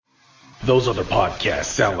Those other podcasts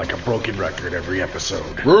sound like a broken record every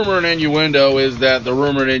episode. Rumor and innuendo is that the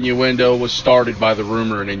rumor and innuendo was started by the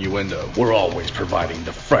rumor and innuendo. We're always providing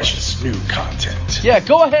the freshest new content. Yeah,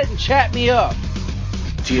 go ahead and chat me up.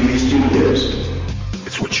 TMB Studios.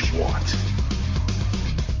 It's what you want.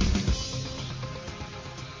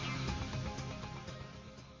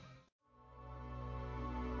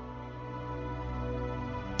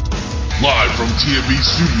 Live from TMB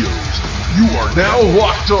Studios, you are now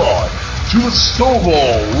locked on to the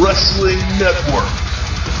Stovall Wrestling Network.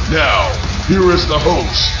 Now, here is the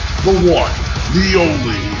host, the one, the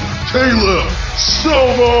only, Caleb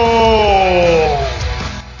Stovall!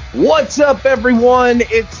 What's up, everyone?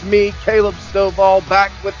 It's me, Caleb Stovall,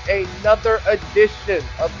 back with another edition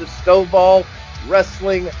of the Stovall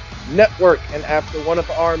Wrestling Network. And after one of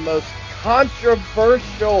our most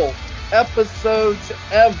controversial episodes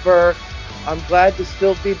ever, I'm glad to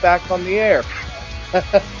still be back on the air.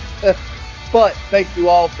 But thank you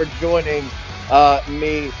all for joining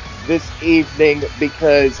me this evening,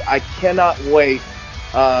 because I cannot wait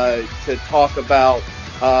to talk about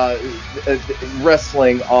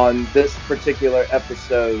wrestling on this particular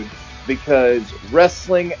episode, because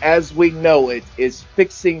wrestling as we know it is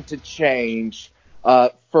fixing to change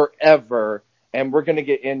forever, and we're going to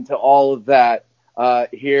get into all of that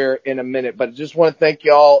here in a minute. But I just want to thank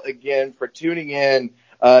you all again for tuning in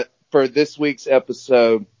for this week's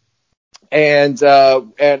episode. And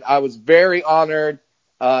I was very honored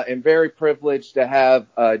and very privileged to have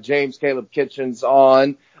James Caleb Kitchens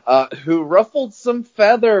on, who ruffled some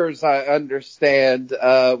feathers, I understand,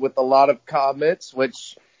 with a lot of comments,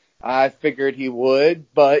 which I figured he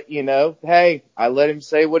would. But, you know, hey, I let him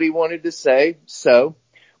say what he wanted to say.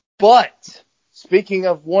 But speaking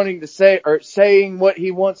of wanting to say or saying what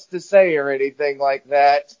he wants to say or anything like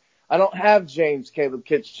that, I don't have James Caleb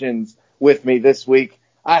Kitchens with me this week.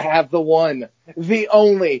 I have the one, the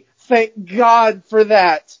only, thank God for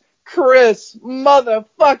that, Chris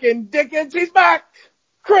motherfucking Dickens. He's back.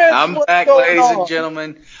 Chris, I'm what's back, going ladies on? and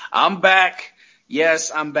gentlemen. I'm back.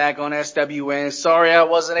 Yes, I'm back on SWN. Sorry I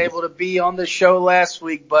wasn't able to be on the show last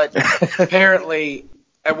week, but apparently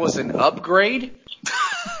it was an upgrade.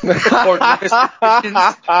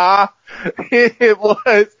 It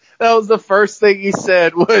was. That was the first thing he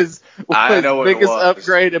said was biggest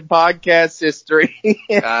upgrade in podcast history.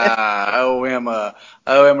 I owe him a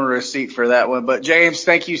receipt for that one. But James,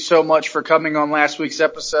 thank you so much for coming on last week's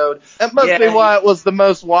episode. That must be why it was the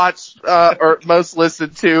most watched or most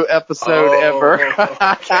listened to episode ever.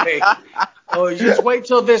 Okay. Oh, just wait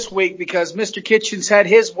till this week, because Mr. Kitchens had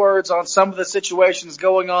his words on some of the situations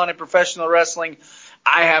going on in professional wrestling.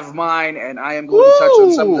 I have mine, and I am going to touch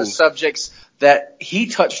on some of the subjects that he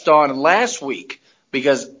touched on last week,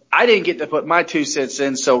 because I didn't get to put my 2 cents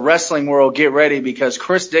in. So Wrestling World, get ready, because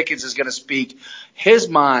Chris Dickens is going to speak his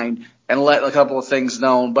mind and let a couple of things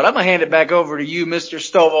known. But I'm going to hand it back over to you, Mr.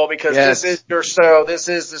 Stovall, because This is your show. This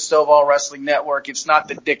is the Stovall Wrestling Network. It's not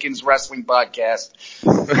the Dickens Wrestling Podcast.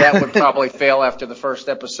 That would probably fail after the first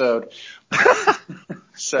episode.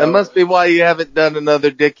 So that must be why you haven't done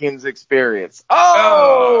another Dickens experience.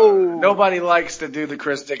 Oh! Nobody likes to do the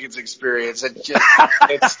Chris Dickens experience.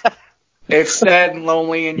 It's sad and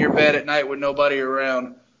lonely in your bed at night with nobody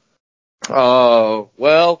around. Oh,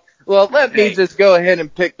 well, let me just go ahead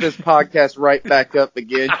and pick this podcast right back up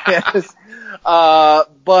again. Yes.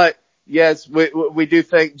 But yes, we do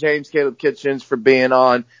thank James Caleb Kitchens for being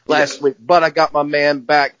on last week, but I got my man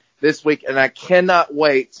back this week, and I cannot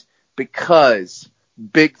wait, because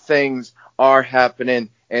big things are happening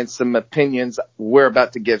and some opinions we're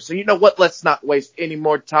about to give. So you know what? Let's not waste any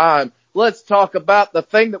more time. Let's talk about the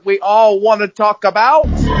thing that we all want to talk about.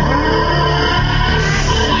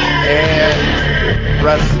 And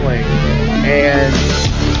wrestling. And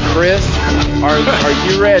Chris,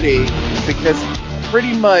 are you ready? Because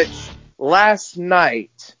pretty much last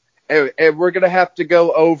night, and we're going to have to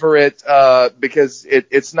go over it because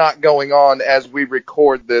it's not going on as we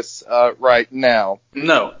record this right now.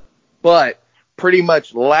 No. But pretty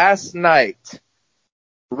much last night,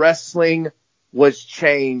 wrestling was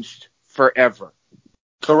changed forever.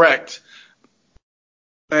 Correct.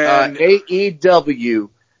 And AEW,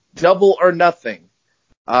 Double or Nothing.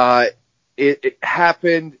 It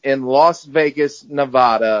happened in Las Vegas,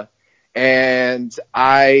 Nevada, and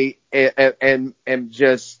I am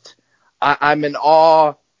just, I'm in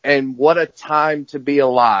awe, and what a time to be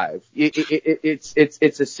alive. It's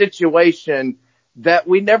a situation that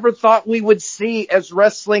we never thought we would see as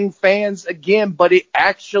wrestling fans again, but it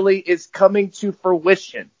actually is coming to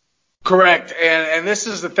fruition. Correct. And this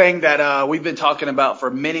is the thing that we've been talking about for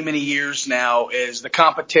many, many years now is the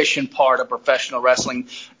competition part of professional wrestling.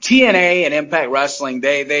 TNA and Impact Wrestling,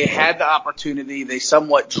 they had the opportunity. They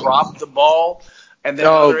somewhat dropped the ball. And then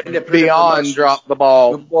other independent Beyond dropped the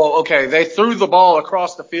ball. Well, okay, they threw the ball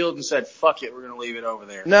across the field and said, fuck it, we're going to leave it over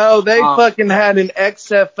there. No, they fucking had an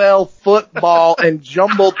XFL football and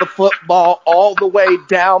jumbled the football all the way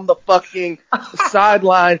down the fucking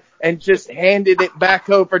sideline and just handed it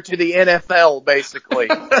back over to the NFL, basically.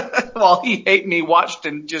 While he ate me, watched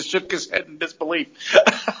and just shook his head in disbelief.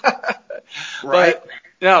 Right. But,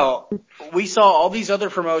 no, we saw all these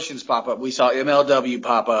other promotions pop up. We saw MLW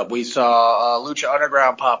pop up. We saw Lucha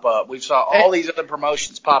Underground pop up. We saw all these other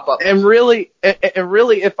promotions pop up. And really,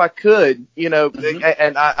 if I could, and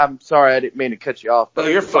I'm sorry, I didn't mean to cut you off. No,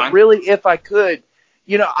 you're fine. But really, if I could,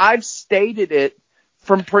 I've stated it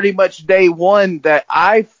from pretty much day one that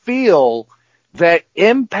I feel that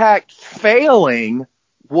Impact failing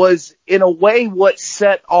was, in a way, what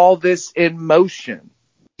set all this in motion.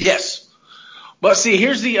 Yes. But see,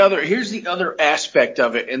 here's the other aspect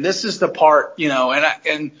of it, and this is the part,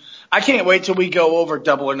 and I can't wait till we go over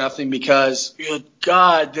Double or Nothing because,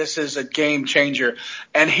 God, this is a game changer.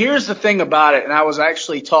 And here's the thing about it, and I was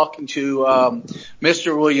actually talking to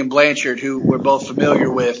Mr. William Blanchard, who we're both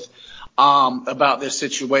familiar with, about this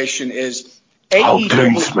situation is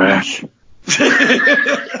AEW Smash.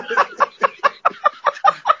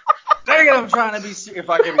 Dang it, I'm trying to be if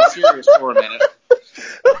I can be serious for a minute.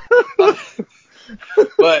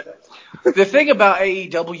 But the thing about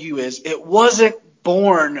AEW is it wasn't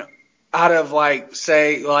born out of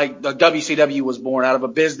say the WCW was born out of a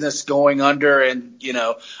business going under and,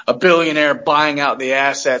 a billionaire buying out the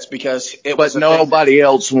assets because it was. But nobody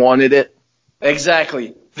else wanted it.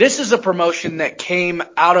 Exactly. This is a promotion that came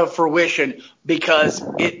out of fruition because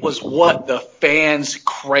it was what the fans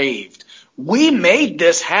craved. We made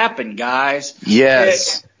this happen, guys.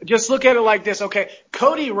 Yes. Just look at it like this. Okay,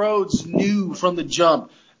 Cody Rhodes knew from the jump.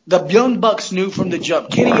 The Young Bucks knew from the jump.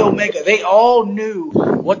 Kenny Omega, they all knew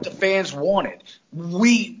what the fans wanted.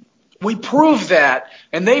 We proved that,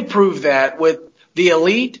 and they proved that with the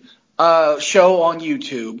Elite show on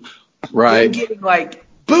YouTube. Right. They're getting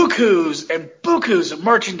bukus and bukus of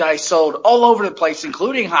merchandise sold all over the place,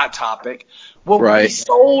 including Hot Topic. Well, right. We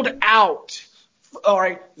sold out. All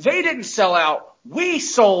right, they didn't sell out. We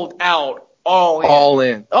sold out all in. All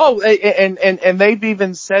in. Oh, and they've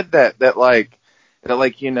even said that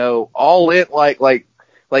all in,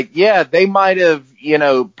 yeah, they might have,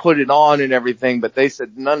 put it on and everything, but they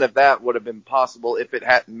said none of that would have been possible if it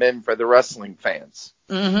hadn't been for the wrestling fans.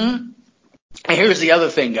 Mm-hmm. And here's the other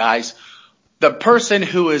thing, guys. The person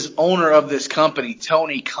who is owner of this company,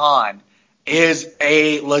 Tony Khan, is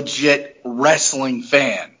a legit wrestling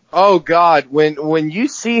fan. Oh God, when you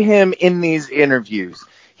see him in these interviews,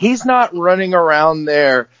 he's not running around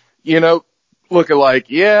there, looking like,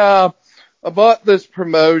 yeah, I bought this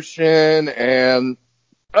promotion and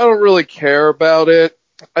I don't really care about it.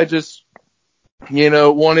 I just,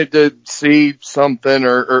 wanted to see something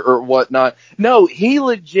or whatnot. No, he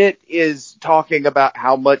legit is talking about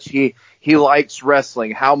how much he likes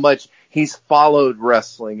wrestling, how much he's followed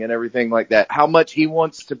wrestling and everything like that, how much he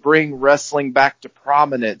wants to bring wrestling back to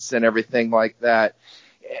prominence and everything like that.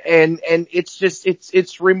 And it's just,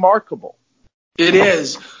 it's remarkable. It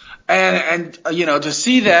is. And to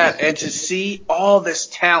see that and to see all this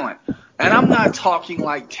talent, and I'm not talking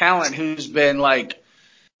talent who's been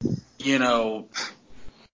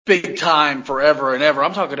big time forever and ever.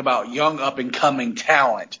 I'm talking about young up and coming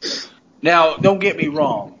talent. Now, don't get me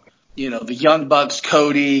wrong. The Young Bucks,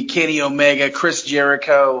 Cody, Kenny Omega, Chris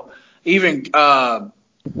Jericho, even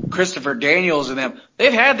Christopher Daniels and them,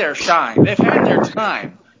 they've had their shine. They've had their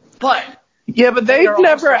time. But they've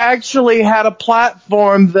never actually had a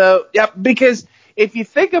platform, though. Yeah, because if you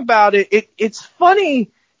think about it, it's funny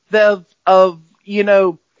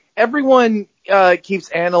everyone keeps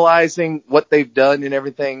analyzing what they've done and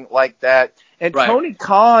everything like that. And right. Tony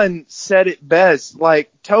Khan said it best.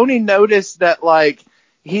 Tony noticed that,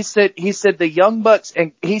 he said the Young Bucks,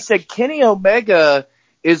 and he said Kenny Omega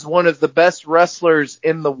is one of the best wrestlers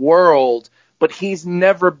in the world, but he's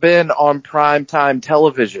never been on primetime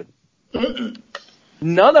television. Mm-mm.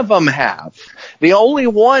 None of them have. The only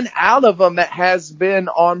one out of them that has been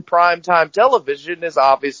on primetime television is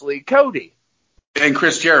obviously Cody. And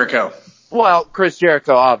Chris Jericho. Well, Chris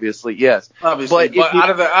Jericho, obviously, yes. Obviously, but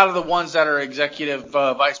out of the ones that are executive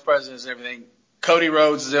vice presidents and everything, Cody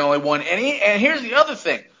Rhodes is the only one. And here's the other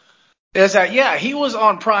thing, is that, yeah, he was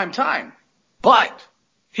on prime time, but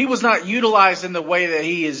he was not utilized in the way that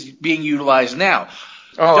he is being utilized now.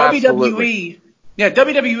 Oh, WWE, absolutely. Yeah,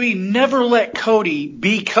 WWE never let Cody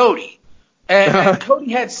be Cody. And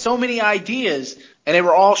Cody had so many ideas, and they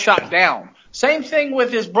were all shot down. Same thing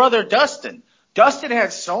with his brother Dustin. Dustin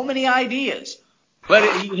had so many ideas, but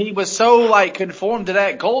he was so like conformed to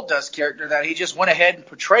that Goldust character that he just went ahead and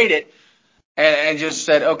portrayed it and just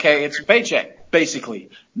said, okay, it's a paycheck,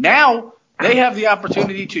 basically. Now they have the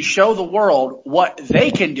opportunity to show the world what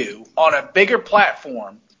they can do on a bigger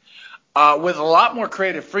platform with a lot more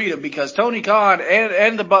creative freedom, because Tony Khan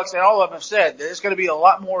and the Bucks and all of them have said there's going to be a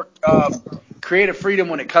lot more creative freedom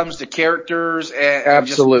when it comes to characters and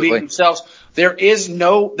just being themselves. There's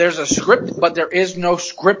a script, but there is no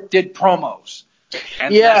scripted promos.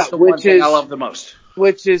 And that's the one thing I love the most.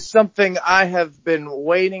 Which is something I have been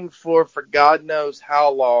waiting for God knows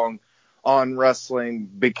how long on wrestling,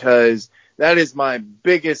 because that is my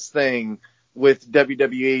biggest thing with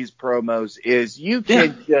WWE's promos is you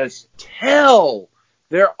can just tell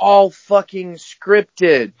they're all fucking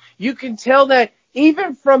scripted. You can tell that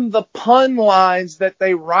even from the pun lines that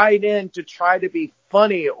they write in to try to be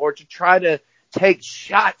funny or to try to take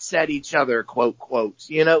shots at each other,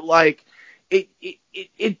 quotes, like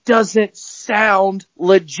it doesn't sound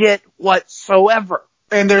legit whatsoever.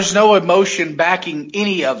 And there's no emotion backing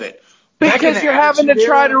any of it. Because you're having to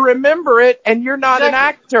try to remember it and you're not an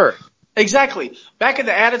actor. Exactly. Back in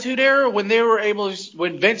the Attitude Era, when they were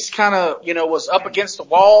when Vince kind of, was up against the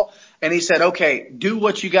wall and he said, okay, do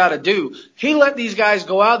what you got to do. He let these guys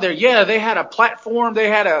go out there. Yeah, they had a platform. They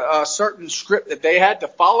had a certain script that they had to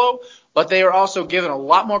follow, but they were also given a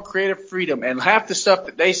lot more creative freedom. And half the stuff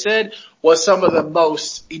that they said was some of the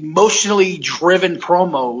most emotionally driven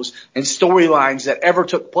promos and storylines that ever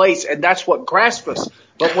took place. And that's what grasped us.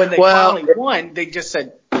 But when they finally won, they just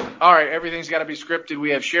said, all right, everything's got to be scripted.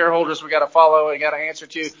 We have shareholders we got to follow. We got to answer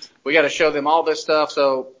to. We got to show them all this stuff.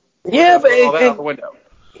 So yeah, but all that out the window.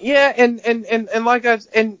 Yeah, and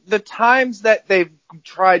the times that they've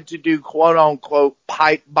tried to do quote unquote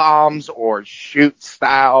pipe bombs or shoot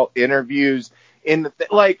style interviews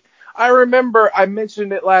I remember, I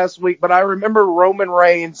mentioned it last week, but I remember Roman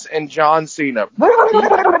Reigns and John Cena.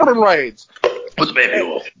 Roman Reigns with the baby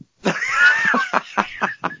wolf.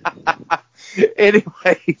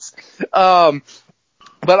 Anyways, but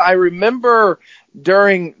I remember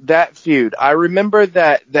during that feud, I remember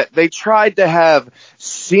that they tried to have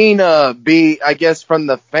Cena be, I guess from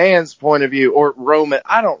the fans' point of view, or Roman,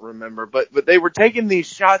 I don't remember, but they were taking these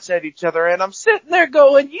shots at each other, and I'm sitting there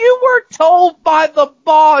going, you were told by the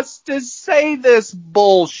boss to say this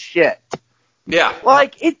bullshit. Yeah.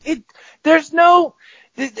 Like, there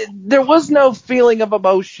was no feeling of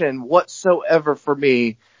emotion whatsoever for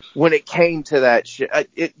me when it came to that shit. I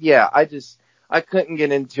couldn't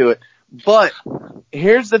get into it. But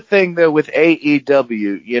here's the thing though with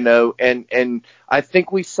AEW, and I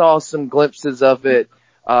think we saw some glimpses of it,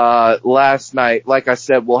 last night. Like I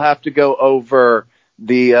said, we'll have to go over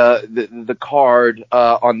the card,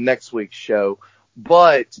 on next week's show.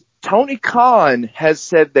 But Tony Khan has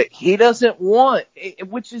said that he doesn't want,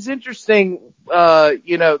 which is interesting,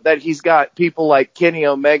 that he's got people like Kenny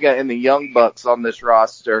Omega and the Young Bucks on this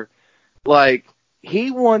roster. Like,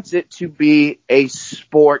 he wants it to be a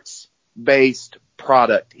sports-based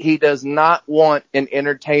product. He does not want an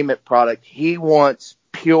entertainment product. He wants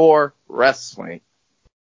pure wrestling.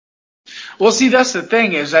 Well, see, that's the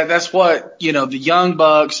thing is that's what, the Young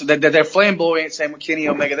Bucks, they're flamboyant, same with Kenny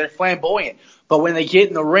Omega, they're flamboyant. But when they get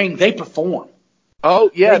in the ring, they perform. Oh,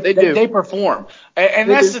 yeah, they do. They perform. And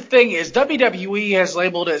that's the thing is WWE has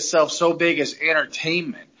labeled itself so big as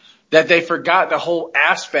entertainment that they forgot the whole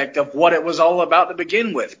aspect of what it was all about to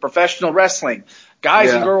begin with. Professional wrestling.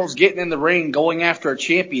 Guys and girls getting in the ring, going after a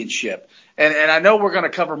championship. And I know we're going to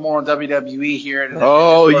cover more on WWE here.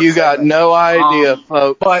 You got no idea,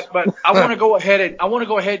 folks. But I want to go ahead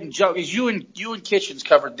and jump, because you and Kitchens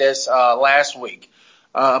covered this last week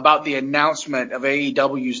about the announcement of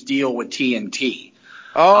AEW's deal with TNT.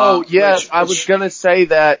 Oh, yes, I was going to say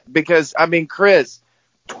that because, Chris,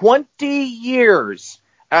 20 years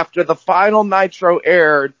after the final Nitro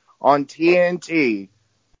aired on TNT,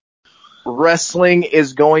 wrestling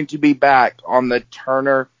is going to be back on the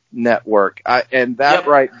Turner Network.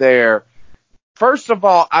 Right there. First of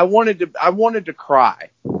all, I wanted to cry.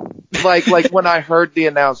 Like when I heard the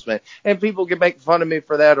announcement. And people can make fun of me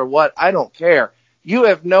for that or what. I don't care. You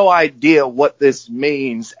have no idea what this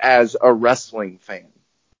means as a wrestling fan.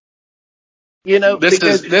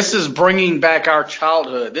 This is bringing back our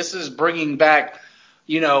childhood. This is bringing back,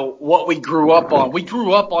 what we grew up on. We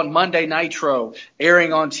grew up on Monday Nitro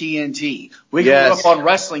airing on TNT. We grew up on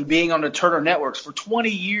wrestling being on the Turner Networks for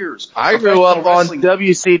 20 years. I grew up on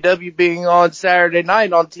WCW being on Saturday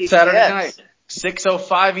night on TBS. Saturday night.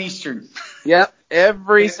 6:05 Eastern. Yep,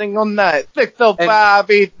 every single night. 6:05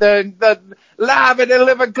 Eastern, the live in the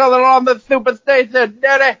living color on the Superstation,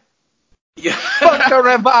 daddy. Yeah. Fuck the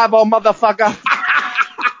revival, motherfucker.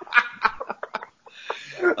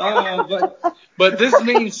 But this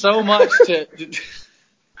means so much to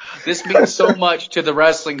the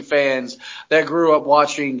wrestling fans that grew up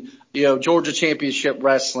watching, Georgia Championship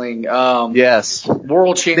Wrestling, Yes.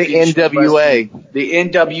 World Championship The NWA. Wrestling, the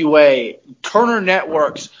NWA. Turner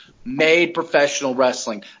Networks made professional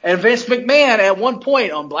wrestling. And Vince McMahon at one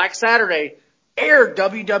point on Black Saturday aired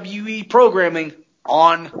WWE programming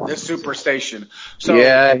on the Superstation. So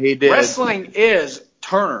yeah, he did. Wrestling is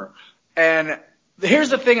Turner. And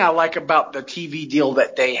here's the thing I like about the TV deal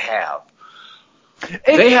that they have.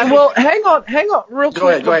 Well, hang on real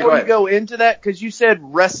quick before you go into that, because you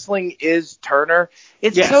said wrestling is Turner.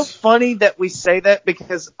 It's Yes. so funny that we say that,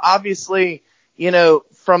 because obviously,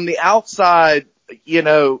 from the outside,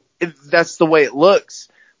 that's the way it looks.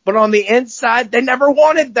 But on the inside, they never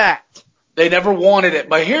wanted that. They never wanted it.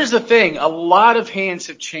 But here's the thing. A lot of hands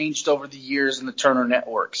have changed over the years in the Turner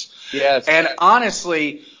Networks. Yes. And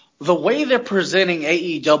honestly, the way they're presenting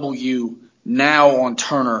AEW now on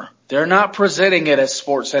Turner, they're not presenting it as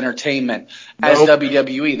sports entertainment as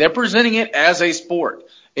WWE. They're presenting it as a sport.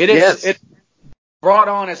 It's brought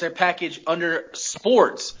on as a package under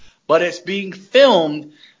sports, but it's being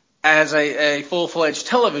filmed as a full-fledged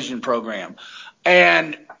television program.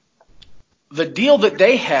 And the deal that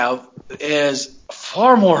they have is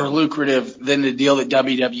far more lucrative than the deal that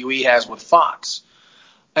WWE has with Fox.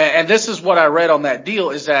 And this is what I read on that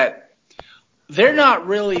deal, is that they're not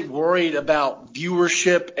really worried about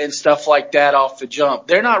viewership and stuff like that off the jump.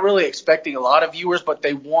 They're not really expecting a lot of viewers, but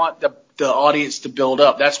they want the audience to build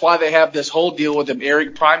up. That's why they have this whole deal with them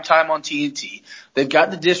airing primetime on TNT. They've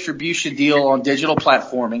got the distribution deal on digital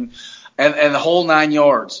platforming and the whole 9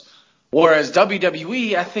 yards. Whereas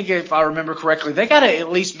WWE, I think if I remember correctly, they got to at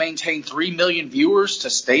least maintain 3 million viewers to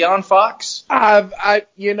stay on Fox. I've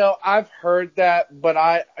heard that,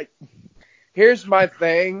 but here's my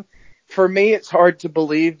thing. For me, it's hard to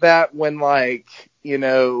believe that when, so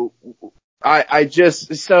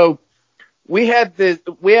we have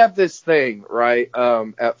this thing, right,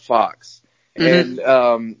 at Fox. Mm-hmm.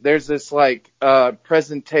 And, there's this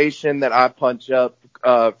presentation that I punch up,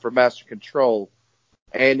 for Master Control.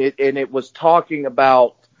 And it was talking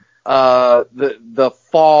about, the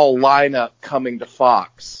fall lineup coming to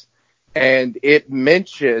Fox. And it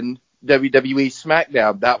mentioned WWE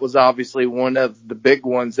SmackDown. That was obviously one of the big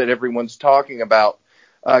ones that everyone's talking about,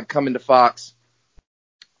 coming to Fox.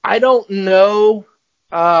 I don't know,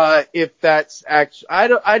 if that's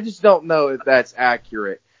I just don't know if that's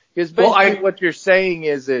accurate. Because basically what you're saying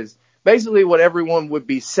is basically what everyone would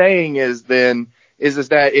be saying is that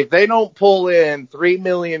if they don't pull in 3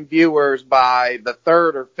 million viewers by the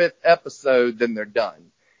 3rd or 5th episode, then they're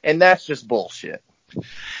done. And that's just bullshit.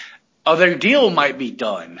 Oh, their deal might be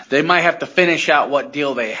done. They might have to finish out what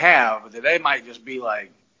deal they have. They might just be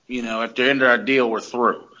like, if they're into our deal, we're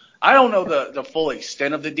through. I don't know the full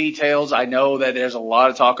extent of the details. I know that there's a lot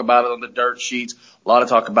of talk about it on the dirt sheets, a lot of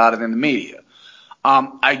talk about it in the media.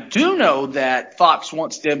 I do know that Fox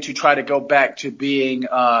wants them to try to go back to being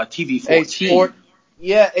TV-14.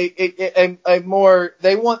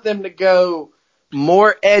 They want them to go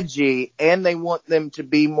more edgy, and they want them to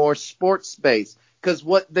be more sports based. Because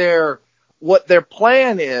what their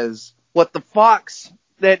plan is, what the Fox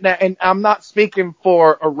and I'm not speaking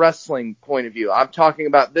for a wrestling point of view. I'm talking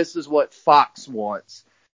about this is what Fox wants.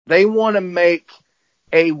 They want to make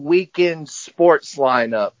a weekend sports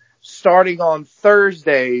lineup starting on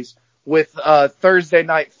Thursdays with Thursday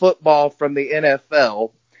Night Football from the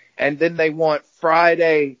NFL, and then they want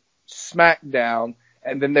Friday SmackDown,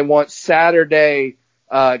 and then they want Saturday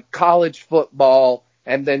college football,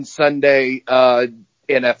 and then Sunday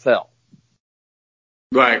NFL.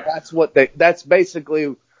 Right. That's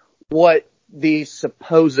basically what the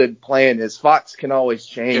supposed plan is. Fox can always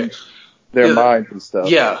change their minds and stuff.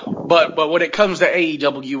 Yeah, but when it comes to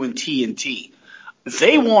AEW and TNT,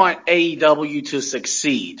 they want AEW to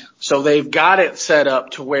succeed. So they've got it set up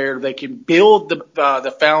to where they can build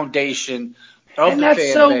the foundation of the fan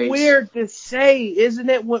base. And that's so weird to say, isn't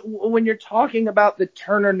it, when you're talking about the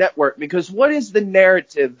Turner Network? Because what is the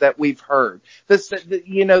narrative that we've heard?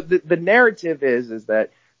 The narrative is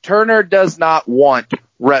that Turner does not want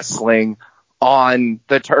wrestling on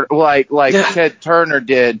the like Ted Turner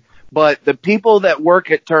did but the people that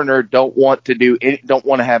work at Turner don't want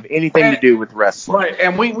to have anything to do with wrestling. Right,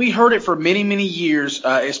 and we heard it for many, many years,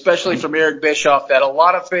 especially from Eric Bischoff, that a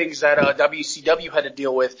lot of things that WCW had to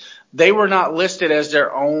deal with, they were not listed as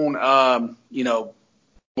their own,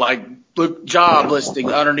 like job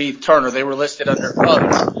listing underneath Turner. They were listed under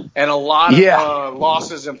other, and a lot of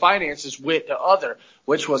losses and finances went to other,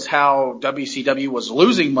 which was how WCW was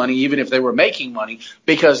losing money, even if they were making money,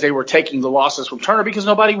 because they were taking the losses from Turner because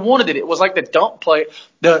nobody wanted it. It was like the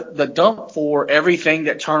dump for everything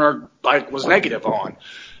that Turner was negative on.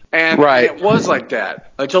 And it was like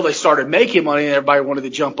that until they started making money and everybody wanted to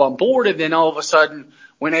jump on board. And then all of a sudden,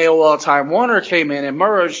 when AOL Time Warner came in and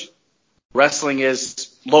merged, wrestling is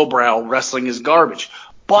lowbrow, wrestling is garbage.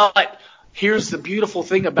 But here's the beautiful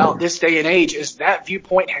thing about this day and age is that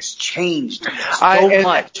viewpoint has changed so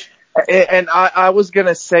much. And I was going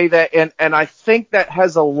to say that, and I think that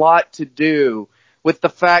has a lot to do with the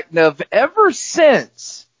fact of ever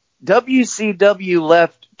since WCW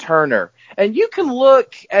left Turner, and you can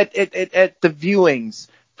look at the viewings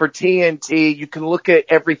for TNT, you can look at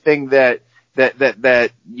everything that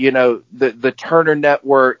the Turner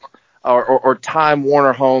Network or Time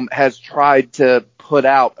Warner Home has tried to put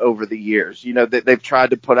out over the years. They've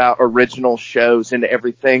tried to put out original shows and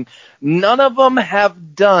everything. None of them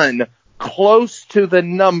have done close to the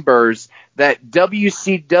numbers that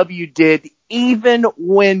WCW did, even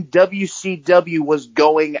when WCW was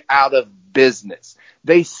going out of business.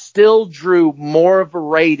 They still drew more of a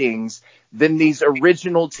ratings than these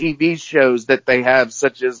original TV shows that they have,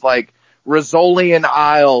 such as like Rizzoli and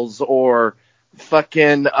Isles or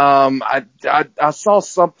fucking, I saw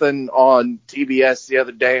something on TBS the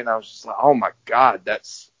other day and I was just like, oh my God,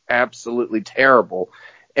 that's absolutely terrible.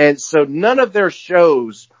 And so none of their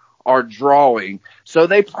shows are drawing. So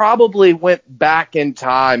they probably went back in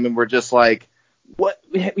time and were just like,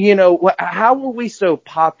 how were we so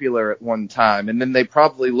popular at one time? And then they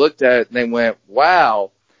probably looked at it and they went,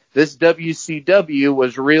 wow, this WCW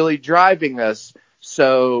was really driving us.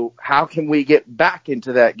 So how can we get back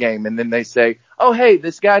into that game? And then they say, oh, hey,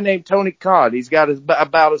 this guy named Tony Khan, he's got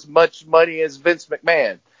about as much money as Vince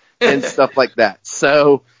McMahon and stuff like that.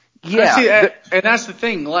 So, yeah. And that's the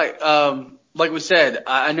thing. Like we said,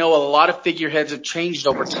 I know a lot of figureheads have changed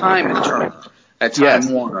over time in Turner at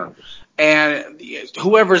Time Warner. And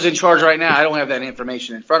whoever's in charge right now, I don't have that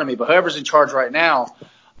information in front of me, but whoever's in charge right now,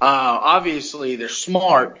 obviously they're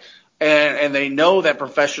smart. And they know that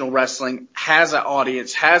professional wrestling has an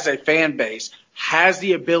audience, has a fan base, has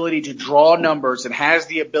the ability to draw numbers, and has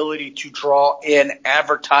the ability to draw in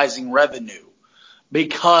advertising revenue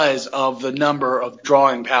because of the number of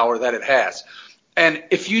drawing power that it has. And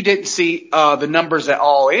if you didn't see the numbers that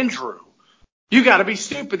All In drew, you got to be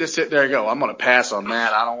stupid to sit there and go, I'm going to pass on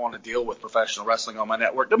that. I don't want to deal with professional wrestling on my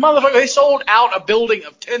network. The motherfucker, they sold out a building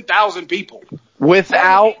of 10,000 people.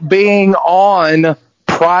 Without being on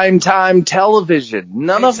primetime television.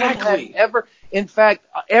 None of them had ever. In fact,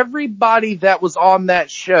 everybody that was on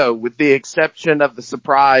that show, with the exception of the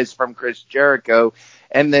surprise from Chris Jericho,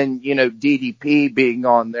 and then, DDP being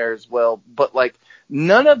on there as well. But like,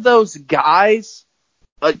 none of those guys,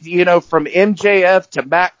 from MJF to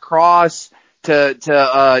Matt Cross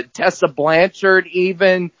to Tessa Blanchard,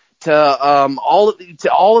 even to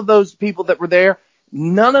all of those people that were there,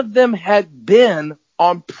 none of them had been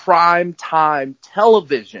on prime time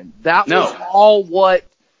television. That was all what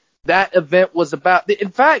that event was about. In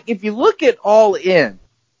fact, if you look at All In,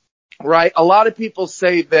 right, a lot of people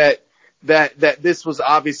say that this was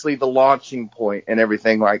obviously the launching point and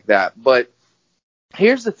everything like that. But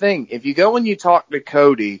here's the thing. If you go and you talk to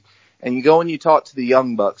Cody and you go and you talk to the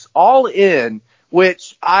Young Bucks, All In,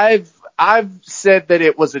 which I've said that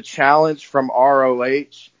it was a challenge from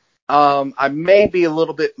ROH. I may be a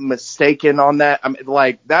little bit mistaken on that. I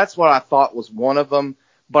mean, that's what I thought was one of them,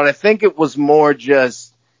 but I think it was more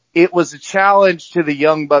just, it was a challenge to the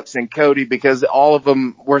Young Bucks and Cody because all of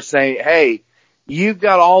them were saying, hey, you've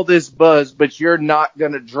got all this buzz, but you're not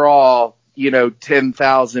going to draw,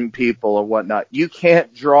 10,000 people or whatnot. You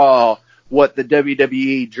can't draw what the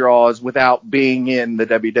WWE draws without being in the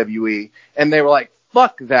WWE. And they were like,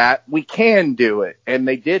 fuck that. We can do it. And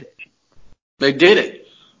they did it. They did it.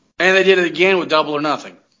 And they did it again with Double or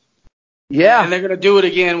Nothing. Yeah. And they're going to do it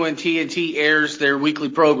again when TNT airs their weekly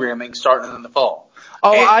programming starting in the fall.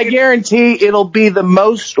 Oh, I guarantee it'll be the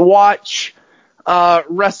most watched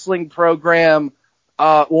wrestling program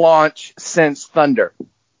launch since Thunder.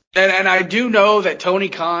 And I do know that Tony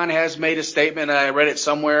Khan has made a statement. I read it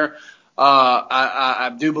somewhere.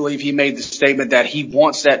 I do believe he made the statement that he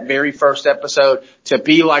wants that very first episode to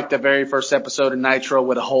be like the very first episode of Nitro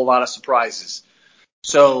with a whole lot of surprises.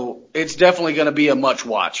 So it's definitely going to be a much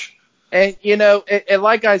watch. And, and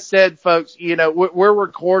like I said, folks, we're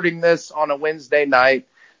recording this on a Wednesday night.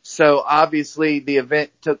 So obviously the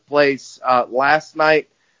event took place, last night,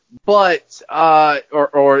 but,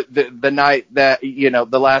 or the night that,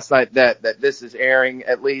 the last night that this is airing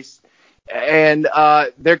at least. And,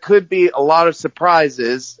 there could be a lot of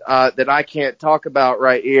surprises, that I can't talk about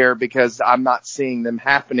right here because I'm not seeing them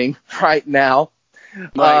happening right now.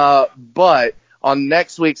 Right. But on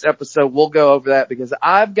next week's episode, we'll go over that because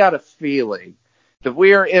I've got a feeling that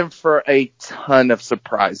we are in for a ton of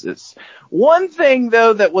surprises. One thing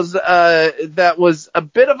though that was a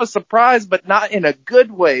bit of a surprise, but not in a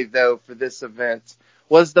good way though for this event,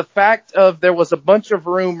 was the fact of there was a bunch of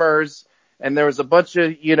rumors and there was a bunch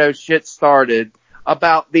of, shit started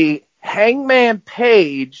about the Hangman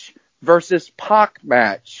Page versus Pac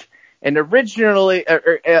match. And originally,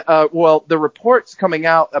 the reports coming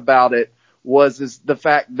out about it was the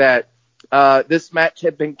fact that this match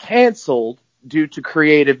had been canceled due to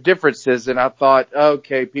creative differences, and I thought,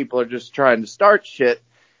 okay, people are just trying to start shit.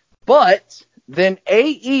 But then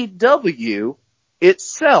AEW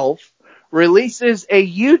itself releases a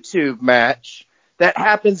YouTube match that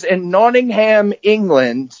happens in Nottingham,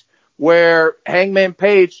 England, where Hangman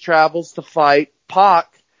Page travels to fight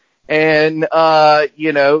Pac, and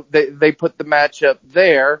they put the match up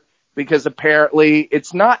there. Because apparently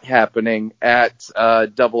it's not happening at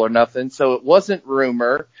Double or Nothing, so it wasn't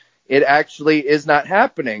rumor. It actually is not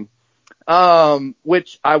happening.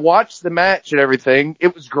 Which I watched the match and everything.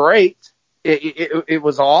 It was great. It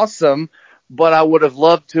was awesome, but I would have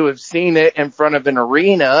loved to have seen it in front of an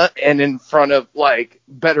arena and in front of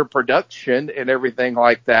better production and everything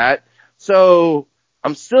like that. So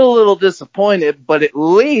I'm still a little disappointed, but at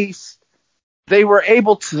least they were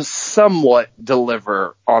able to somewhat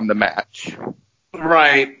deliver on the match.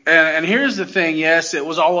 Right. And here's the thing. Yes, it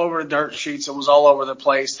was all over the dirt sheets. It was all over the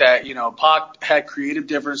place that, Pac had creative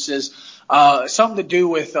differences. Something to do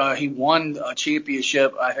with, he won a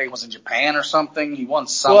championship. I think it was in Japan or something. He won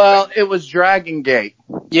something. Well, it was Dragon Gate.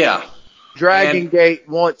 Yeah. Dragon Gate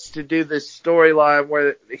wants to do this storyline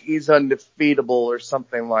where he's undefeatable or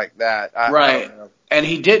something like that. I don't know. And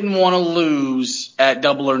he didn't want to lose at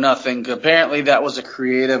Double or Nothing. Apparently that was a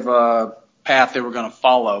creative path they were going to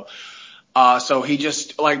follow. So he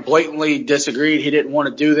just blatantly disagreed. He didn't want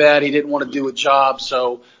to do that. He didn't want to do a job.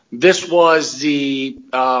 So this was the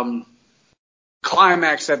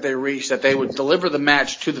climax that they reached, that they would deliver the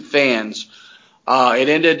match to the fans. It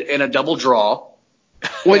ended in a double draw.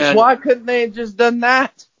 Why couldn't they have just done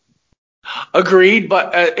that? Agreed,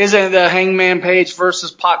 but isn't the Hangman Page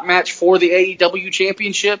versus Pac match for the AEW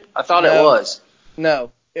championship? I thought it was.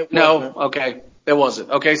 No, it wasn't. No, okay. It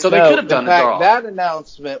wasn't. Okay, so they could have done a draw. That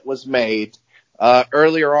announcement was made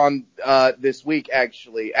earlier on this week,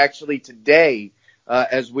 actually. Actually, today,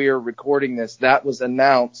 as we are recording this, that was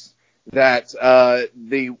announced that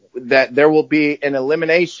that there will be an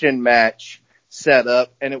elimination match set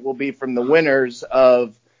up, and it will be from the winners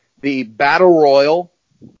of the Battle Royal.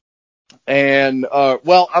 And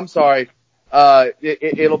I'm sorry.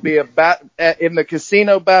 It'll be in the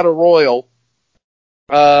Casino Battle Royal.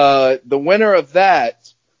 The winner of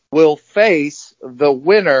that will face the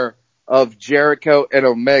winner of Jericho and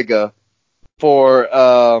Omega for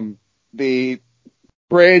the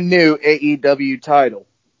brand new AEW title.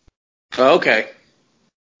 Okay.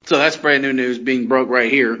 So that's brand new news being broke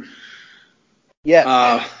right here.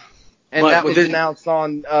 Yes. And that was announced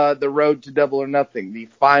on the Road to Double or Nothing, the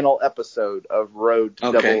final episode of Road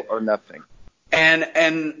to Double or Nothing.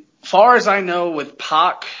 And far as I know with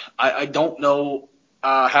Pac, I don't know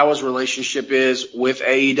how his relationship is with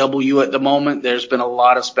AEW at the moment. There's been a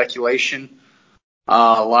lot of speculation.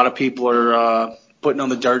 A lot of people are putting on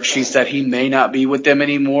the dirt sheets that he may not be with them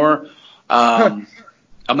anymore. I'm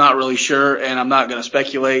not really sure, and I'm not going to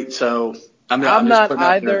speculate. So I'm not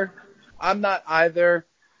either. I'm not either.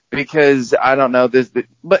 Because I don't know this,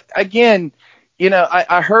 but again,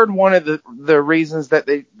 I heard one of the reasons that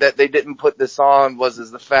they didn't put this on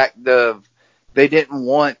was the fact of they didn't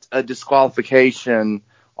want a disqualification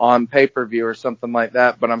on pay-per-view or something like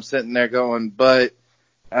that. But I'm sitting there going, but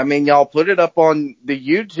I mean, y'all put it up on the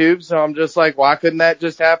YouTube, so I'm just like, why couldn't that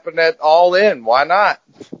just happen at All In? Why not?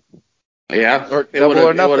 Yeah, it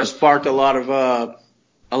would have sparked a lot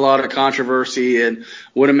of controversy and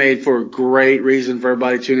would have made for a great reason for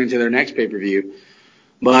everybody to tune into their next pay-per-view.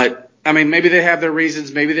 But, I mean, maybe they have their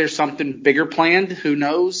reasons. Maybe there's something bigger planned. Who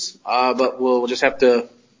knows? But we'll just have to,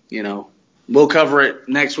 we'll cover it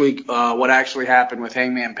next week, what actually happened with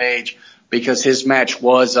Hangman Page, because his match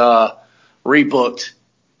was rebooked,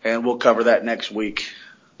 and we'll cover that next week.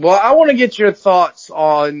 Well, I want to get your thoughts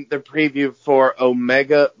on the preview for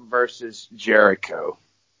Omega versus Jericho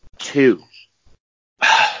 2.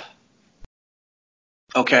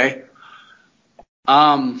 Okay.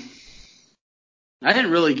 I didn't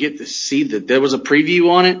really get to see that there was a preview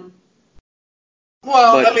on it.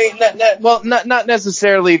 Well, I mean, not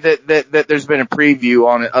necessarily that there's been a preview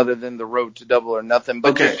on it other than the Road to Double or Nothing,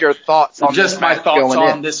 but just your thoughts on just this my match thoughts going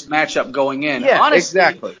on in. this matchup going in. Yeah, honestly,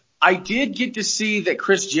 exactly. I did get to see that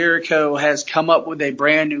Chris Jericho has come up with a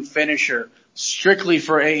brand new finisher strictly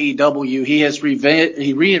for AEW. He has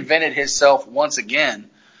reinvented himself once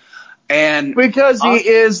again. And because he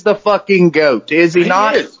is the fucking GOAT, is he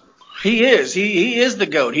not? He is. He is the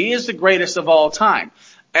GOAT. He is the greatest of all time.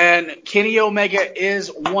 And Kenny Omega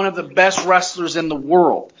is one of the best wrestlers in the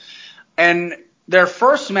world. And their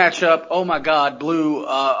first matchup, oh my God, blew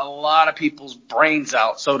a lot of people's brains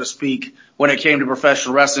out, so to speak, when it came to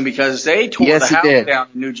professional wrestling because they tore the house down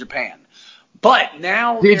in New Japan. But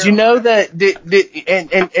now, did you know that?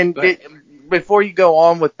 Before you go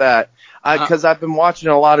on with that, because I've been watching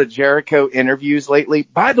a lot of Jericho interviews lately.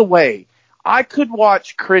 By the way, I could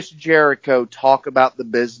watch Chris Jericho talk about the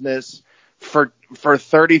business for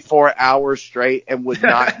 34 hours straight and would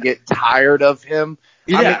not get tired of him.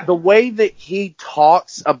 Yeah. I mean, the way that he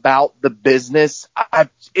talks about the business,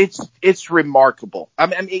 it's remarkable. I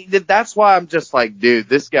mean, that's why I'm just like, dude,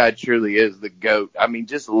 this guy truly is the GOAT. I mean,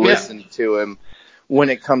 just listen to him when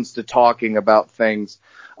it comes to talking about things,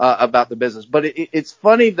 about the business. But it's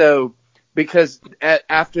funny though, because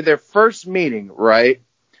after their first meeting, right?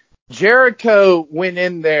 Jericho went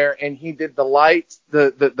in there and he did the lights,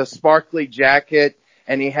 the sparkly jacket,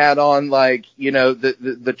 and he had on like, you know,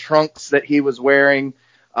 the trunks that he was wearing,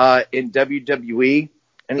 in WWE.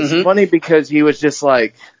 And it's funny because he was just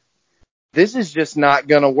like, this is just not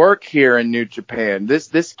going to work here in New Japan.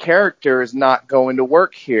 This character is not going to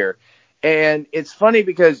work here. And it's funny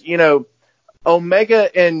because, you know, Omega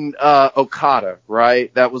and Okada,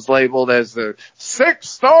 right? That was labeled as the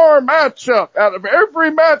 6-star matchup out of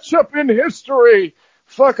every matchup in history.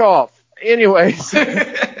 Fuck off. Anyways,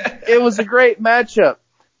 it was a great matchup.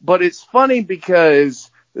 But it's funny because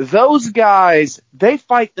those guys, they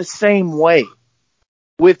fight the same way.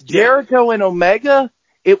 With Jericho and Omega,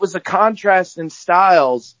 it was a contrast in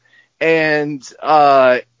styles. And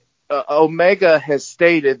Omega has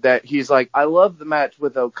stated that he's like, I love the match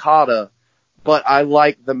with Okada, but I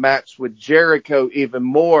like the match with Jericho even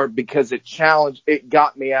more because it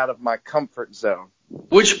got me out of my comfort zone.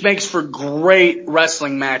 Which makes for great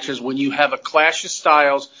wrestling matches when you have a clash of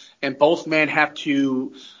styles and both men have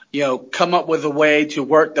to, you know, come up with a way to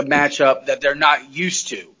work the matchup that they're not used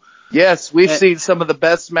to. Yes, we've seen some of the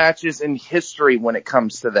best matches in history when it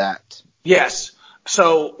comes to that. Yes.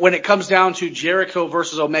 So when it comes down to Jericho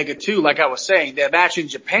versus Omega 2, like I was saying, that match in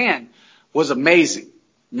Japan was amazing.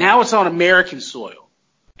 Now it's on American soil.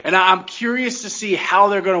 And I'm curious to see how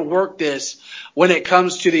they're going to work this when it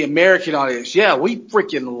comes to the American audience. Yeah, we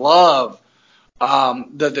freaking love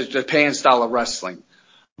the Japan style of wrestling.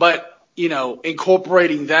 But, you know,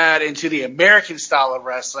 incorporating that into the American style of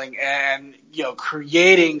wrestling and, you know,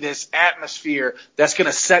 creating this atmosphere that's going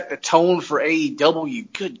to set the tone for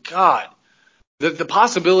AEW. Good God. The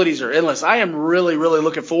possibilities are endless. I am really, really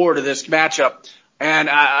looking forward to this matchup. And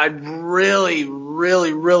I really,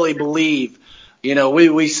 really, really believe, you know,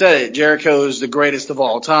 we said it, Jericho is the greatest of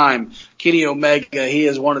all time. Kenny Omega, he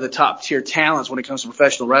is one of the top tier talents when it comes to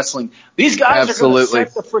professional wrestling. These guys are going to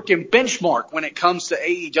set the freaking benchmark when it comes to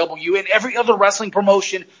AEW and every other wrestling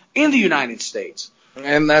promotion in the United States.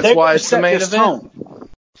 And that's why it's the main event.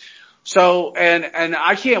 So, and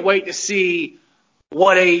I can't wait to see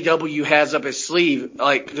what AEW has up its sleeve,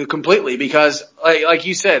 like, completely, because, like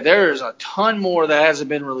you said, there's a ton more that hasn't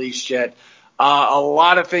been released yet. A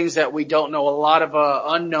lot of things that we don't know, a lot of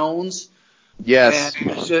unknowns. Yes.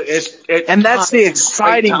 And that's the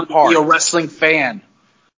exciting part. To be a wrestling fan.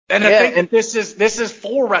 And I think this is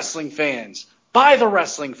for wrestling fans, by the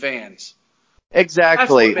wrestling fans.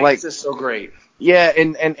 Exactly. That's what makes this so great. Yeah,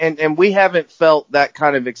 and we haven't felt that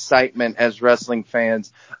kind of excitement as wrestling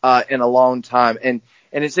fans in a long time. And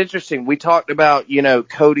it's interesting. We talked about, you know,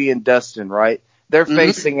 Cody and Dustin, right? They're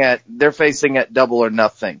facing at Double or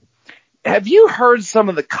Nothing. Have you heard some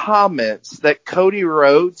of the comments that Cody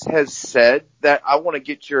Rhodes has said that I want to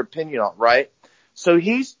get your opinion on, right? So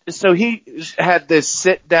he had this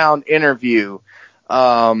sit down interview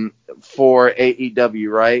for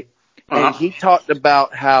AEW, right? And he talked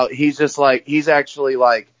about how he's like,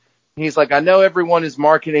 I know everyone is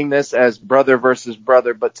marketing this as brother versus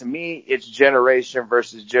brother, but to me, it's generation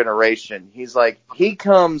versus generation. He's like, he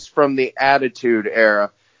comes from the Attitude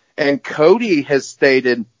Era, and Cody has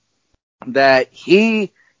stated that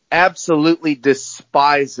he absolutely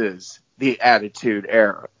despises the Attitude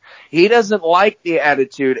Era. He doesn't like the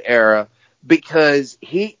Attitude Era because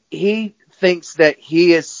he thinks that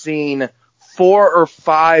he has seen 4 or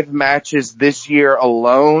 5 matches this year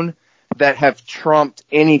alone that have trumped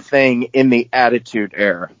anything in the Attitude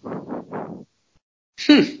Era.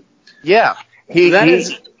 Yeah. He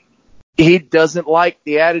doesn't like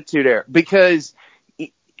the Attitude Era because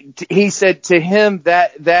he said to him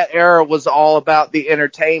that era was all about the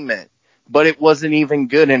entertainment, but it wasn't even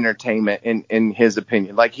good entertainment in his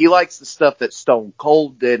opinion. Like, he likes the stuff that Stone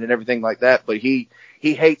Cold did and everything like that, but he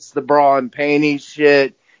hates the bra and panties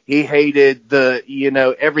shit. He hated the,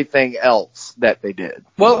 everything else that they did.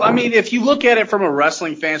 Well, I mean, if you look at it from a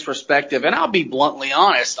wrestling fan's perspective, and I'll be bluntly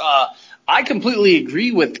honest, I completely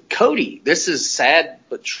agree with Cody. This is sad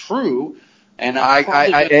but true. And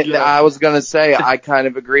I was going to say, I kind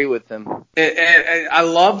of agree with him. And I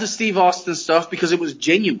love the Steve Austin stuff because it was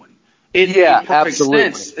genuine. It made perfect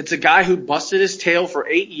absolutely. sense. It's a guy who busted his tail for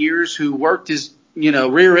 8 years, who worked his,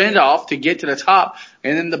 rear end off to get to the top.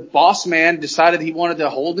 And then the boss man decided he wanted to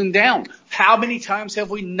hold him down. How many times have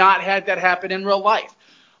we not had that happen in real life?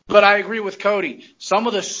 But I agree with Cody. Some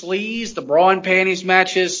of the sleaze, the bra and panties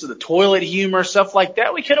matches, the toilet humor, stuff like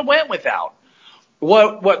that, we could have went without.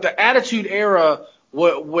 What the Attitude Era,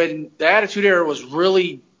 when the Attitude Era was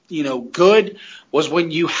really, good, was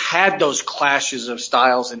when you had those clashes of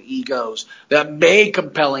styles and egos that made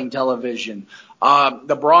compelling television.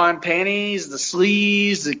 The bra and panties, the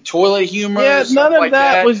sleaze, the toilet humor. Yeah, none of like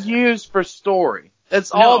that was used for story.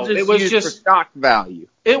 It's all just used for shock value.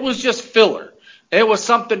 It was just filler. It was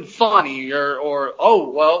something funny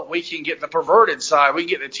or we can get the perverted side. We can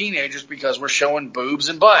get the teenagers because we're showing boobs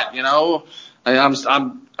and butt,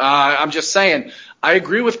 I'm just saying, I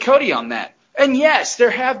agree with Cody on that. And yes,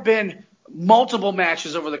 there have been multiple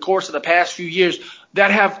matches over the course of the past few years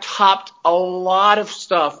that have topped a lot of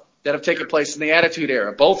stuff that have taken place in the Attitude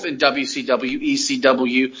Era, both in WCW,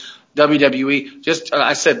 ECW, WWE.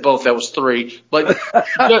 I said both, that was 3, but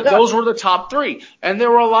those were the top 3. And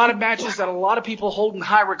there were a lot of matches that a lot of people hold in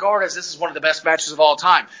high regard as this is one of the best matches of all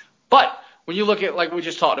time. But when you look at, like we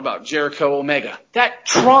just talked about, Jericho Omega, that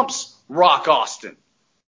trumps Rock Austin.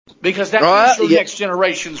 Because that is your next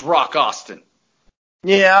generation's Rock Austin.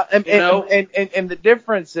 Yeah, and the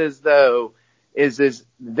difference is, though, is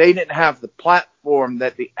they didn't have the platform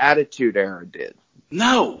that the Attitude Era did.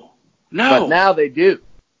 No. But now they do.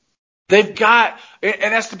 They've got, and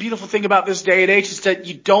that's the beautiful thing about this day and age, is that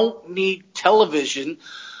you don't need television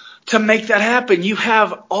to make that happen. You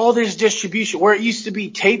have all this distribution. Where it used to be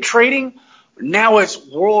tape trading, now it's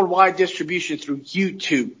worldwide distribution through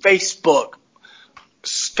YouTube, Facebook,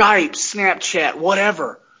 Skype, Snapchat,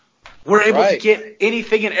 whatever. We're able to get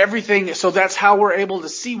anything and everything, so that's how we're able to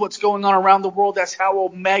see what's going on around the world. That's how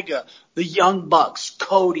Omega, the Young Bucks,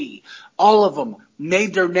 Cody, all of them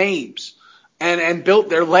made their names and built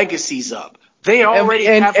their legacies up. They already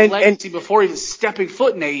have a legacy before even stepping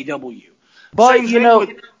foot in AEW. But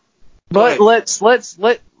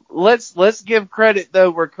let's give credit, though,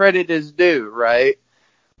 where credit is due, right?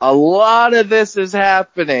 A lot of this is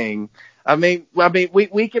happening. I mean,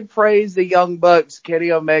 we can praise the Young Bucks,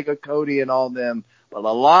 Kenny Omega, Cody, and all them, but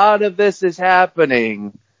a lot of this is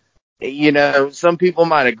happening. Some people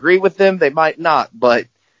might agree with them, they might not, but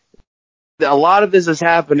a lot of this is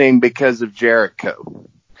happening because of Jericho.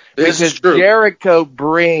 This is true. Jericho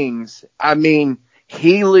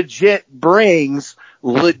he legit brings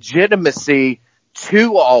legitimacy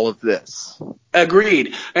to all of this.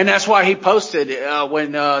 Agreed. And that's why he posted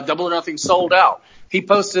when Double or Nothing sold out. He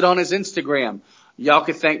posted on his Instagram, y'all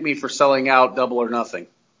can thank me for selling out Double or Nothing.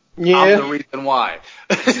 Yeah. I'm the reason why.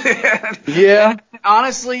 Yeah.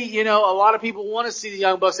 Honestly, a lot of people want to see the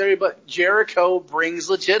Young Bucks area, but Jericho brings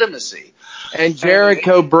legitimacy. And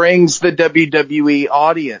Jericho brings the WWE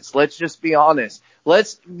audience. Let's just be honest.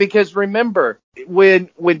 Because remember, when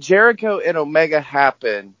Jericho and Omega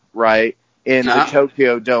happened, right, in the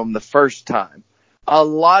Tokyo Dome the first time, a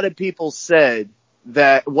lot of people said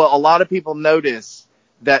a lot of people noticed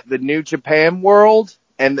that the New Japan world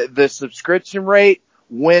and the subscription rate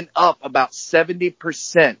went up about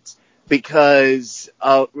 70% because,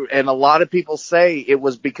 and a lot of people say it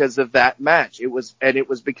was because of that match. It was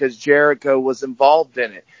because Jericho was involved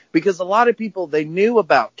in it. Because a lot of people, they knew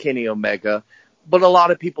about Kenny Omega, but a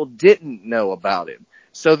lot of people didn't know about him.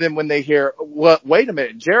 So then when they hear, wait a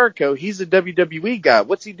minute, Jericho, he's a WWE guy.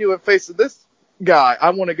 What's he doing facing this guy?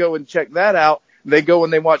 I want to go and check that out. They go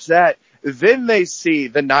and they watch that. Then they see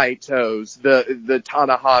the Naitos, the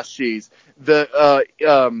Tanahashis,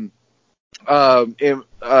 a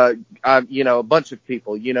bunch of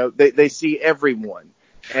people, they see everyone.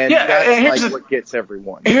 And that's what gets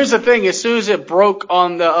everyone. Here's the thing. As soon as it broke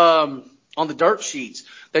on the dirt sheets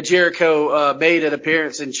that Jericho made an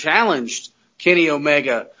appearance and challenged Kenny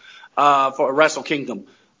Omega for Wrestle Kingdom,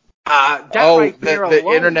 the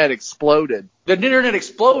internet exploded. The internet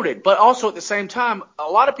exploded, but also at the same time, a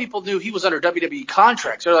lot of people knew he was under WWE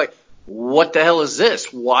contracts. They're like, what the hell is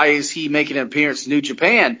this? Why is he making an appearance in New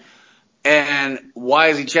Japan? And why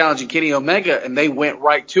is he challenging Kenny Omega? And they went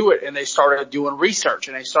right to it, and they started doing research,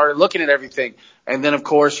 and they started looking at everything. And then, of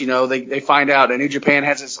course, they find out that New Japan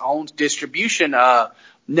has its own distribution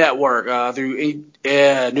network through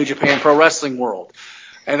New Japan Pro Wrestling World.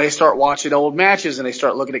 And they start watching old matches, and they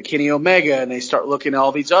start looking at Kenny Omega, and they start looking at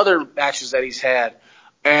all these other matches that he's had.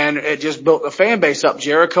 And it just built the fan base up.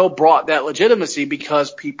 Jericho brought that legitimacy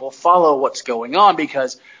because people follow what's going on,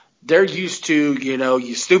 because they're used to,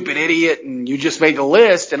 you stupid idiot, and you just made the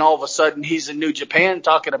list, and all of a sudden he's in New Japan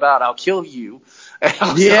talking about I'll kill you.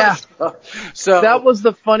 Yeah. So that was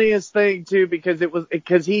the funniest thing too,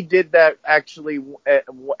 because he did that actually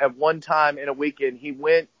at one time in a weekend. He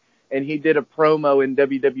went and he did a promo in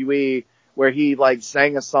WWE where he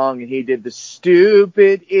sang a song, and he did the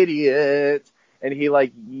stupid idiot, and he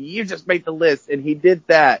you just made the list, and he did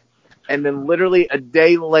that. And then literally a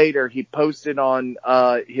day later, he posted on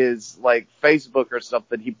his Facebook or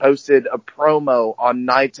something. He posted a promo on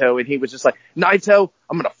Naito, and he was just like, "Naito,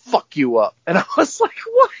 I'm gonna fuck you up." And I was like,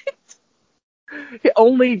 "What?"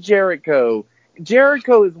 Only Jericho.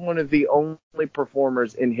 Jericho is one of the only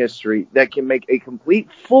performers in history that can make a complete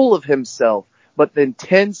fool of himself, but then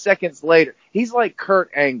 10 seconds later, he's like Kurt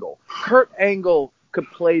Angle. Kurt Angle could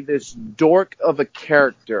play this dork of a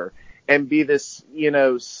character and be this,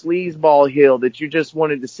 sleazeball heel that you just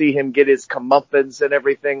wanted to see him get his comeuppance and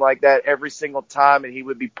everything like that every single time, and he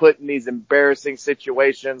would be put in these embarrassing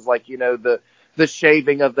situations like, the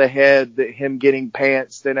shaving of the head, him getting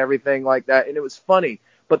pantsed and everything like that, and it was funny.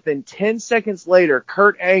 But then 10 seconds later,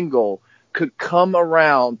 Kurt Angle could come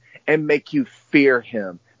around and make you fear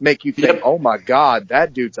him, make you think, oh my God,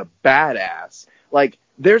 that dude's a badass.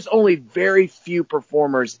 There's only very few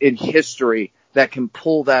performers in history that can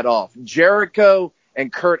pull that off. Jericho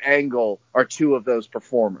and Kurt Angle are two of those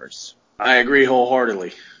performers. I agree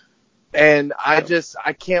wholeheartedly. And I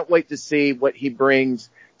can't wait to see what he brings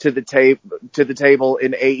to the table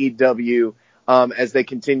in AEW, as they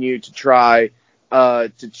continue to try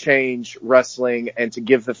to change wrestling and to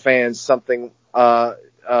give the fans something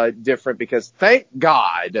different, because thank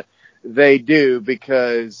God they do,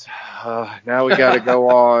 because now we got to go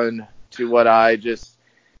on to what I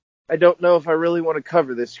don't know if I really want to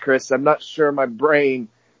cover this, Chris. I'm not sure my brain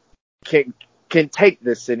can take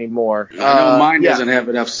this anymore. I know mine doesn't have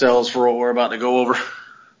enough cells for what we're about to go over.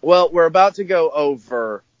 Well, we're about to go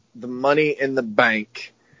over the Money in the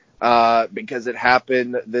Bank, because it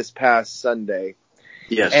happened this past Sunday.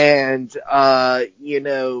 Yes. And,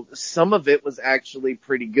 some of it was actually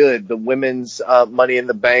pretty good. The women's Money in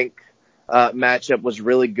the Bank matchup was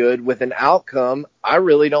really good, with an outcome I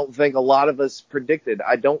really don't think a lot of us predicted.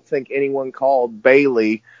 I don't think anyone called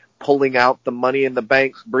Bayley pulling out the Money in the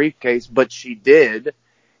Bank briefcase, but she did.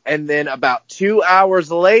 And then about 2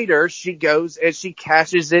 hours later, she goes and she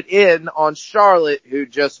cashes it in on Charlotte, who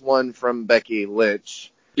just won from Becky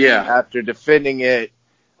Lynch. Yeah. After defending it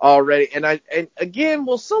already. And again,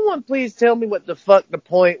 will someone please tell me what the fuck the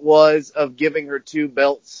point was of giving her 2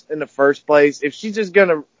 belts in the first place? If she's just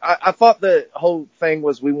gonna, I thought the whole thing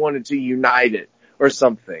was we wanted to unite it or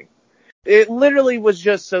something. It literally was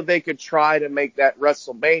just so they could try to make that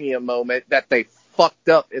WrestleMania moment that they fucked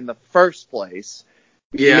up in the first place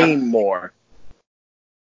mean more.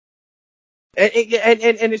 And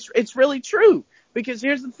it's really true, because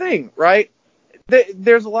here's the thing, right?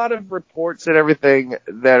 There's a lot of reports and everything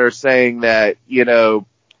that are saying that,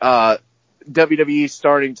 WWE's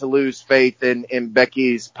starting to lose faith in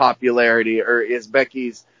Becky's popularity, or is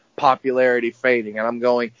Becky's popularity fading? And I'm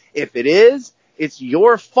going, if it is, it's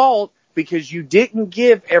your fault, because you didn't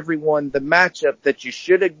give everyone the matchup that you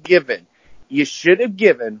should have given. You should have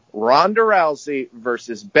given Ronda Rousey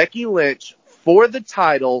versus Becky Lynch for the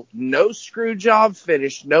title. No screw job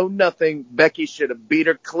finish, no nothing. Becky should have beat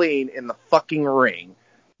her clean in the fucking ring.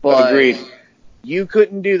 But agreed. You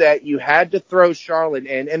couldn't do that. You had to throw Charlotte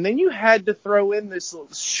in, and then you had to throw in this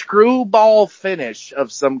screwball finish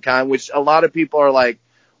of some kind, which a lot of people are like,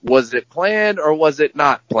 was it planned or was it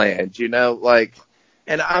not planned?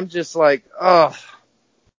 And I'm just like, oh.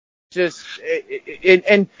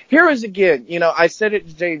 And here is again, I said it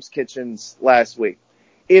to James Kitchens last week.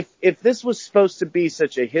 If this was supposed to be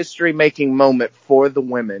such a history-making moment for the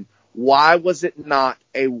women, Why was it not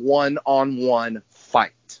a one-on-one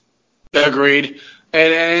fight? Agreed.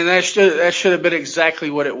 And that should have been exactly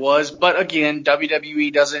what it was. But again,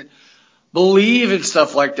 WWE doesn't believe in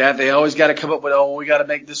stuff like that. They always got to come up with, we got to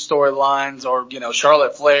make this storylines, or,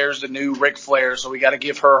 Charlotte Flair's the new Ric Flair, so we got to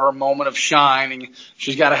give her moment of shine, and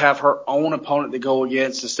she's got to have her own opponent to go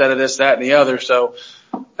against instead of this, that, and the other. So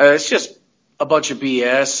it's just a bunch of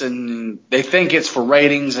BS, and they think it's for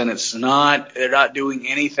ratings, and it's not. They're not doing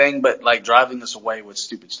anything but driving us away with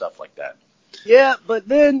stupid stuff like that. Yeah, but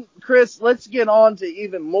then, Chris, let's get on to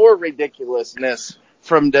even more ridiculousness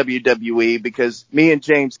from WWE, because me and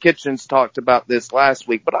James Kitchens talked about this last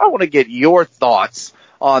week, but I want to get your thoughts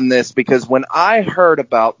on this, because when I heard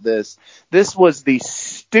about this was the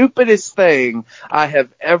stupidest thing I have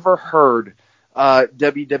ever heard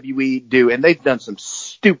WWE do, and they've done some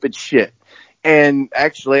stupid shit. And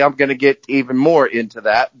actually, I'm going to get even more into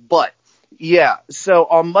that, but yeah, so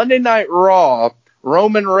on Monday Night Raw,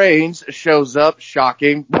 Roman Reigns shows up,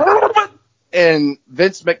 shocking, and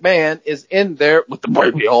Vince McMahon is in there with the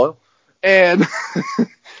baby oil and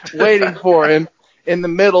waiting for him in the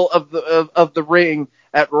middle of the ring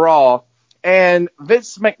at Raw. And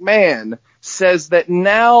Vince McMahon says that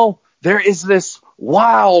now there is this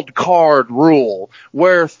wild card rule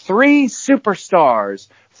where 3 superstars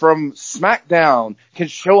from SmackDown can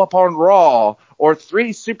show up on Raw, or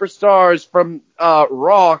 3 superstars from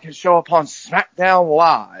Raw can show up on SmackDown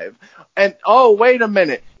Live. And, wait a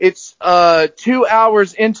minute, it's 2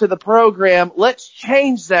 hours into the program, let's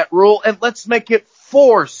change that rule and let's make it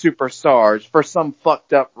 4 superstars for some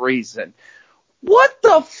fucked up reason. What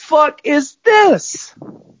the fuck is this?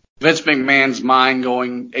 Vince McMahon's mind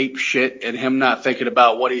going ape shit and him not thinking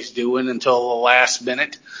about what he's doing until the last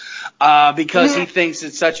minute. Because he thinks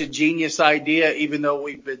it's such a genius idea, even though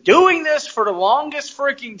we've been doing this for the longest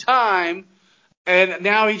freaking time. And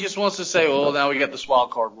now he just wants to say, well, now we got this wild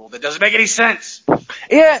card rule. That doesn't make any sense.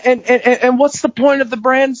 Yeah, and what's the point of the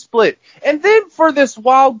brand split? And then for this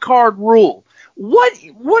wild card rule, what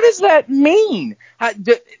does that mean?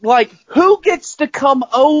 Who gets to come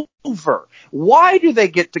over? Why do they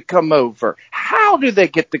get to come over? How do they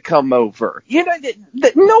get to come over?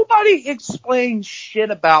 Nobody explained shit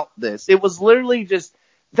about this. It was literally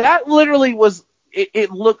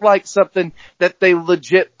it looked like something that they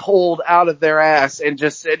legit pulled out of their ass and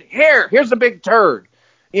just said, here's a big turd.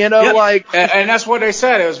 And that's what they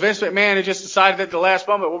said. It was Vince McMahon who just decided at the last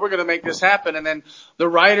moment, we're going to make this happen. And then the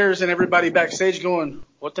writers and everybody backstage going,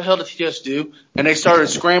 what the hell did he just do? And they started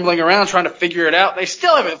scrambling around trying to figure it out. They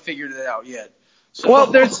still haven't figured it out yet. So.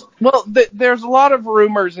 There's a lot of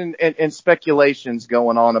rumors and speculations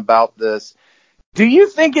going on about this. Do you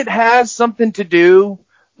think it has something to do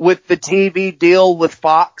with the TV deal with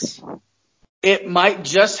Fox? It might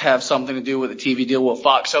just have something to do with the TV deal with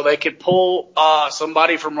Fox, so they could pull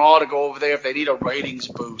somebody from Raw to go over there if they need a ratings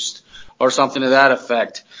boost or something to that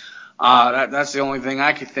effect. That's the only thing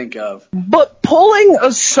I could think of. But pulling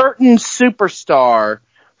a certain superstar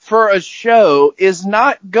for a show is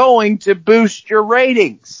not going to boost your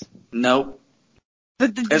ratings. Nope.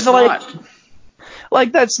 It's not.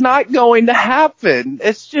 That's not going to happen.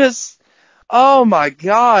 It's just, oh my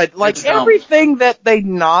God. Everything that they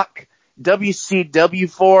knock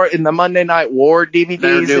WCW for in the Monday Night War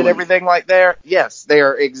DVDs and everything like that, yes, they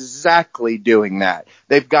are exactly doing that.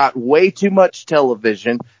 They've got way too much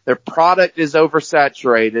television. Their product is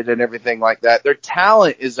oversaturated and everything like that. Their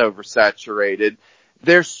talent is oversaturated.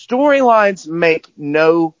 Their storylines make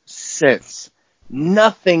no sense.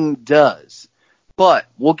 Nothing does. But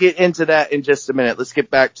we'll get into that in just a minute. Let's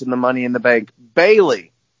get back to the Money in the Bank. Bayley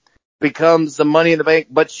becomes the Money in the Bank,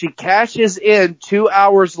 but she cashes in 2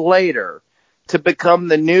 hours later to become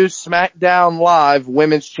the new SmackDown Live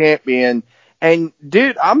Women's Champion. And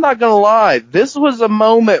dude, I'm not gonna lie, this was a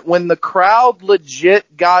moment when the crowd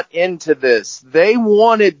legit got into this. They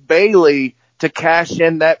wanted Bayley to cash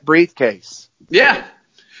in that briefcase. Yeah.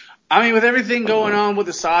 I mean, with everything going on with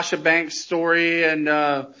the Sasha Banks story and,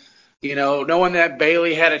 knowing that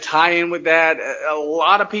Bayley had a tie-in with that, a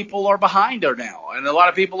lot of people are behind her now. And a lot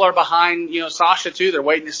of people are behind, Sasha too. They're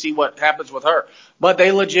waiting to see what happens with her. But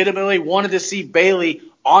they legitimately wanted to see Bayley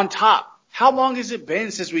on top. How long has it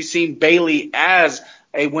been since we've seen Bayley as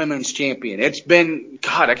a women's champion? It's been,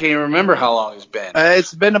 God, I can't even remember how long it's been.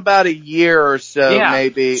 It's been about a year or so, yeah.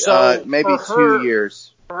 maybe 2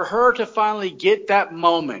 years. For her to finally get that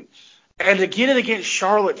moment and to get it against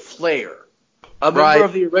Charlotte Flair, a member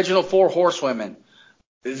of the original 4 Horsewomen,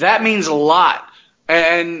 that means a lot.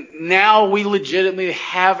 And now we legitimately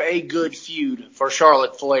have a good feud for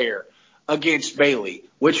Charlotte Flair against Bayley,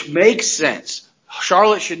 which makes sense.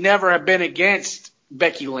 Charlotte should never have been against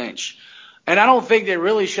Becky Lynch. And I don't think they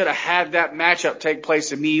really should have had that matchup take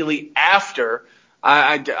place immediately after.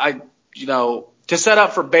 To set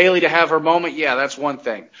up for Bayley to have her moment, yeah, that's one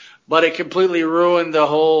thing. But it completely ruined the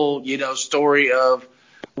whole, story of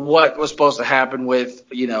what was supposed to happen with,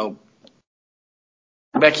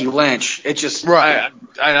 Becky Lynch. It just, right.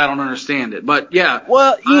 I don't understand it. But yeah.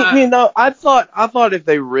 Well, I thought if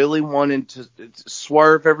they really wanted to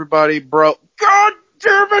swerve everybody, bro, God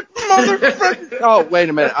damn it, motherfucker. Oh, wait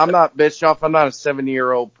a minute. I'm not Bischoff. I'm not a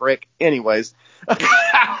 70-year-old prick. Anyways.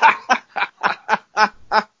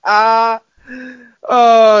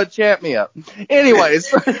 Oh, chat me up.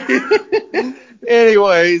 Anyways,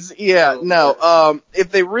 yeah, no,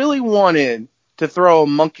 if they really wanted to throw a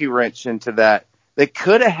monkey wrench into that, they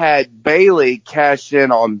could have had Bayley cash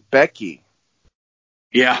in on Becky.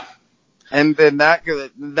 Yeah. And then that,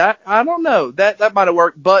 I don't know, that might have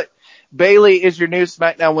worked, but Bayley is your new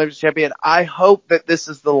SmackDown Women's Champion. I hope that this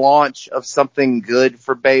is the launch of something good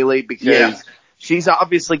for Bayley because she's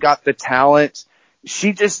obviously got the talent.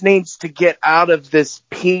 She just needs to get out of this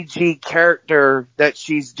PG character that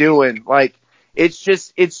she's doing. Like,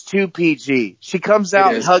 it's too PG. She comes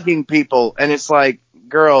out hugging people, and it's like,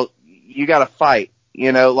 girl, you gotta fight.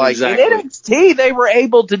 Exactly. In NXT, they were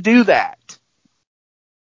able to do that.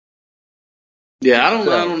 Yeah, I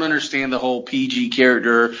don't understand the whole PG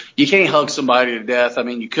character. You can't hug somebody to death. I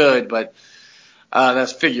mean, you could, but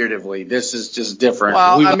that's figuratively. This is just different.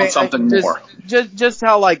 Well, we want something more. Just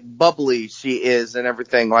how bubbly she is and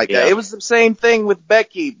everything like that. It was the same thing with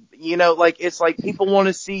Becky. It's like people want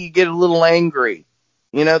to see you get a little angry.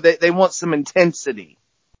 They want some intensity.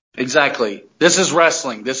 Exactly. This is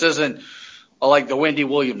wrestling. This isn't like the Wendy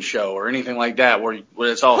Williams show or anything like that where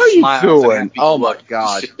it's all smiles. What are you doing? Oh my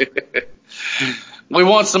God. We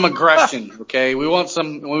want some aggression, okay? We want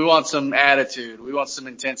some attitude. We want some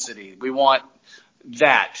intensity. We want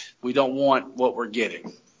that. We don't want what we're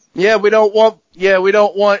getting. Yeah, we don't want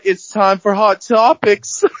it's time for hot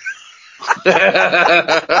topics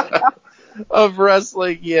of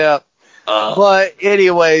wrestling, yeah. But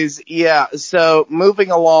anyways, yeah, so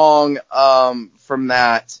moving along from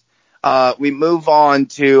that, we move on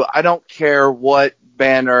to, I don't care what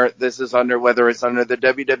banner this is under, whether it's under the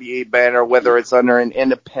WWE banner, whether it's under an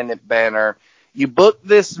independent banner. You book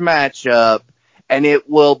this matchup, and it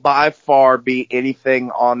will by far be anything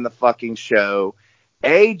on the fucking show.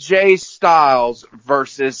 AJ Styles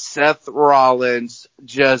versus Seth Rollins.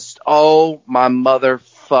 Just, oh my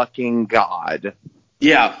motherfucking God.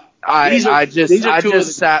 Yeah. I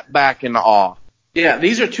just sat back in awe. Yeah,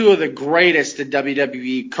 these are two of the greatest in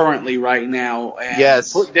WWE currently right now. And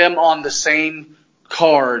put them on the same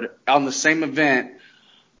card, on the same event,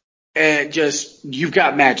 and just, you've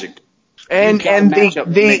got magic. And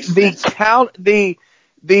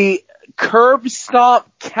the curb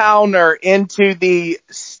stomp counter into the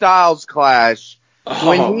Styles Clash.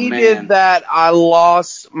 When he did that, I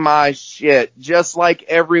lost my shit. Just like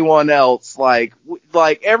everyone else, like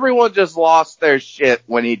everyone just lost their shit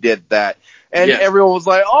when he did that, and everyone was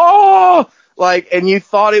like, "Oh!" And you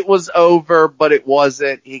thought it was over, but it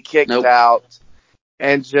wasn't. He kicked out,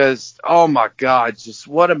 and just, oh my God, just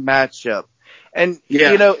what a matchup. And,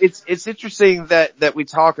 it's interesting that we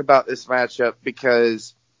talk about this matchup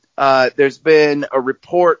because, there's been a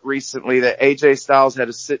report recently that AJ Styles had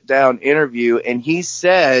a sit down interview, and he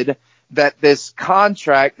said that this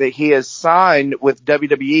contract that he has signed with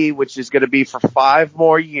WWE, which is going to be for 5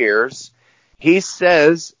 more years, he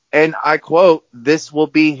says, and I quote, this will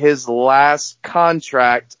be his last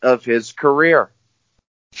contract of his career.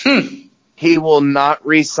 He will not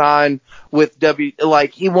re-sign with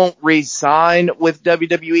he won't re-sign with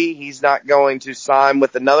WWE. He's not going to sign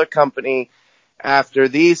with another company. After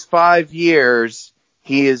these 5 years,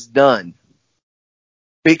 he is done.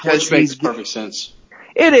 Because which makes perfect sense.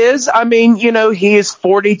 It is. I mean, he is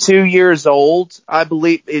 42 years old. I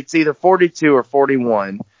believe it's either 42 or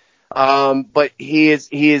 41. But he is,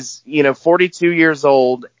 42 years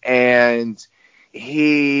old, and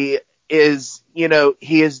he is,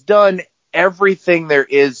 he has done everything there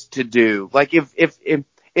is to do. Like,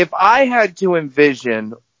 if I had to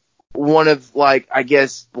envision one of, I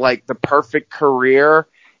guess, the perfect career,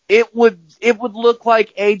 it would look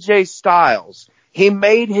like AJ Styles. He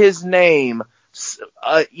made his name,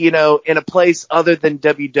 in a place other than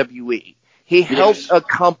WWE. He helped a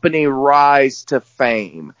company rise to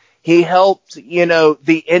fame. He helped,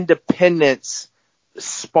 the independents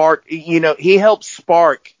spark, he helped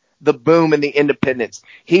spark the boom in the independents.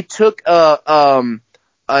 He took a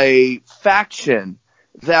faction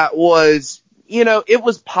that was, it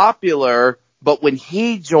was popular, but when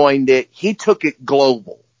he joined it, he took it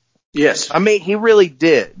global. Yes. I mean, he really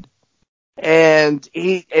did. And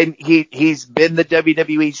he's been the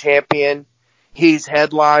WWE champion. He's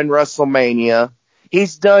headlined WrestleMania.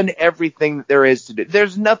 He's done everything that there is to do.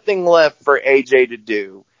 There's nothing left for AJ to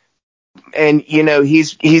do. And, you know,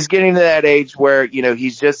 he's getting to that age where, you know,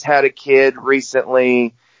 he's just had a kid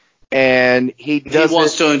recently, and he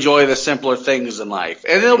wants to enjoy the simpler things in life.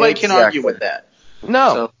 And nobody can argue with that.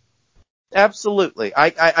 No. So. Absolutely.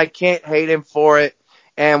 I can't hate him for it.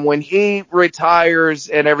 And when he retires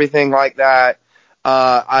and everything like that,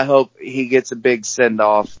 I hope he gets a big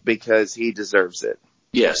send-off because he deserves it.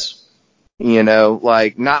 Yes. You know,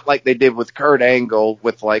 like, not like they did with Kurt Angle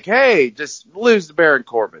with like, hey, just lose to Baron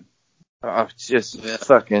Corbin.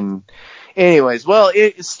 Fucking. Anyways, well,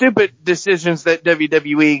 stupid decisions that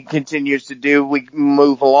WWE continues to do. We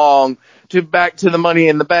move along back to the Money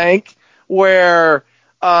in the Bank, where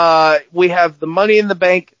we have the Money in the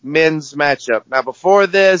Bank men's matchup. Now, before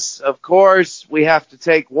this, of course, we have to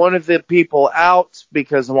take one of the people out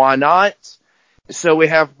because why not? So we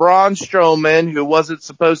have Braun Strowman, who wasn't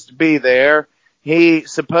supposed to be there. He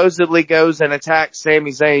supposedly goes and attacks Sami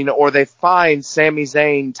Zayn, or they find Sami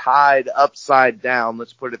Zayn tied upside down,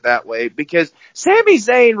 let's put it that way, because Sami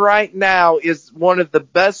Zayn right now is one of the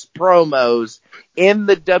best promos in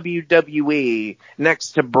the WWE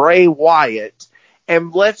next to Bray Wyatt,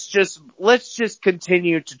 and let's just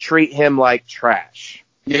continue to treat him like trash.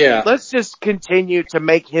 Yeah. Let's just continue to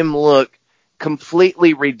make him look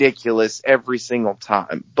completely ridiculous every single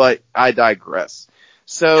time, but I digress.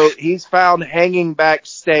 So he's found hanging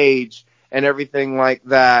backstage and everything like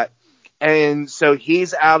that. And so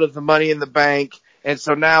he's out of the Money in the Bank. And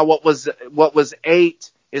so now what was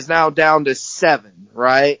 8 is now down to 7,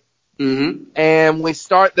 right? Mm-hmm. And we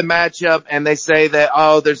start the matchup and they say that,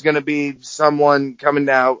 oh, there's going to be someone coming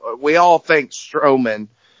down. We all think Strowman,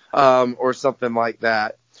 or something like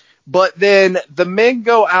that. But then the men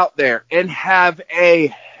go out there and have a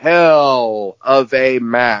hell of a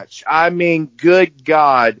match. I mean, good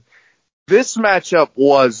God, this matchup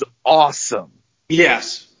was awesome.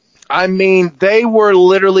 Yes. I mean, they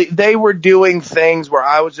were doing things where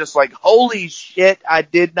I was just like, holy shit, I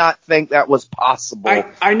did not think that was possible.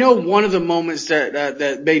 I know one of the moments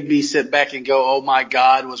that made me sit back and go, oh my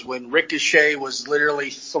God, was when Ricochet was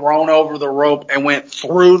literally thrown over the rope and went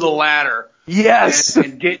through the ladder. Yes.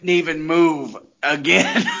 And didn't even move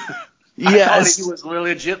again. Yes. I thought he was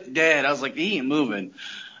legit dead. I was like, he ain't moving.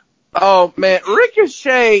 Oh man,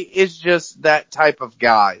 Ricochet is just that type of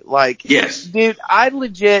guy. Like, yes, dude, I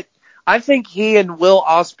think he and Will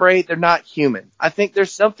Ospreay, they're not human. I think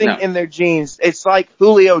there's something in their genes. It's like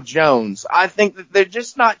Julio Jones. I think that they're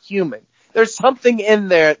just not human. There's something in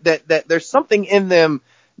there that there's something in them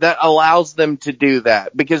that allows them to do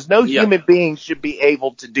that, because no human being should be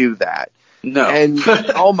able to do that. No. And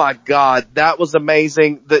oh my God, that was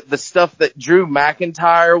amazing. The stuff that Drew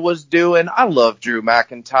McIntyre was doing. I love Drew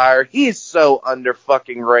McIntyre. He is so under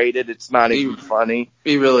fucking rated. It's not even funny.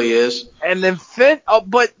 He really is. And then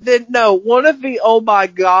one of the oh my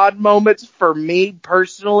God moments for me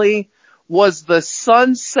personally was the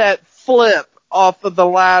sunset flip off of the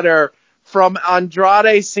ladder from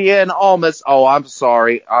Andrade Cien Almas. Oh, I'm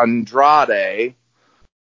sorry, Andrade.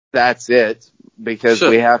 That's it. Because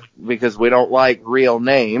we don't like real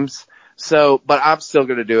names. So, but I'm still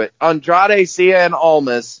gonna do it. Andrade Cien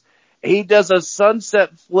Almas, he does a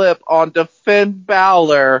sunset flip onto Finn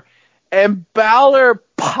Balor, and Balor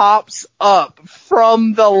pops up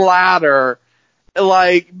from the ladder,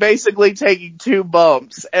 like basically taking 2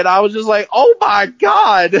 bumps. And I was just like, oh my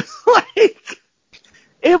God! Like,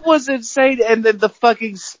 it was insane. And then the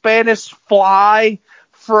fucking Spanish Fly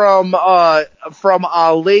from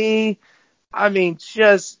Ali. I mean,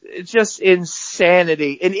 just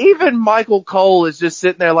insanity. And even Michael Cole is just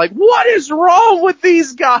sitting there like, what is wrong with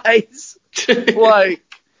these guys? Like,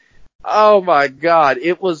 oh my God,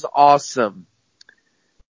 it was awesome.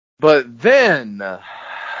 But then, as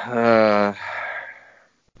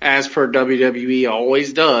per WWE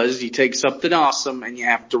always does, you take something awesome and you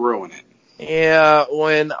have to ruin it. Yeah,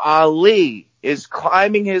 when Ali is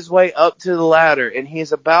climbing his way up to the ladder and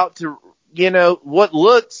he's about to, what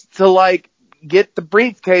looks to like get the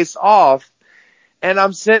briefcase off, and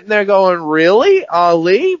I'm sitting there going, really,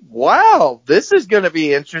 Ali? Wow, this is going to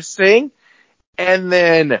be interesting. And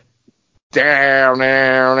then down,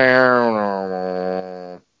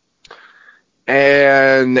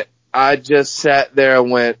 and I just sat there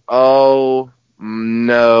and went, oh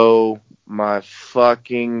no, my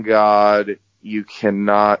fucking God, you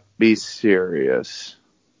cannot be serious.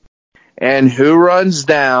 And who runs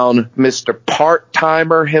down? Mr.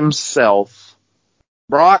 Part-Timer himself,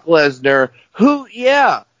 Brock Lesnar, who,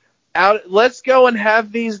 let's go and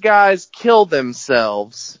have these guys kill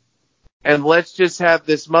themselves. And let's just have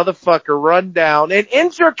this motherfucker run down and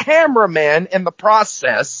injure cameraman in the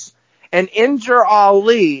process and injure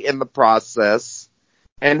Ali in the process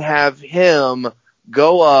and have him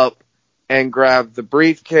go up and grab the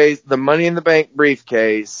briefcase, the Money in the Bank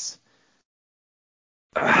briefcase.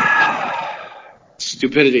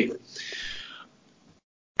 Stupidity.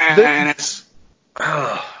 And it's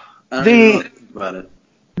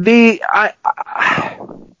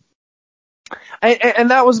and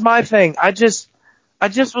that was my thing. I just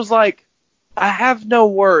was like, I have no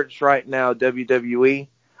words right now, WWE.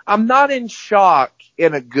 I'm not in shock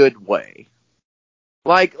in a good way.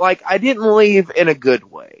 Like I didn't leave in a good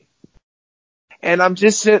way. And I'm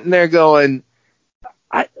just sitting there going,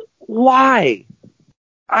 why?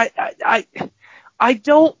 I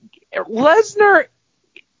don't, Lesnar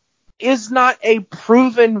is not a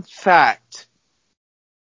proven fact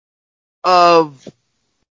of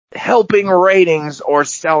helping ratings or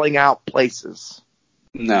selling out places.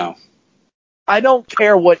 No. I don't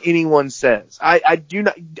care what anyone says. I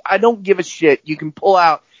don't give a shit. You can pull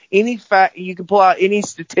out any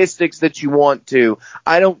statistics that you want to.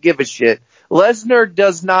 I don't give a shit. Lesnar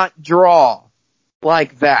does not draw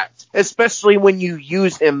like that, especially when you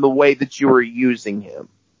use him the way that you are using him.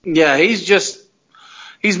 Yeah, he's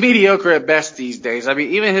mediocre at best these days. I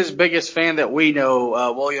mean, even his biggest fan that we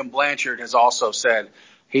know, William Blanchard, has also said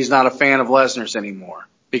he's not a fan of Lesnar's anymore.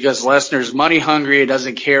 Because Lesnar's money hungry, he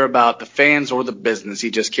doesn't care about the fans or the business.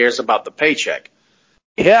 He just cares about the paycheck.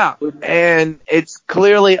 Yeah, and it's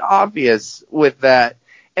clearly obvious with that.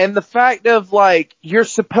 And the fact of, like, you're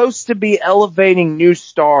supposed to be elevating new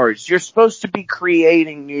stars. You're supposed to be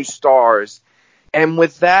creating new stars. And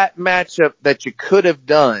with that matchup that you could have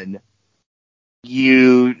done,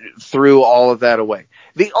 you threw all of that away.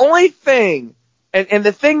 The only thing, and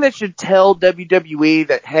the thing that should tell WWE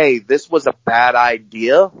that, hey, this was a bad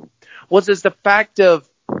idea, was the fact of,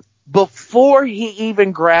 before he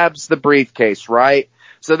even grabs the briefcase, right?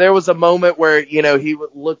 So there was a moment where, you know, he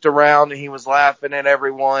looked around and he was laughing at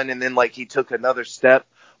everyone, and then, like, he took another step.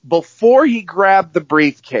 Before he grabbed the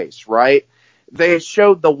briefcase, right, they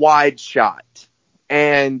showed the wide shot.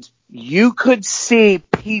 And you could see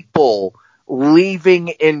people leaving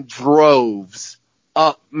in droves,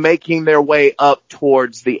 making their way up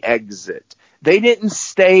towards the exit. They didn't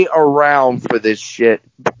stay around for this shit.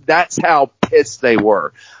 That's how pissed they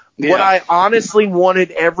were. Yeah. What I honestly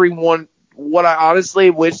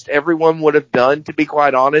wished everyone would have done, to be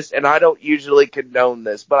quite honest, and I don't usually condone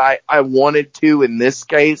this, but I wanted to in this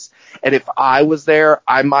case, and if I was there,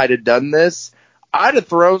 I might have done this. I'd have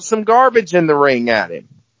thrown some garbage in the ring at him.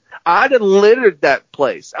 I'd have littered that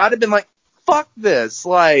place. I'd have been like, fuck this.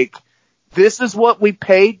 Like, this is what we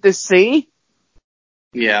paid to see?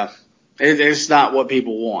 Yeah. It's not what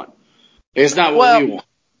people want. It's not what we want.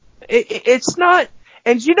 It's not.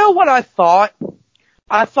 And you know what I thought?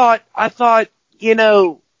 I thought, you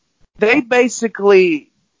know, they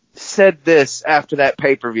basically said this after that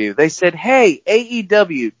pay-per-view. They said, hey,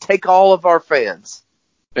 AEW, take all of our fans.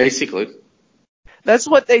 Basically. That's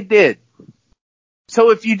what they did.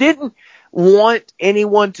 So if you didn't want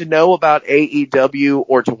anyone to know about AEW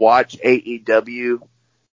or to watch AEW,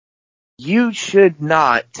 you should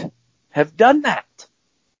not have done that.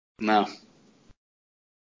 No.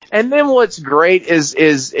 And then what's great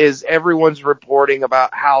is everyone's reporting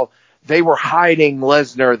about how they were hiding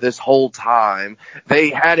Lesnar this whole time.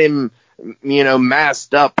 They had him, you know,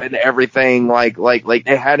 masked up and everything, like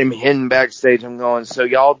they had him hidden backstage. I'm going, so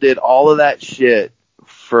y'all did all of that shit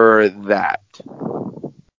for that.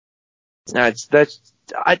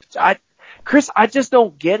 Chris, I just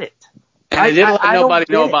don't get it. And they didn't let nobody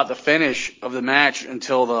know about the finish of the match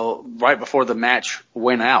until right before the match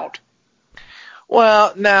went out.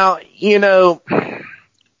 Well, now, you know,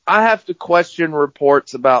 I have to question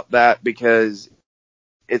reports about that because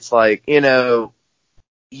it's like, you know,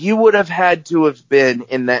 you would have had to have been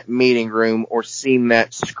in that meeting room or seen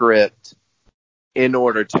that script in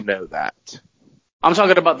order to know that. I'm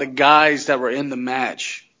talking about the guys that were in the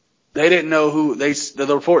match. They didn't know the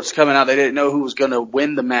reports coming out, they didn't know who was going to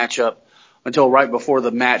win the matchup until right before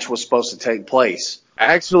the match was supposed to take place.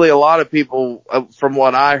 Actually, a lot of people, from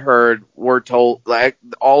what I heard, were told, like,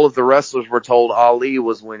 all of the wrestlers were told Ali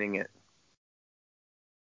was winning it.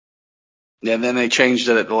 Yeah, and then they changed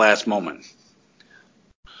it at the last moment.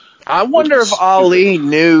 I wonder if Ali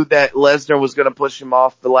knew that Lesnar was going to push him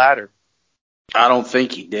off the ladder. I don't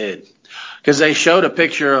think he did. Because they showed a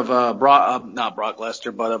picture of not Brock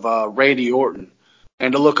Lesnar, but of Randy Orton,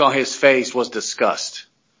 and the look on his face was disgust.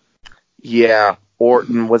 Yeah,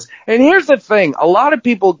 Orton was, and here's the thing, a lot of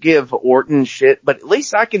people give Orton shit, but at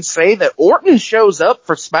least I can say that Orton shows up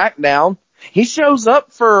for SmackDown. He shows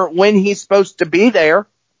up for when he's supposed to be there.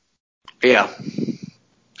 Yeah.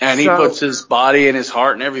 And he puts his body and his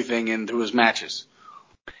heart and everything into his matches.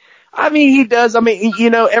 I mean, he does. I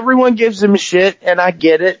mean, everyone gives him shit, and I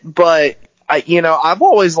get it, but, I've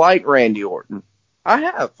always liked Randy Orton. I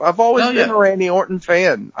have. I've always been a Randy Orton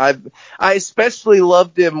fan. I especially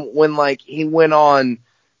loved him when, he went on,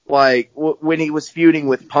 when he was feuding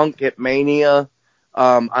with Punk at Mania.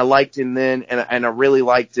 I liked him then, and I really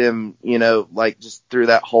liked him, just through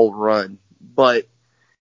that whole run. But,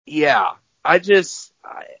 yeah, I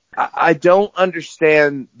don't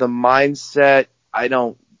understand the mindset. I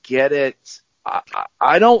don't get it.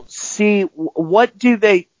 I don't see, what do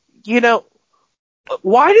they,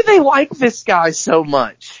 why do they like this guy so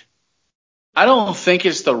much? I don't think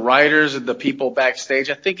it's the writers and the people backstage.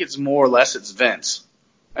 I think it's more or less it's Vince.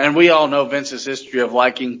 And we all know Vince's history of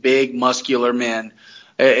liking big, muscular men.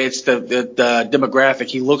 It's the demographic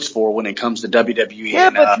he looks for when it comes to WWE.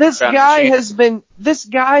 Yeah, but this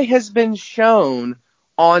guy has been shown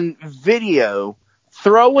on video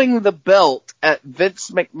throwing the belt at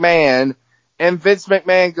Vince McMahon, and Vince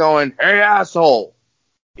McMahon going, "Hey, asshole."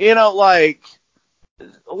 Why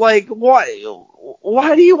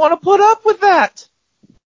do you want to put up with that?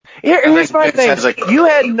 Here's my thing. You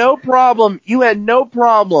had no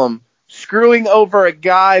problem screwing over a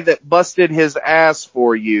guy that busted his ass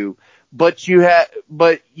for you, but you're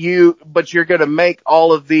going to make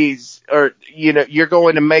all of these, you're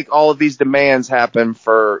going to make all of these demands happen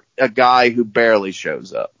for a guy who barely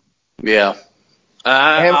shows up. Yeah.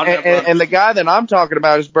 And the guy that I'm talking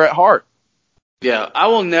about is Bret Hart. Yeah, I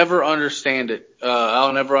will never understand it.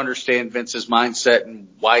 I'll never understand Vince's mindset and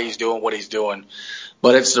why he's doing what he's doing.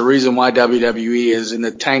 But it's the reason why WWE is in the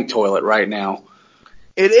tank toilet right now.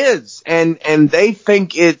 It is. And they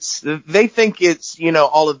think it's,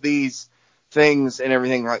 all of these things and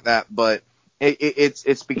everything like that, but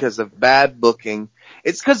it's because of bad booking.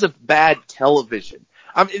 It's because of bad television.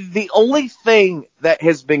 I mean, the only thing that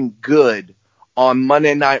has been good on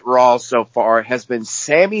Monday Night Raw so far has been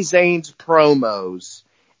Sami Zayn's promos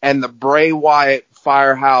and the Bray Wyatt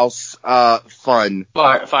Firehouse Fun.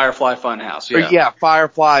 Firefly Funhouse, yeah. Yeah,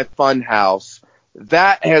 Firefly Funhouse.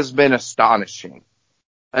 That has been astonishing.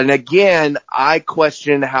 And again, I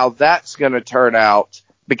question how that's going to turn out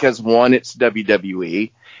because, one, it's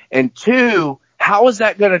WWE, and two, how is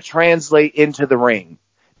that going to translate into the ring?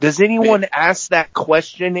 Does anyone ask that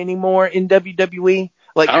question anymore in WWE?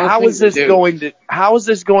 How is this going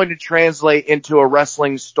to translate into a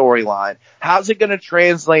wrestling storyline? How's it going to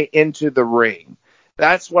translate into the ring?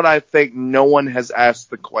 That's what I think no one has asked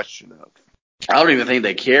the question of. I don't even think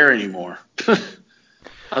they care anymore.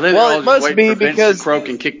 I think it must be because to croak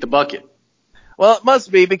and kick the bucket. Well, it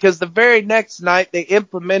must be because the very next night they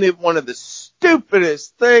implemented one of the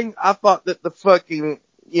stupidest thing. I thought that the fucking,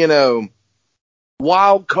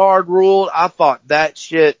 wild card rule, I thought that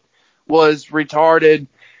shit was retarded.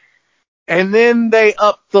 And then they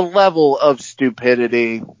up the level of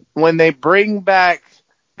stupidity when they bring back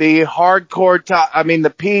the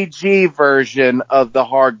the PG version of the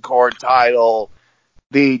hardcore title,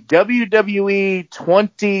 the WWE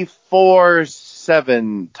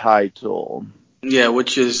 24/7 title. Yeah,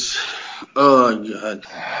 which is, oh God.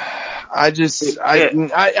 I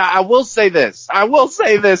will say this. I will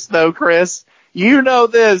say this though, Chris. You know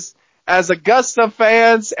this. As Augusta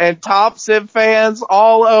fans and Thompson fans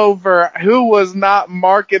all over, who was not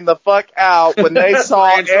marking the fuck out when they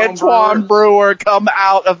saw Antoine Brewer come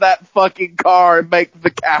out of that fucking car and make the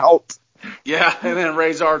count? Yeah, and then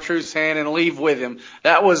raise R-Truth's hand and leave with him.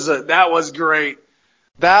 That was great.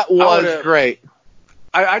 That was great.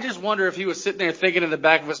 I just wonder if he was sitting there thinking in the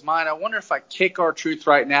back of his mind, I wonder if I kick R-Truth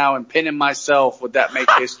right now and pin him myself, would that make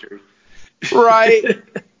history? Right.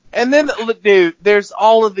 And then, dude, there's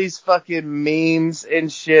all of these fucking memes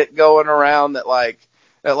and shit going around that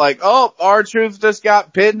oh, R-Truth just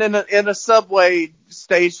got pinned in a subway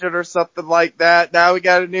station or something like that. Now we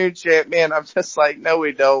got a new champion. I'm just like, no,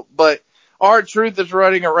 we don't. But R-Truth is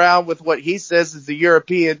running around with what he says is the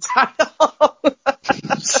European title.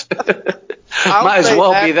 Might as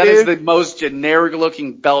well be. That is the most generic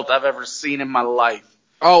looking belt I've ever seen in my life.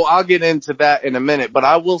 Oh, I'll get into that in a minute, but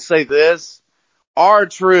I will say this.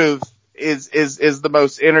 R-Truth is the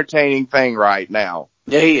most entertaining thing right now.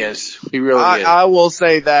 Yeah, he is. He really is. I will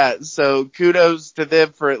say that. So kudos to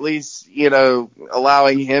them for at least,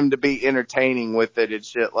 allowing him to be entertaining with it and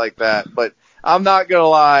shit like that. But I'm not gonna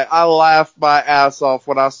lie, I laughed my ass off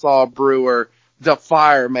when I saw Brewer the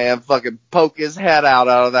fireman fucking poke his head out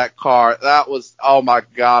of that car. That was, oh my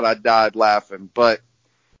God, I died laughing. But,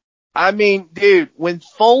 I mean, dude, when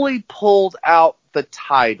Foley pulled out the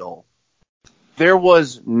title, there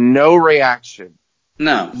was no reaction.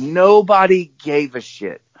 No. Nobody gave a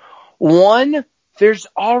shit. One, there's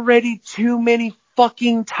already too many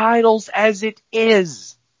fucking titles as it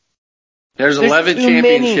is. There's 11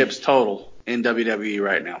 championships total in WWE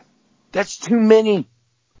right now. That's too many.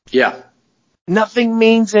 Yeah. Nothing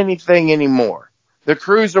means anything anymore. The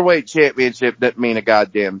Cruiserweight Championship doesn't mean a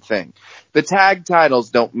goddamn thing. The tag titles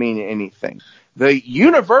don't mean anything. The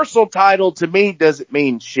Universal title to me doesn't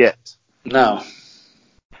mean shit. No.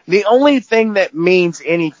 The only thing that means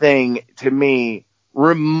anything to me,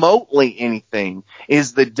 remotely anything,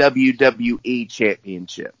 is the WWE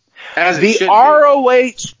Championship. The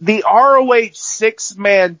ROH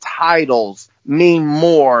 6-man titles mean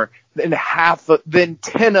more than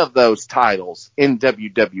 10 of those titles in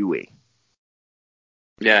WWE.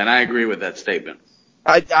 Yeah, and I agree with that statement.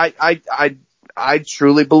 I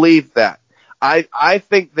truly believe that. I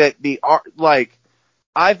think that the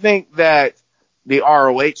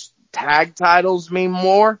ROH tag titles mean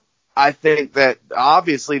more. I think that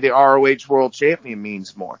obviously the ROH World Champion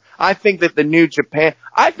means more. I think that the New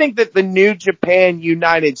Japan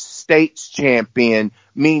United States Champion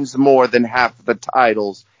means more than half of the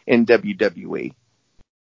titles in WWE.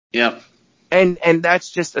 Yep. And that's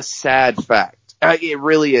just a sad fact. It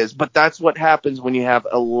really is. But that's what happens when you have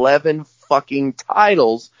 11 fucking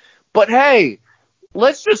titles. But hey,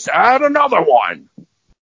 let's just add another one.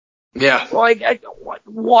 Yeah. Like,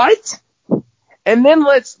 what? And then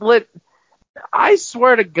I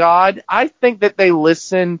swear to God, I think that they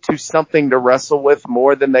listen to something to wrestle with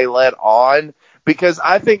more than they let on, because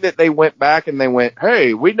I think that they went back and they went,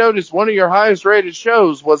 hey, we noticed one of your highest rated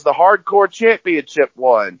shows was the Hardcore Championship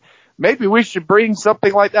one. Maybe we should bring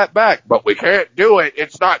something like that back, but we can't do it.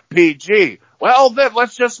 It's not PG. Well, then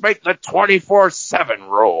let's just make the 24/7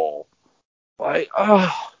 rule. Like,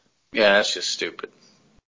 oh. Yeah, that's just stupid.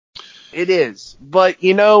 It is. But,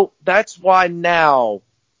 that's why now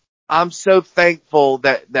I'm so thankful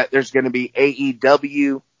that there's going to be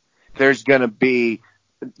AEW. There's going to be,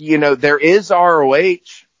 there is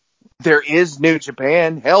ROH. There is New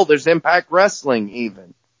Japan. Hell, there's Impact Wrestling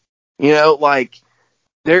even.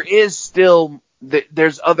 There is still,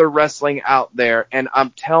 there's other wrestling out there. And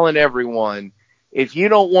I'm telling everyone, if you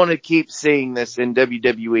don't want to keep seeing this in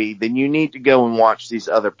WWE, then you need to go and watch these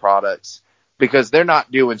other products, because they're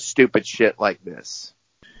not doing stupid shit like this.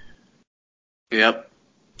 Yep.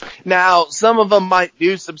 Now, some of them might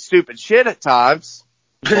do some stupid shit at times.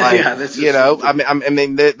 Like, yeah, this is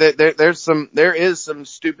there is some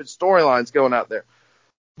stupid storylines going out there.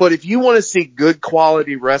 But if you want to see good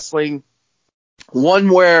quality wrestling,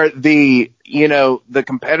 one where the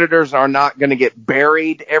competitors are not going to get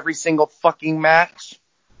buried every single fucking match,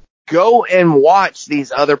 go and watch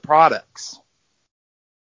these other products.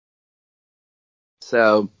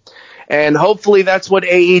 So, and hopefully that's what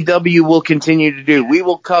AEW will continue to do. We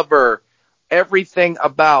will cover everything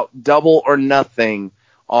about Double or Nothing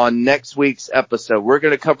on next week's episode. We're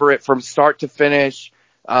going to cover it from start to finish,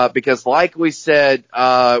 because like we said,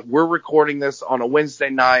 we're recording this on a Wednesday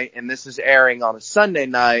night and this is airing on a Sunday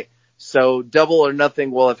night. So Double or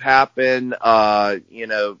Nothing will have happened, at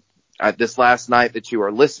this last night that you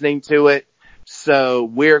are listening to it. So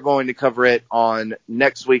we're going to cover it on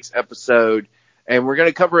next week's episode. And we're going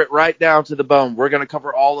to cover it right down to the bone. We're going to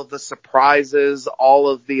cover all of the surprises, all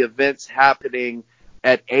of the events happening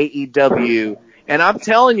at AEW. And I'm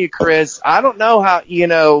telling you, Chris, I don't know how,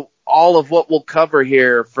 all of what we'll cover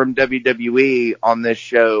here from WWE on this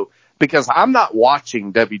show, because I'm not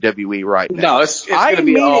watching WWE right now. No, it's going to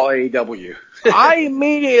be all AEW. I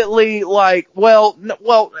immediately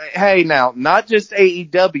hey now, not just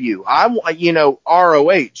AEW. I'm,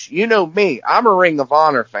 ROH. You know me. I'm a Ring of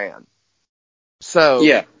Honor fan. So,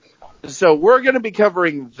 yeah. So we're going to be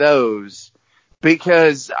covering those,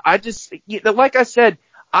 because I just, like I said,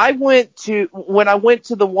 when I went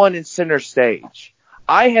to the one in Center Stage,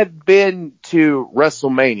 I had been to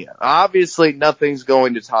WrestleMania. Obviously nothing's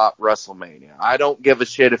going to top WrestleMania. I don't give a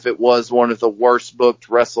shit if it was one of the worst booked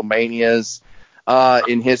WrestleManias,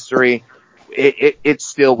 in history. It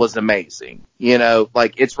still was amazing.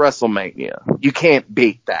 It's WrestleMania. You can't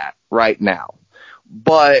beat that right now.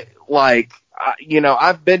 But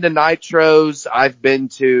I've been to Nitros, I've been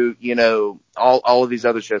to, all of these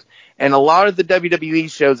other shows. And a lot of the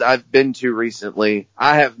WWE shows I've been to recently,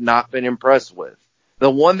 I have not been impressed with. The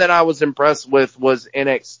one that I was impressed with was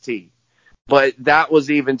NXT. But that was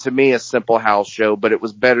even to me a simple house show, but it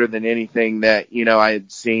was better than anything that, I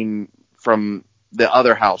had seen from the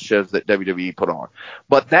other house shows that WWE put on.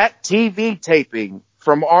 But that TV taping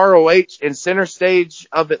from ROH in Center Stage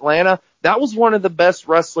of Atlanta, that was one of the best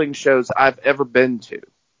wrestling shows I've ever been to.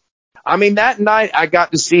 I mean, that night I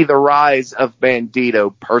got to see the rise of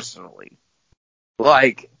Bandito personally.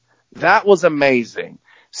 Like, that was amazing.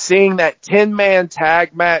 Seeing that 10-man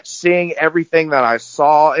tag match, seeing everything that I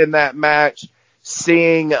saw in that match,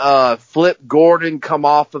 seeing Flip Gordon come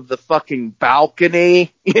off of the fucking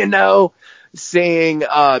balcony, you know, seeing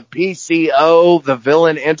PCO, the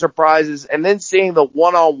Villain Enterprises, and then seeing the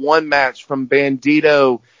one-on-one match from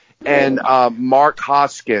Bandito and Mark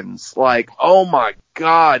Hoskins. Like, oh my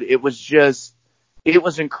God, it was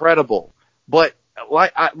incredible. But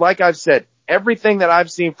like I've said, everything that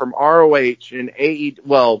I've seen from ROH and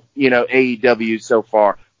AEW so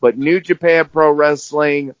far, but New Japan Pro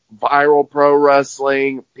Wrestling, Viral Pro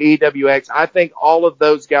Wrestling, PWX, I think all of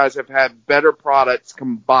those guys have had better products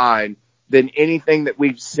combined than anything that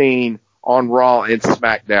we've seen on Raw and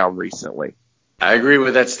SmackDown recently. I agree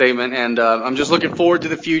with that statement, and I'm just looking forward to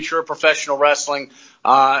the future of professional wrestling.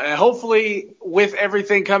 And hopefully with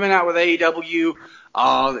everything coming out with AEW,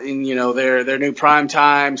 and their new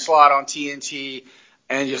primetime slot on TNT,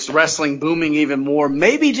 and just wrestling booming even more,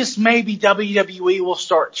 maybe WWE will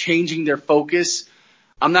start changing their focus.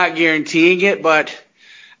 I'm not guaranteeing it, but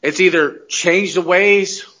it's either change the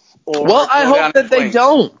ways or... Well, I hope that they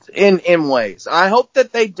don't in ways. I hope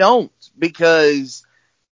that they don't, because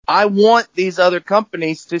I want these other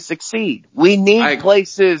companies to succeed. We need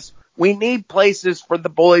places for the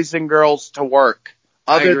boys and girls to work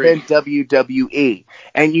other than WWE.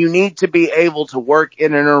 And you need to be able to work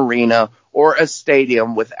in an arena or a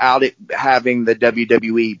stadium without it having the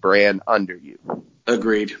WWE brand under you.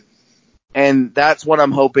 Agreed. And that's what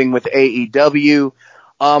I'm hoping with AEW.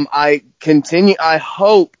 I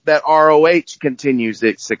hope that ROH continues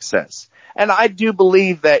its success. And I do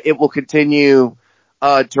believe that it will continue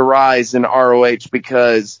to rise in ROH,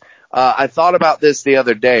 because I thought about this the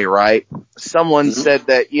other day, right? Someone said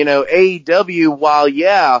that, AEW, while,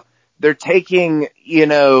 they're taking,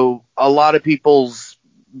 a lot of people's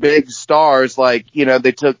big stars, like,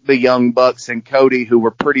 they took the Young Bucks and Cody, who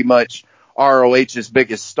were pretty much ROH's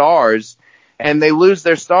biggest stars, and they lose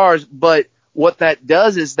their stars, but what that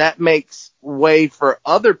does is that makes way for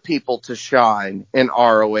other people to shine in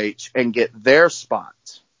ROH and get their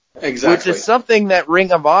spots. Exactly. Which is something that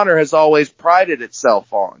Ring of Honor has always prided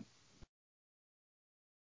itself on.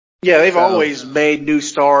 Yeah, they've always made new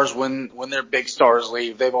stars when their big stars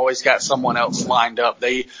leave. They've always got someone else lined up.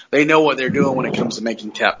 They know what they're doing when it comes to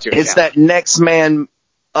making top tier. It's that next man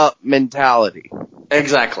up mentality.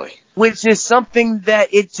 Exactly. Which is something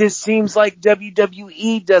that it just seems like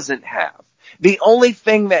WWE doesn't have. The only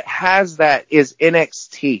thing that has that is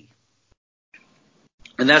NXT.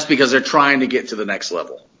 And that's because they're trying to get to the next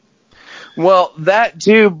level. Well, that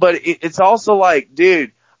too, but it's also like,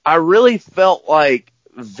 dude, I really felt like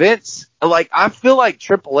Vince, I feel like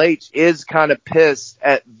Triple H is kind of pissed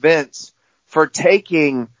at Vince for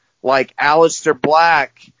taking, Aleister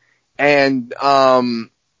Black and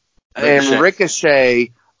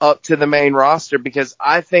Ricochet up to the main roster, because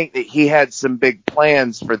I think that he had some big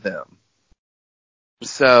plans for them.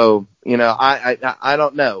 So, I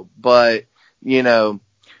don't know, but,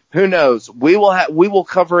 who knows? We will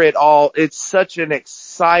cover it all. It's such an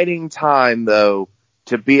exciting time, though,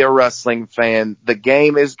 to be a wrestling fan. The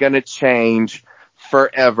game is going to change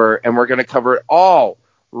forever, and we're going to cover it all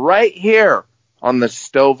right here on the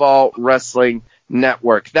Stovall Wrestling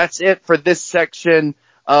Network. That's it for this section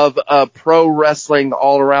of pro wrestling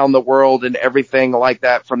all around the world and everything like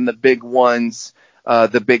that, from the big ones,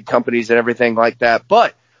 the big companies and everything like that.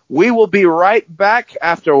 But we will be right back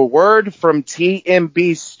after a word from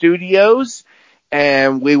TMB Studios,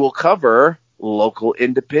 and we will cover local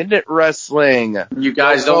independent wrestling. You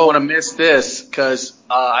guys don't want to miss this, because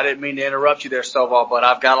I didn't mean to interrupt you there, Stovall, but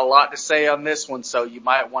I've got a lot to say on this one, so you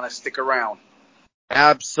might want to stick around.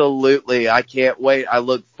 Absolutely. I can't wait. I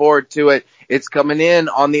look forward to it. It's coming in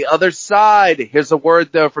on the other side. Here's a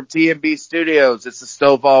word, though, from TMB Studios. It's the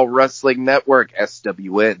Stovall Wrestling Network,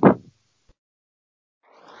 SWN.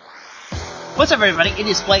 What's up, everybody? It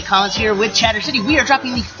is Blake Collins here with Chatter City. We are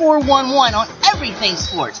dropping the 411 on everything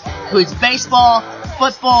sports. It includes baseball,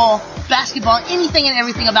 football, basketball, anything and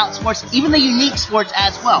everything about sports, even the unique sports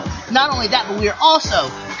as well. Not only that, but we are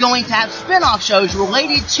also going to have spin-off shows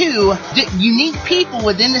related to the unique people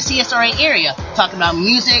within the CSRA area, talking about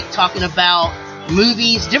music, talking about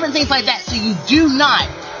movies, different things like that. So you do not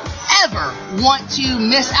ever want to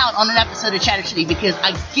miss out on an episode of Chatter City, because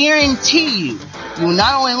I guarantee you You will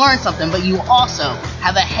not only learn something, but you will also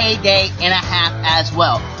have a heyday and a half as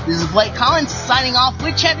well. This is Blake Collins signing off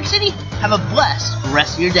with Chatter City. Have a blessed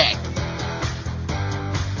rest of your day.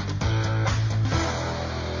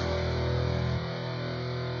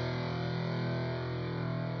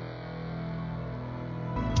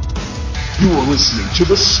 You are listening to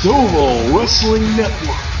the Stovall Wrestling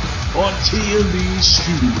Network on TMB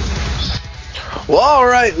Studios. Well, all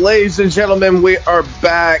right, ladies and gentlemen, we are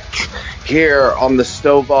back here on the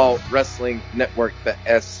Stovall Wrestling Network, the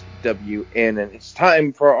SWN, and it's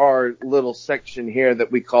time for our little section here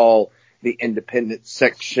that we call the independent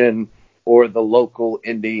section or the local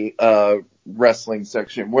indie wrestling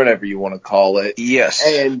section, whatever you want to call it. Yes.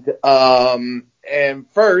 And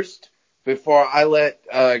first, before I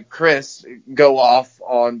let Chris go off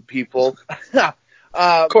on people,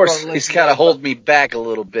 of course, he's kind of hold me back a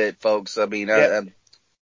little bit, folks. I mean, I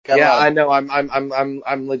know.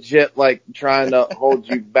 I'm legit like trying to hold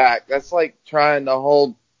you back. That's like trying to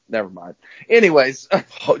hold. Never mind. Anyways,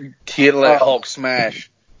 he'll let Hulk smash.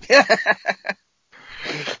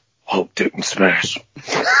 Hulk didn't smash.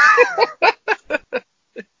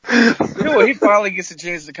 You know, when he finally gets a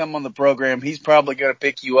chance to come on the program, he's probably going to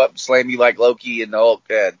pick you up and slam you like Loki and the Hulk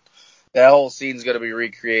head. That whole scene's going to be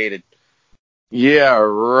recreated. Yeah,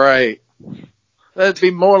 right. That'd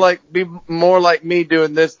be more like me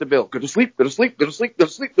doing this to Bill. Go to sleep, go to sleep, go to sleep, go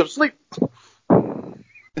to sleep, go to sleep.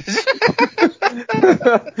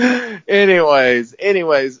 Anyways,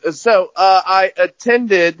 so I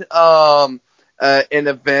attended an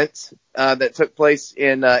event that took place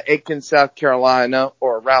in Aiken, South Carolina,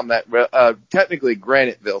 or around that, technically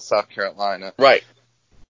Graniteville, South Carolina. Right.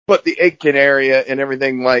 But the Aiken area and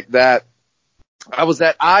everything like that. I was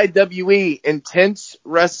at IWE, Intense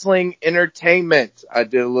Wrestling Entertainment. I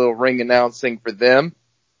did a little ring announcing for them.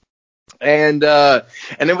 And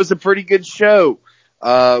it was a pretty good show.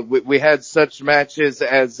 We had such matches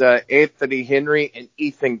as Anthony Henry and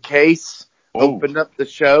Ethan Case opened up the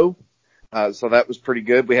show. So that was pretty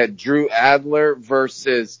good. We had Drew Adler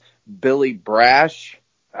versus Billy Brash.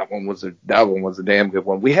 That one was a damn good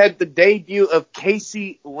one. We had the debut of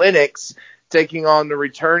Casey Lennox taking on the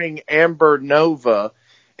returning Amber Nova.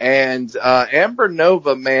 And Amber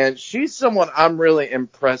Nova, man, she's someone I'm really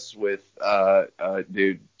impressed with,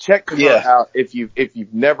 dude. Check her out if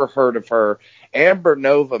you've never heard of her. Amber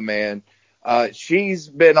Nova, man. She's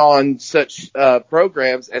been on such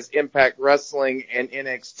programs as Impact Wrestling and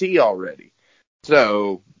NXT already.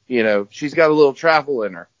 So, you know, she's got a little travel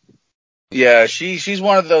in her. Yeah, she's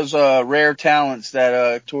one of those rare talents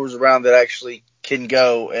that tours around that actually can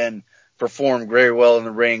go and perform very well in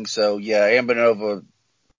the ring. So, yeah, Amber Nova,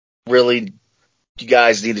 really, you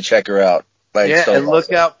guys need to check her out. And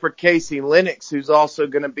look out for Casey Lennox, who's also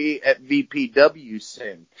going to be at VPW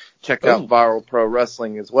soon. Check out Viral Pro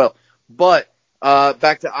Wrestling as well. But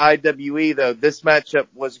back to IWE, though. This matchup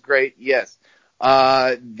was great, yes.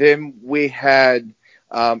 Then we had,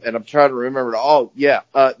 and I'm trying to remember,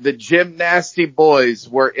 the Gym Nasty Boys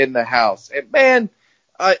were in the house. And, man,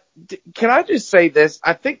 can I just say this?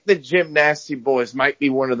 I think the Gym Nasty Boys might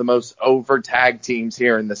be one of the most over tag teams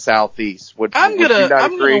here in the Southeast. I'm gonna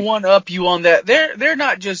one up you on that. They're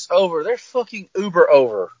not just over; they're fucking uber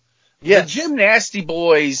over. Yes. The Gym Nasty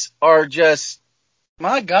Boys are just,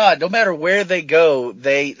 my God. No matter where they go,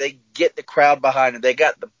 they get the crowd behind them. They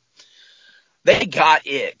got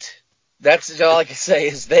it. That's all I can say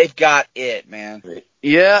is they've got it, man.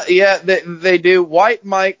 Yeah, they do. White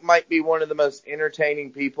Mike might be one of the most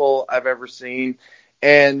entertaining people I've ever seen.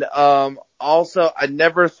 And also, I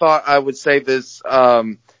never thought I would say this.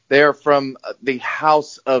 They're from the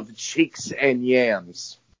House of Cheeks and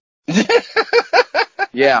Yams.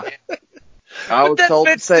 Yeah. I was told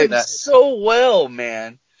to say that. So well,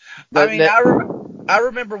 man. I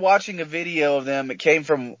remember watching a video of them. It came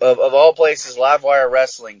from, of all places, Livewire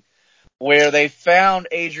Wrestling, where they found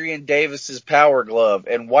Adrian Davis's power glove,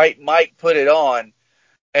 and White Mike put it on,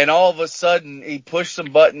 and all of a sudden he pushed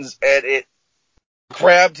some buttons and it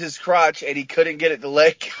grabbed his crotch and he couldn't get it to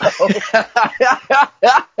let go. and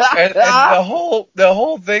the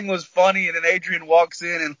whole thing was funny, and then Adrian walks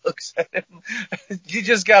in and looks at him. You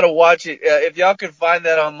just gotta watch it. If y'all can find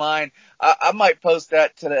that online, I might post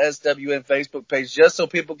that to the SWN Facebook page just so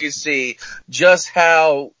people can see just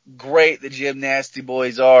how great the Gym Nasty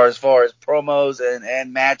Boys are as far as promos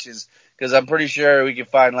and matches. Cause I'm pretty sure we can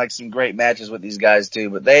find like some great matches with these guys too,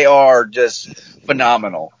 but they are just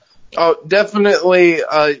phenomenal. Oh, definitely,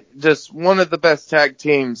 just one of the best tag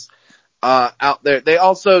teams, out there. They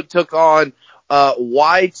also took on,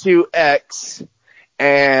 Y2X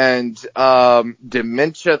and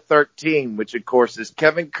Dementia 13, which of course is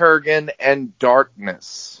Kevin Kurgan and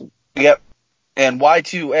Darkness. Yep. And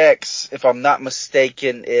Y2X, if I'm not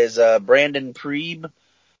mistaken, is Brandon Preeb.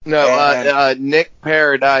 No, Nick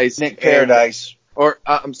Paradise. Nick Paradise.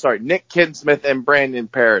 I'm sorry, Nick Kinsmith and Brandon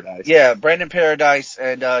Paradise. Yeah, Brandon Paradise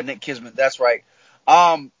and Nick Kinsmith. That's right.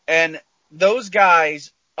 And those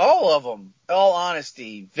guys, all of them, in all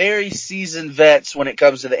honesty, very seasoned vets when it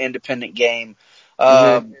comes to the independent game.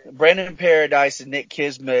 Brandon Paradise and Nick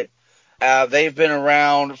Kinsmith, they've been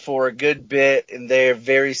around for a good bit, and they're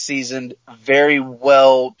very seasoned, very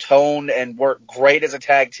well toned, and work great as a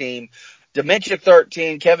tag team. Dementia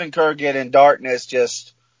 13, Kevin Kurgan and Darkness,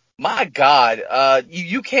 just, my God,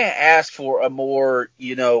 you can't ask for a more,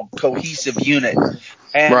 cohesive unit.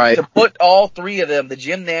 And to put all three of them, the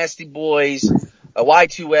Gym Nasty Boys,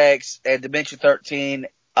 Y2X, and Dementia 13,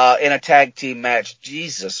 in a tag team match,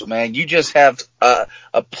 Jesus, man, you just have a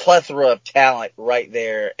plethora of talent right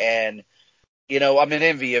there. And, I'm in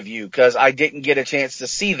envy of you because I didn't get a chance to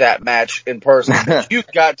see that match in person. You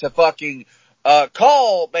got to fucking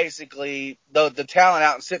call basically the talent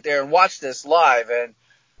out and sit there and watch this live. And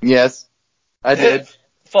yes, I did.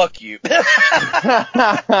 Fuck you.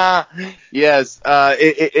 Yes,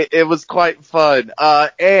 it was quite fun.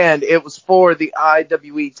 And it was for the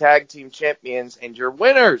IWE Tag Team Champions and your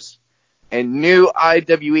winners and new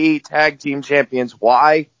IWE Tag Team Champions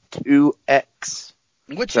Y2X.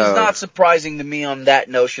 Which is not surprising to me on that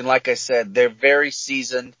notion. Like I said, they're very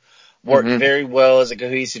seasoned, work very well as a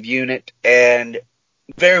cohesive unit, and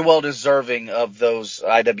very well deserving of those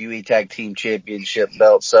IWE Tag Team Championship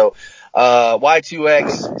belts. So,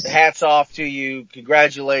 Y2X, hats off to you.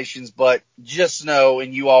 Congratulations. But just know,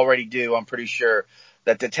 and you already do, I'm pretty sure,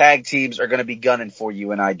 that the tag teams are going to be gunning for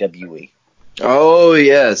you in IWE. Oh,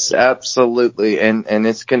 yes, absolutely. And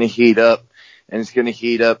it's going to heat up. And it's going to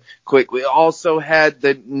heat up quick. We also had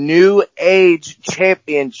the New Age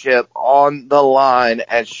Championship on the line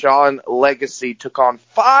as Sean Legacy took on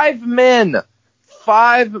 5 men.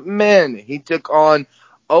 5 men. He took on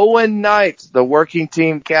Owen Knight, the working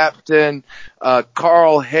team captain,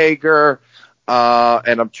 Carl Hager,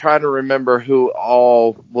 and I'm trying to remember who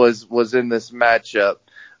all was in this matchup.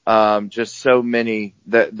 Just so many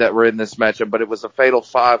that were in this matchup, but it was a fatal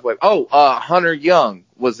 5-way. Hunter Young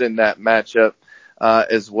was in that matchup,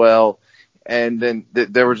 as well. And then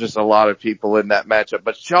there were just a lot of people in that matchup,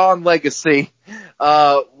 but Sean Legacy,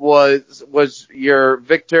 was your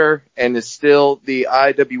victor and is still the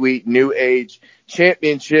IWE New Age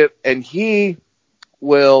Championship, and he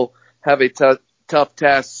will have a tough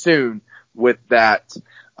task soon with that,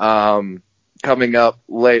 coming up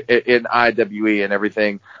late in IWE and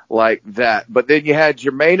everything like that. But then you had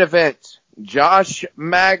your main event. Josh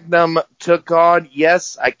Magnum took on,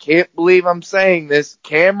 yes, I can't believe I'm saying this,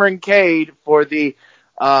 Cameron Cade for the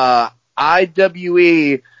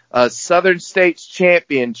IWE Southern States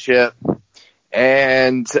Championship.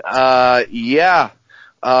 And it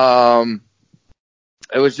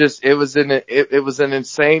was an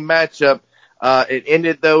insane matchup. It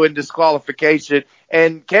ended though in disqualification,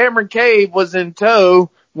 and Cameron Cade was in tow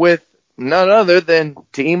with none other than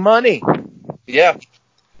T-Money. Yeah.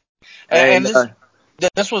 And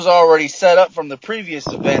this was already set up from the previous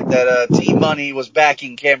event that T-Money was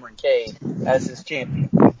backing Cameron Cade as his champion.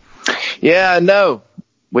 Yeah, I know,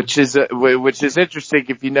 which is interesting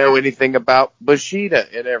if you know anything about Bushido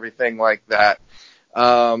and everything like that.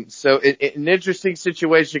 So an interesting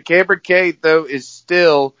situation. Cameron Cade though is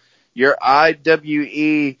still your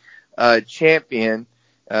IWE champion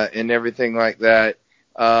and everything like that.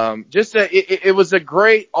 It was a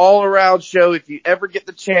great all-around show. If you ever get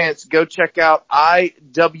the chance, go check out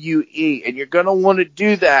IWE, and you're going to want to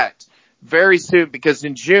do that very soon because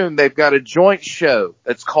in June they've got a joint show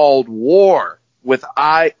that's called War with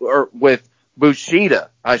Bushido,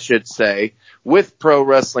 I should say, with Pro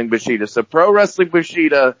Wrestling Bushido. So Pro Wrestling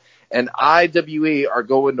Bushido and IWE are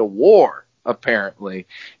going to war, apparently,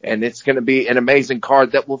 and it's going to be an amazing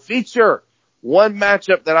card that will feature one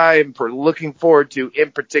matchup that I am looking forward to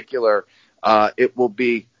in particular. It will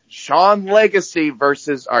be Sean Legacy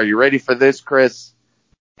versus, are you ready for this, Chris?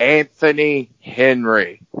 Anthony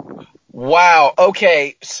Henry. Wow.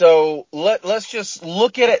 Okay. So let's just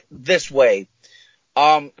look at it this way.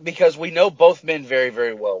 Because we know both men very,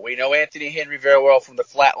 very well. We know Anthony Henry very well from the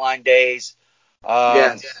Flatline days.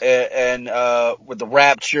 Yes. And with the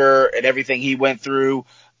Rapture and everything he went through.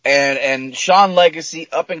 And Sean Legacy,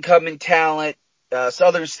 up and coming talent,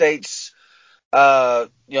 Southern States, not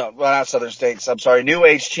Southern States, I'm sorry, New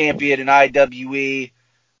Age champion in IWE,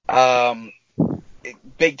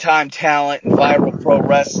 big time talent in viral pro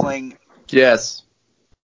wrestling. Yes.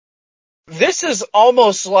 This is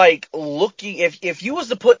almost like looking, if you was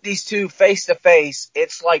to put these two face to face,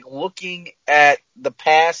 it's like looking at the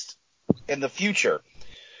past and the future,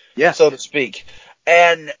 so to speak.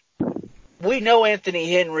 And we know Anthony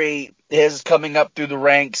Henry is coming up through the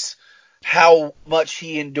ranks, how much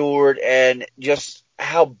he endured and just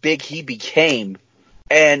how big he became.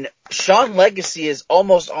 And Sean Legacy is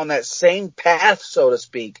almost on that same path, so to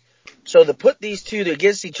speak. So to put these two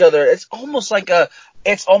against each other, it's almost like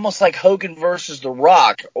Hogan versus The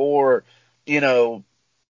Rock, or,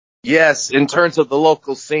 Yes, in terms of the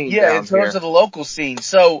local scene. Yeah, in terms of the local scene.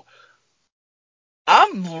 So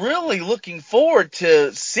I'm really looking forward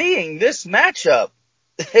to seeing this matchup.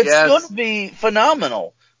 It's going to be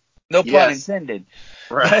phenomenal. No pun intended.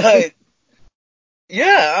 Right. But,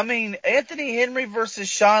 yeah, I mean, Anthony Henry versus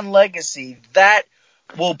Sean Legacy, that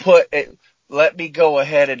will put it. Let me go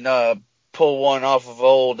ahead and pull one off of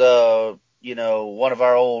one of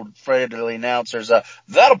our old friendly announcers.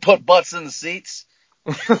 That'll put butts in the seats.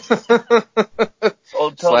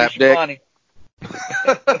 Old Tony Schiavone.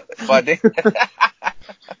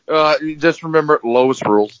 Just remember lowest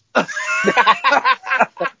rules.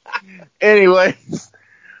 Anyways,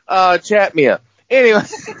 chat me up.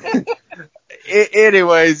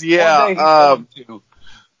 Anyways, yeah.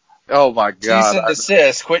 Oh my God. Cease and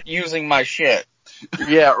desist. Quit using my shit.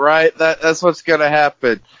 Yeah, right. That's what's gonna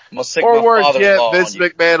happen. Or worse yet, Vince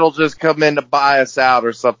McMahon will just come in to buy us out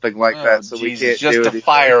or something like that, so we can't just do to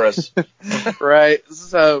fire us. Right.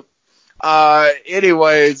 So,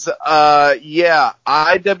 anyways, yeah,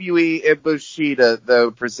 IWE and Bushido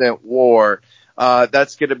though present War.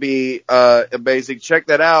 That's gonna be amazing. Check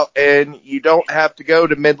that out, and you don't have to go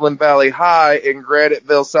to Midland Valley High in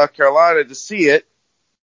Graniteville, South Carolina to see it.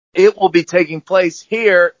 It will be taking place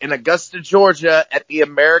here in Augusta, Georgia at the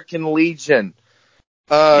American Legion.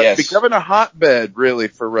 Becoming a hotbed, really,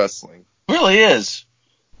 for wrestling. Really is.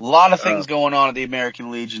 A lot of things going on at the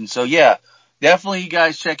American Legion. So, yeah, definitely you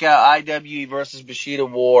guys check out IWE versus Bushido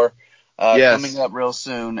War coming up real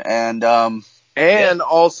soon. And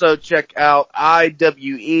also check out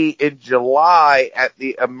IWE in July at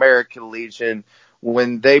the American Legion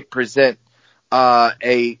when they present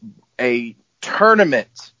a tournament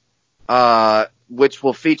which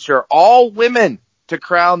will feature all women to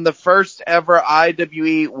crown the first ever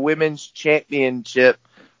IWE Women's Championship.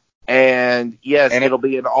 And yes, it'll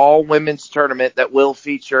be an all women's tournament that will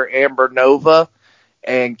feature Amber Nova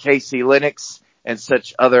and Casey Lennox and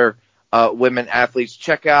such other women athletes.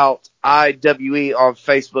 Check out IWE on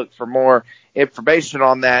Facebook for more information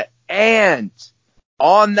on that. And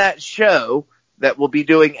on that show that will be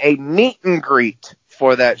doing a meet and greet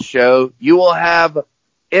for that show, you will have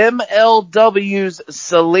MLW's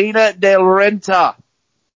Selena Del Renta,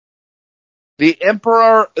 the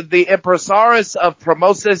Empresaris of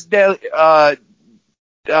Promosas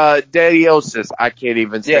Deliosis. I can't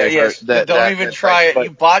even say Don't even try it.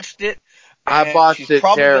 You botched it. I botched it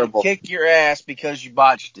terrible. Kick your ass because you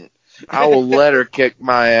botched it. I will let her kick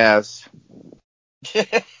my ass.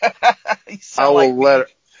 I will let her.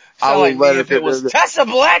 I will let her. If it was Tessa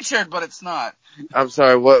Blanchard, but it's not. I'm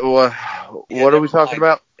sorry. What are we talking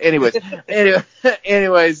about? Anyways,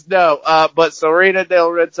 no. But Serena Del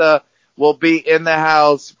Renta will be in the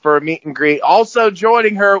house for a meet and greet. Also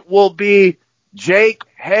joining her will be Jake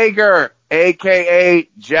Hager, aka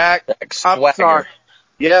Jack Swagger.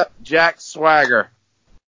 Jack Swagger.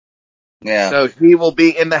 Yeah. So he will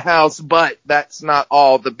be in the house, but that's not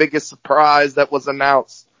all. The biggest surprise that was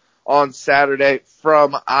announced on Saturday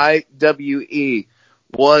from IWE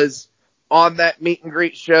was on that meet and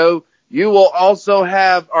greet show. You will also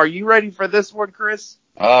have, are you ready for this one, Chris?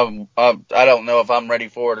 I don't know if I'm ready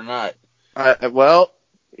for it or not. Well,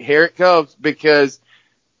 here it comes, because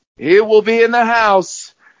he will be in the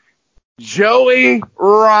house. Joey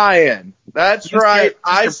Ryan. That's right.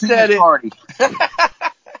 I said it. Party.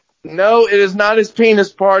 No, it is not his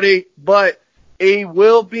penis party, but he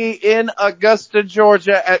will be in Augusta,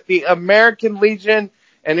 Georgia at the American Legion.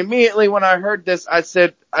 And immediately when I heard this, I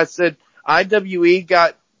said, IWE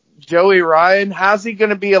got Joey Ryan. How's he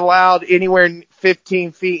going to be allowed anywhere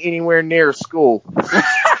 15 feet anywhere near school?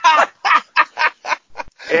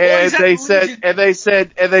 And they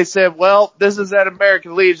said, well, this is at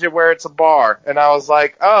American Legion where it's a bar. And I was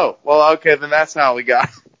like, oh, well, okay, then that's how we got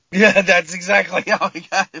it. Yeah, that's exactly how we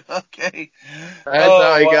got it. Okay. That's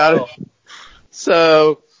how we got it.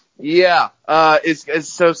 So, yeah,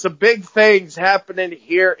 so some big things happening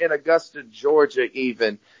here in Augusta, Georgia,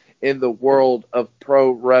 even in the world of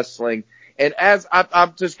pro wrestling. And as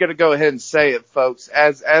I'm just going to go ahead and say it, folks,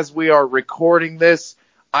 as we are recording this,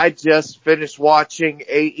 I just finished watching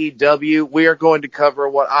AEW. We are going to cover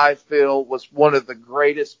what I feel was one of the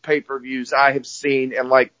greatest pay-per-views I have seen in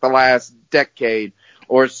like the last decade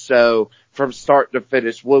or so from start to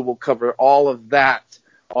finish. We will cover all of that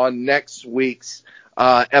on next week's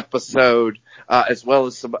episode, as well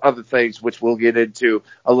as some other things which we'll get into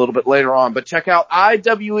a little bit later on. But check out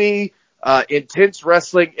IWE, Intense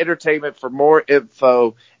Wrestling Entertainment for more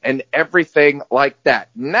info and everything like that.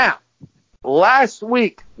 Now, last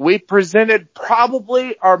week, we presented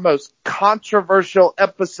probably our most controversial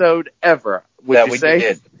episode ever. Would you say?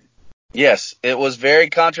 Did. Yes, it was very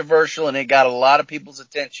controversial, and it got a lot of people's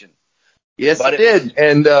attention. Yes, it did.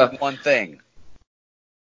 And one thing.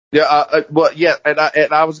 Yeah, and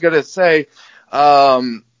I was gonna say,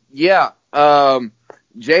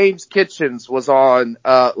 James Kitchens was on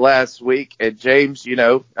last week, and James,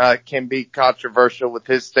 can be controversial with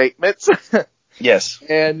his statements. Yes.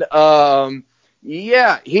 And, he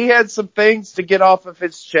had some things to get off of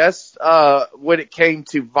his chest, when it came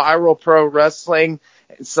to Viral Pro Wrestling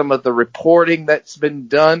and some of the reporting that's been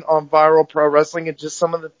done on Viral Pro Wrestling and just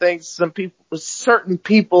some of the things certain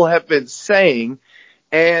people have been saying.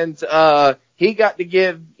 And, he got to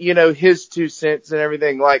give, his 2 cents and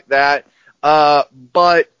everything like that.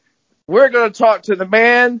 But we're going to talk to the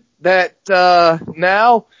man that,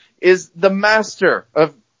 now is the master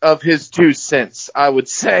of his 2 cents, I would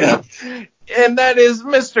say. And that is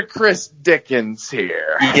Mr. Chris Dickens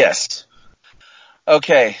here. Yes.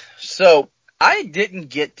 Okay, so I didn't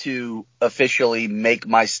get to officially make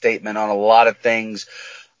my statement on a lot of things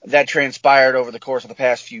that transpired over the course of the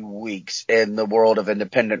past few weeks in the world of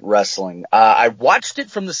independent wrestling. I watched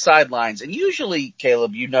it from the sidelines, and usually,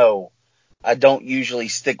 Caleb, I don't usually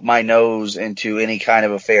stick my nose into any kind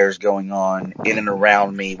of affairs going on in and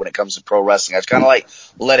around me when it comes to pro wrestling. I just kind of like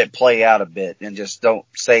let it play out a bit and just don't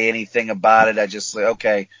say anything about it. I just say,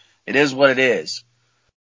 okay, it is what it is.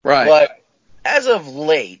 Right. But as of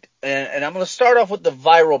late, and I'm going to start off with the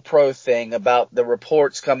Viral Pro thing about the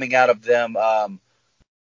reports coming out of them,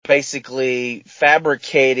 basically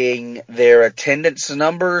fabricating their attendance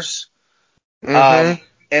numbers. Mm-hmm.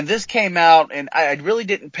 And this came out, and I really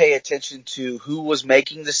didn't pay attention to who was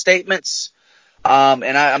making the statements.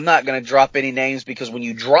 And I'm not going to drop any names, because when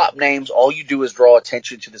you drop names, all you do is draw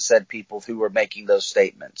attention to the said people who are making those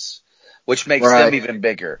statements, which makes them even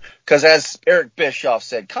bigger. Because as Eric Bischoff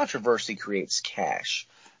said, controversy creates cash.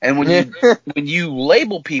 And when you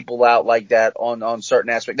label people out like that on certain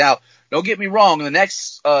aspects, now don't get me wrong. The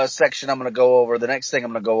next section I'm going to go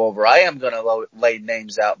over, I am going to lay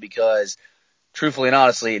names out because, truthfully and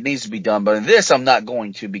honestly, it needs to be done. But in this, I'm not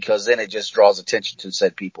going to, because then it just draws attention to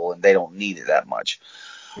said people, and they don't need it that much.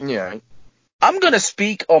 Yeah. I'm going to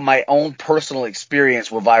speak on my own personal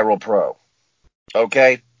experience with Viral Pro.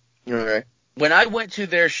 Okay? Okay. When I went to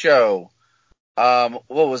their show, what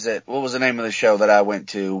was it? What was the name of the show that I went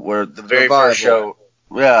to? Where the very first show,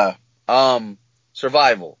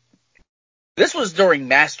 Survival. This was during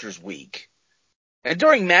Masters Week. And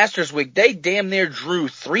during Masters Week, they damn near drew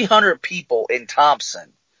 300 people in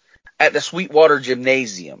Thompson at the Sweetwater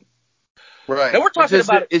Gymnasium. Right. Now we're talking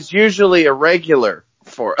about it's usually a regular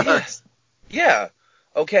for us. Yeah.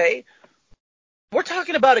 Okay. We're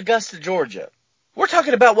talking about Augusta, Georgia. We're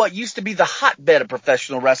talking about what used to be the hotbed of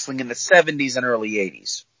professional wrestling in the 70s and early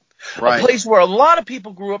 80s. Right. A place where a lot of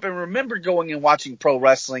people grew up and remember going and watching pro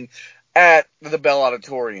wrestling at the Bell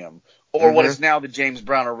Auditorium, or what is now the James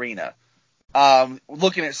Brown Arena.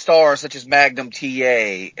 Looking at stars such as Magnum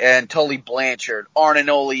TA and Tully Blanchard, Arn and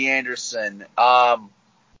Ole Anderson,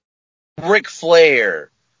 Ric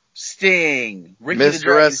Flair, Sting, Ricky Mr.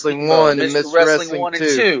 the Wrestling 1 and Mr. Wrestling 1 and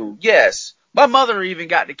 2. Yes. My mother even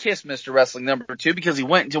got to kiss Mr. Wrestling number 2 because he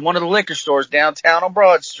went into one of the liquor stores downtown on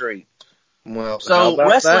Broad Street. Well, so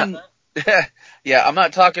wrestling, yeah, I'm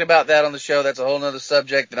not talking about that on the show. That's a whole other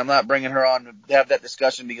subject, and I'm not bringing her on to have that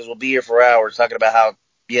discussion because we'll be here for hours talking about how,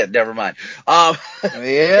 never mind.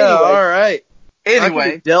 Anyway, all right.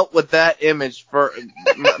 Anyway. I've dealt with that image for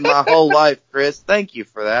my whole life, Chris. Thank you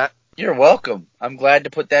for that. You're welcome. I'm glad to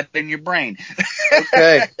put that in your brain.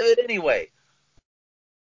 Okay. But anyway,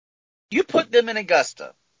 you put them in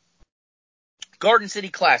Augusta. Garden City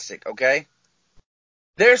Classic, okay?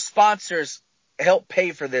 Their sponsors help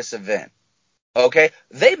pay for this event, okay?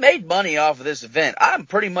 They made money off of this event. I'm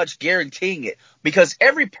pretty much guaranteeing it because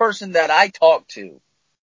every person that I talked to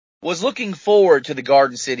was looking forward to the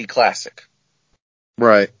Garden City Classic.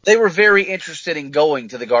 Right. They were very interested in going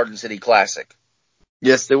to the Garden City Classic.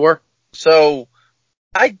 Yes, they were. So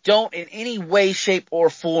I don't in any way, shape, or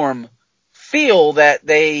form feel that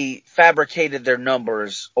they fabricated their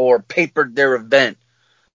numbers or papered their event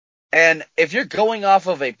And if you're going off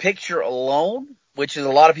of a picture alone, which is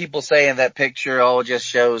a lot of people saying that picture, just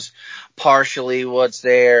shows partially what's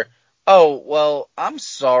there. Oh, well, I'm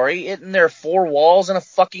sorry. Isn't there 4 walls in a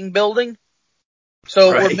fucking building?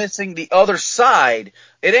 So Right. We're missing the other side.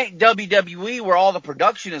 It ain't WWE where all the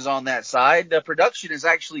production is on that side. The production is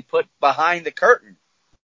actually put behind the curtain.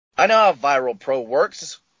 I know how Viral Pro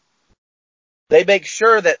works. They make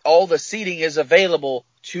sure that all the seating is available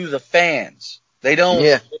to the fans. They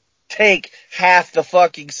don't take half the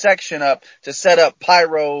fucking section up to set up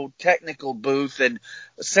pyrotechnical booth and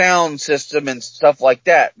sound system and stuff like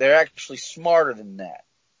that. They're actually smarter than that.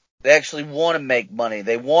 They actually want to make money.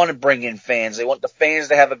 They want to bring in fans. They want the fans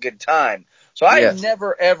to have a good time. So I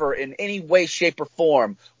never, ever, in any way, shape, or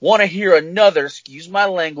form, want to hear another, excuse my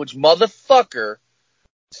language, motherfucker,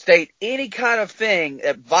 state any kind of thing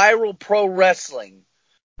that Viral Pro Wrestling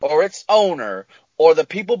or its owner or the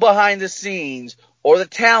people behind the scenes or the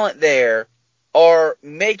talent there are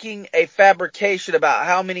making a fabrication about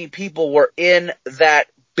how many people were in that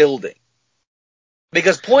building.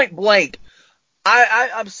 Because point blank,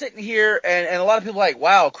 I'm sitting here and a lot of people are like,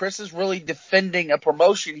 wow, Chris is really defending a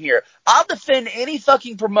promotion here. I'll defend any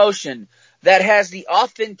fucking promotion that has the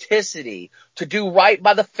authenticity to do right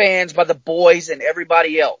by the fans, by the boys, and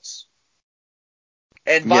everybody else.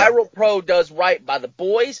 And Viral Pro does right by the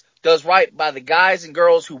boys, does right by the guys and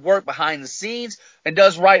girls who work behind the scenes, and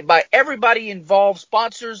does right by everybody involved,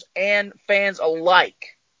 sponsors and fans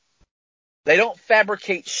alike. They don't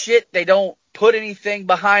fabricate shit. They don't put anything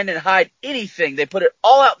behind and hide anything. They put it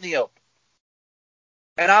all out in the open.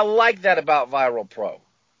 And I like that about Viral Pro.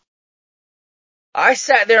 I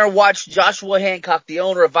sat there and watched Joshua Hancock, the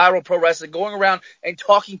owner of Viral Pro Wrestling, going around and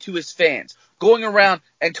talking to his fans, going around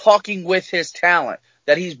and talking with his talent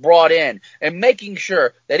that he's brought in, and making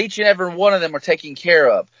sure that each and every one of them are taken care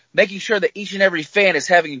of, making sure that each and every fan is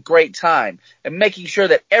having a great time, and making sure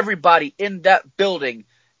that everybody in that building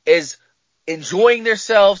is enjoying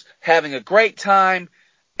themselves, having a great time,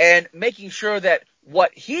 and making sure that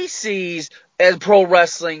what he sees as pro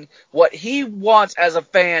wrestling, what he wants as a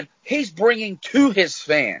fan, he's bringing to his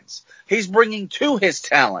fans. He's bringing to his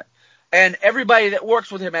talent. And everybody that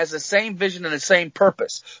works with him has the same vision and the same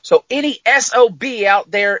purpose. So any SOB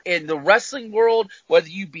out there in the wrestling world, whether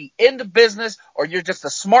you be in the business or you're just a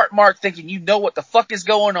smart mark thinking you know what the fuck is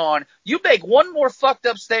going on, you make one more fucked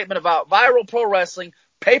up statement about Viral Pro Wrestling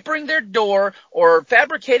papering their door or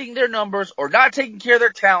fabricating their numbers or not taking care of their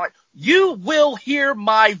talent, you will hear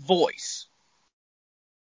my voice.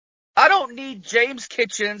 I don't need James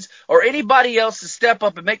Kitchens or anybody else to step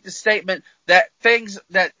up and make the statement that things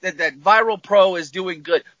that Viral Pro is doing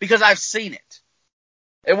good, because I've seen it.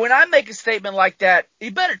 And when I make a statement like that,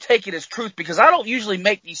 you better take it as truth, because I don't usually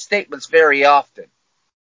make these statements very often.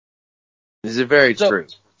 This is very true.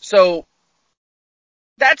 So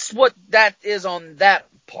that's what that is on that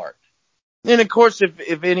part. And of course,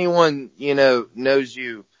 if anyone, knows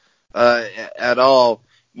you, at all,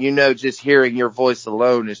 just hearing your voice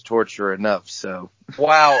alone is torture enough, so.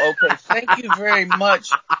 Wow, okay, thank you very much.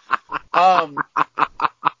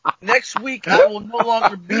 Next week I will no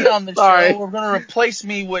longer be on the show. We're going to replace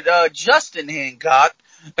me with, Justin Hancock.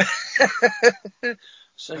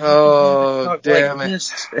 So damn it.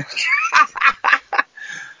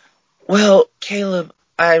 Well, Caleb,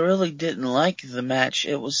 I really didn't like the match.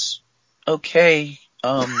 It was okay.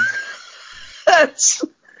 That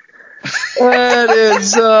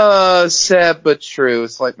is sad but true.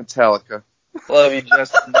 It's like Metallica. Love you,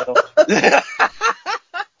 Justin.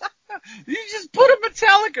 You just put a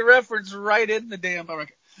Metallica reference right in the damn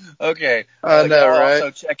record. Okay. I know, right?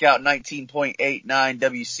 Also check out 19.89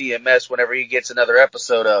 WCMS whenever he gets another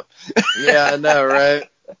episode up. Yeah, I know, right?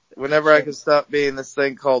 Whenever I can stop being this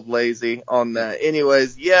thing called lazy on that.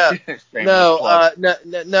 Anyways, yeah.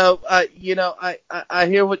 I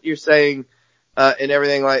hear what you're saying, and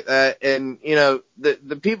everything like that. And,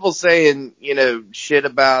 the people saying, shit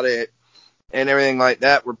about it and everything like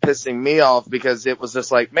that were pissing me off, because it was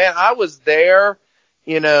just like, man, I was there,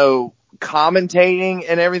 commentating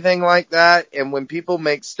and everything like that. And when people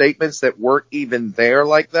make statements that weren't even there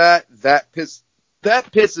like that, that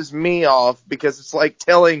pisses me off, because it's like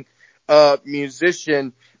telling a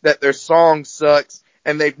musician that their song sucks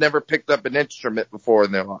and they've never picked up an instrument before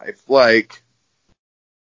in their life. Like,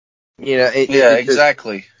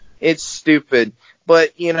 exactly. It's stupid.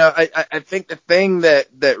 But, I think the thing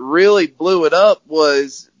that really blew it up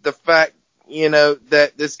was the fact,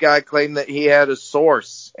 that this guy claimed that he had a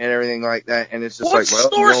source and everything like that. And it's just what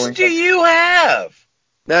source do you have?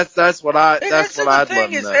 That's what I'd love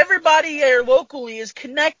to know. Everybody here locally is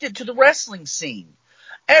connected to the wrestling scene.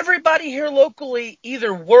 everybody here locally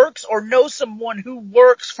either works or knows someone who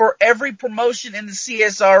works for every promotion in the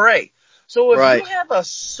CSRA. So if you have a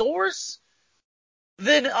source,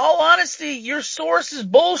 then in all honesty, your source is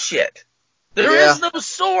bullshit. There is no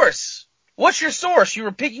source. What's your source? You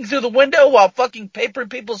were peeking through the window while fucking papering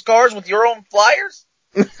people's cars with your own flyers?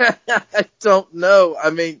 I don't know. I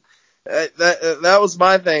mean, that was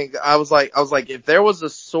my thing. I was like, if there was a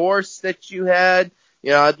source that you had,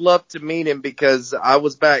 I'd love to meet him, because I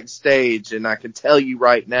was backstage and I can tell you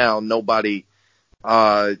right now, nobody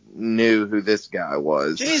knew who this guy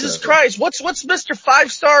was. Jesus Christ. What's Mr.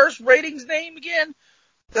 5 Stars ratings name again?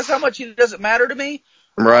 That's how much it doesn't matter to me.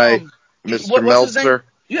 Right. Mr. Meltzer.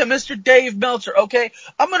 Yeah, Mr. Dave Meltzer. Okay.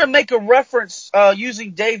 I'm going to make a reference,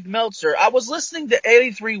 using Dave Meltzer. I was listening to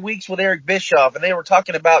 83 Weeks with Eric Bischoff, and they were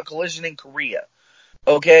talking about Collision in Korea.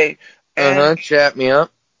 Okay. And Chat me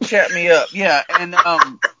up. Chat me up. Yeah. And,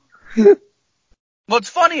 what's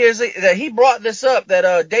funny is that he brought this up,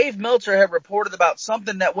 that Dave Meltzer had reported about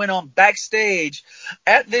something that went on backstage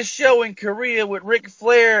at this show in Korea with Ric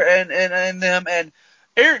Flair and them, and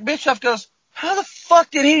Eric Bischoff goes, how the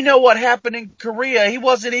fuck did he know what happened in Korea? He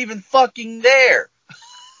wasn't even fucking there.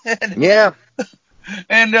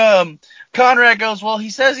 And Conrad goes, well, he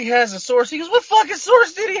says he has a source. He goes, what fucking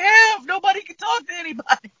source did he have? Nobody could talk to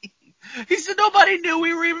anybody. He said nobody knew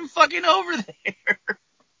we were even fucking over there.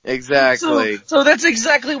 Exactly. So that's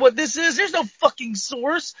exactly what this is. There's no fucking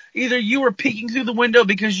source. Either you were peeking through the window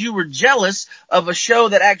because you were jealous of a show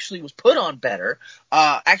that actually was put on better,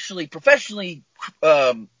 actually professionally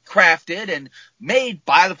crafted and made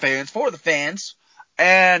by the fans, for the fans,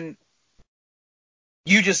 and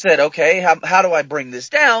you just said, okay, how do I bring this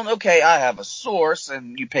down? Okay, I have a source,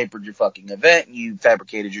 and you papered your fucking event, and you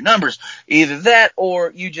fabricated your numbers. Either that,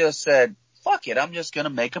 or you just said, fuck it, I'm just gonna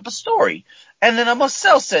make up a story. And then I'm gonna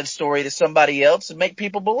sell said story to somebody else and make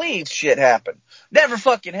people believe shit happened. Never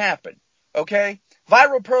fucking happened. Okay?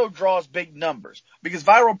 Viral Pro draws big numbers because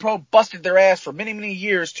Viral Pro busted their ass for many, many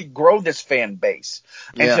years to grow this fan base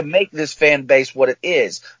and to make this fan base what it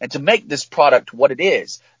is and to make this product what it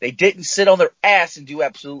is. They didn't sit on their ass and do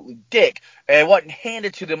absolutely dick, and it wasn't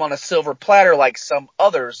handed to them on a silver platter like some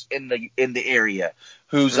others in the area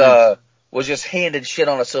who's was just handed shit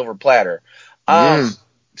on a silver platter.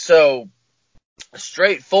 So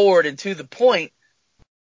straightforward and to the point,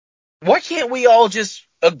 why can't we all just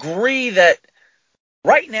agree that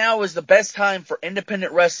right now is the best time for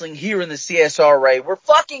independent wrestling here in the CSRA? We're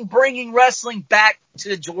fucking bringing wrestling back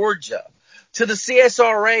to Georgia, to the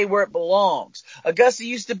CSRA where it belongs. Augusta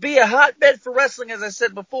used to be a hotbed for wrestling, as I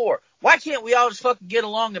said before. Why can't we all just fucking get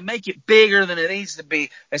along and make it bigger than it needs to be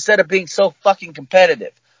instead of being so fucking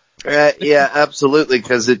competitive? Yeah, absolutely,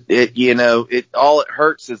 because it all it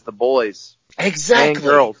hurts is the boys. Exactly. And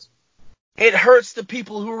girls. It hurts the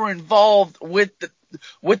people who are involved with the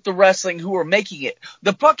wrestling, who are making it.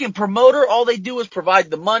 The fucking promoter, all they do is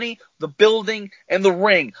provide the money, the building, and the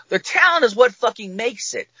ring. The talent is what fucking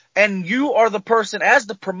makes it. And you are the person, as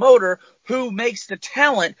the promoter, who makes the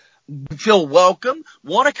talent feel welcome,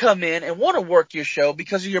 want to come in and want to work your show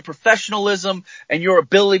because of your professionalism and your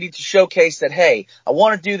ability to showcase that, hey, I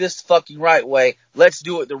want to do this the fucking right way. Let's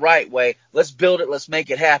do it the right way. Let's build it. Let's make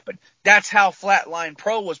it happen. That's how Flatline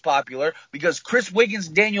Pro was popular, because Chris Wiggins,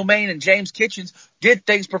 Daniel Main, and James Kitchens did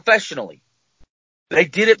things professionally. They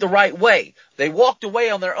did it the right way. They walked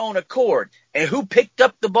away on their own accord. And who picked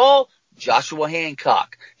up the ball? Joshua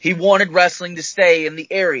Hancock. He wanted wrestling to stay in the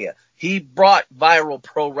area. He brought Viral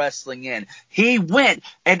Pro Wrestling in. He went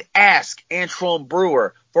and asked Antron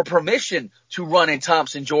Brewer for permission to run in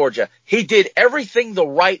Thompson, Georgia. He did everything the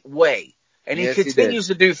right way. And he continues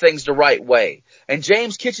to do things the right way. And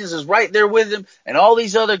James Kitchens is right there with him. And all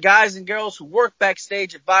these other guys and girls who work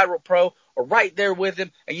backstage at Viral Pro are right there with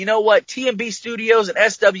him. And you know what? TMB Studios and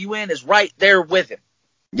SWN is right there with him.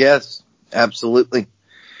 Yes, absolutely.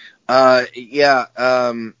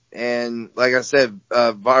 And like I said,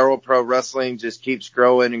 Viral Pro Wrestling just keeps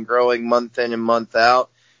growing and growing month in and month out.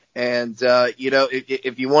 And,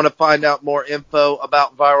 if you want to find out more info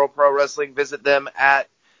about Viral Pro Wrestling, visit them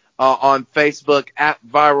on Facebook at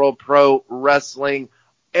Viral Pro Wrestling.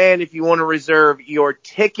 And if you want to reserve your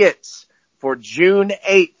tickets for June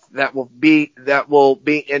 8th, that will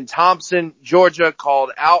be in Thompson, Georgia,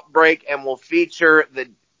 called Outbreak, and will feature the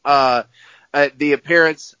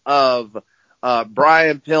appearance of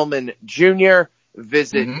Brian Pillman Jr.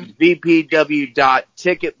 Visit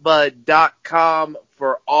vpw.ticketbud.com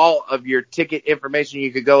for all of your ticket information.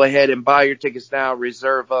 You could go ahead and buy your tickets now,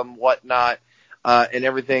 reserve them, whatnot, and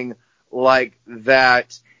everything like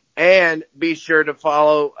that. And be sure to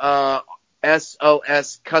follow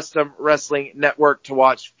SOS Custom Wrestling Network to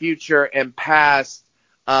watch future and past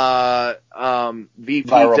VPW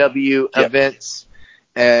events.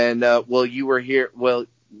 And where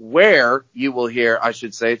you will hear, I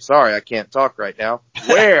should say, sorry, I can't talk right now,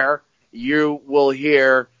 where you will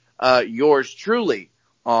hear yours truly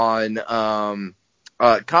on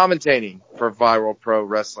commentating for Viral Pro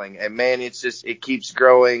Wrestling. And man, it keeps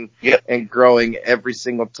growing and growing every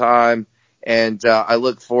single time. And I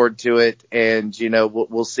look forward to it. And,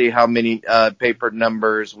 we'll see how many paper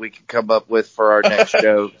numbers we can come up with for our next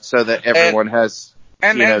show so that everyone has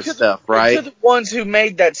stuff, right? To the ones who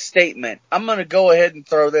made that statement, I'm going to go ahead and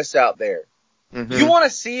throw this out there. Mm-hmm. You want to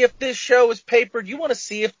see if this show is papered? You want to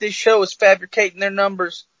see if this show is fabricating their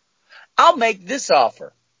numbers? I'll make this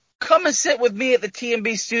offer. Come and sit with me at the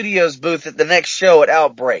TMB Studios booth at the next show at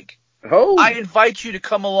Outbreak. Oh. I invite you to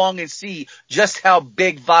come along and see just how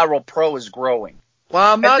big Viral Pro is growing.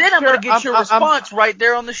 Well, I'm going to get your response right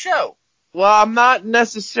there on the show. Well, I'm not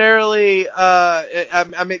necessarily.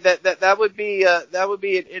 I mean that would be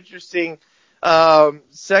an interesting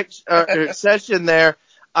session there.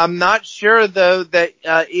 I'm not sure though that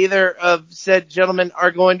either of said gentlemen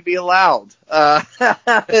are going to be allowed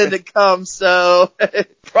to come. So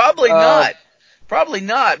probably not. Probably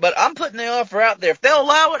not, but I'm putting the offer out there. If they'll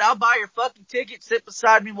allow it, I'll buy your fucking ticket, sit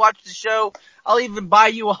beside me, watch the show. I'll even buy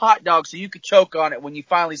you a hot dog so you can choke on it when you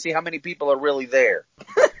finally see how many people are really there.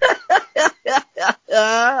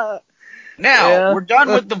 Now, we're done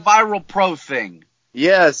with the Viral Pro thing.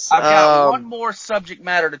 Yes. I've got one more subject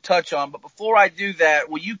matter to touch on, but before I do that,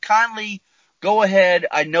 will you kindly go ahead?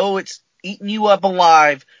 I know it's eating you up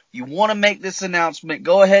alive. You want to make this announcement,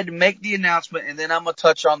 go ahead and make the announcement, and then I'm going to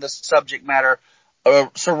touch on the subject matter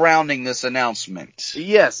surrounding this announcement.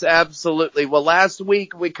 Yes, absolutely. Well, last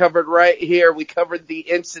week we covered the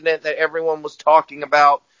incident that everyone was talking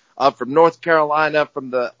about from North Carolina,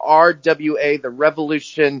 from the RWA, the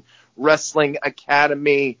Revolution Wrestling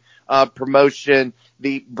Academy promotion,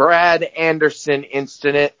 the Brad Anderson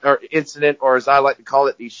incident, or as I like to call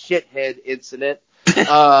it, the shithead incident.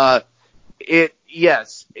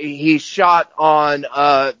 He shot on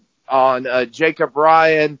Jacob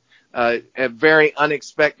Ryan. A very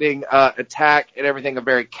unexpected attack and everything, a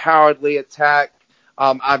very cowardly attack.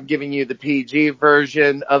 I'm giving you the PG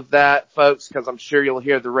version of that, folks, because I'm sure you'll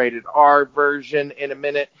hear the rated R version in a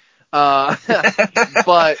minute. But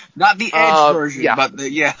not the Edge version, but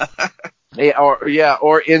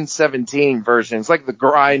or N17 version. It's like the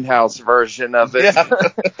Grindhouse version of it. Yeah.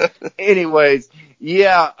 Anyways,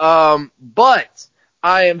 but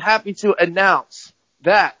I am happy to announce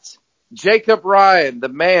that Jacob Ryan, the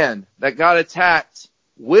man that got attacked,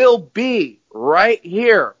 will be right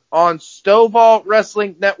here on Stovall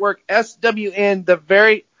Wrestling Network,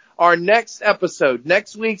 SWN, our next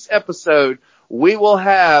week's episode. We will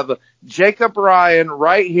have Jacob Ryan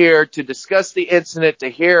right here to discuss the incident, to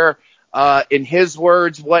hear, in his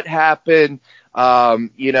words, what happened,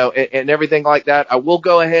 and everything like that. I will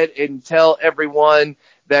go ahead and tell everyone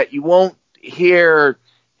that you won't hear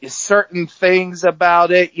certain things about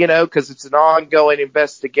it, because it's an ongoing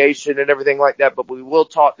investigation and everything like that, but we will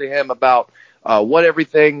talk to him about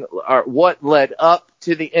what led up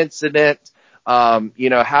to the incident,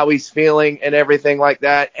 how he's feeling and everything like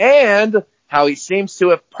that, and how he seems to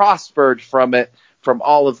have prospered from it, from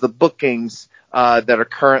all of the bookings that are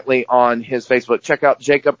currently on his Facebook. Check out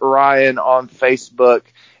Jacob Ryan on Facebook.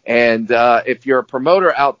 And if you're a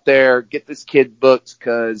promoter out there, get this kid booked,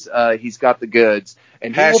 because he's got the goods.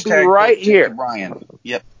 And he will be right here. Ryan.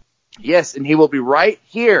 Yep. Yes, and he will be right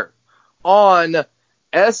here on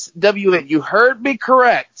SWN. You heard me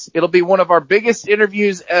correct. It'll be one of our biggest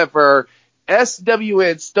interviews ever.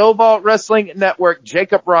 SWN, Stovall Wrestling Network.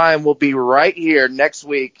 Jacob Ryan will be right here next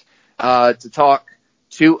week to talk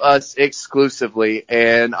to us exclusively.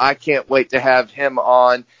 And I can't wait to have him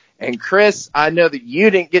on. And Chris, I know that you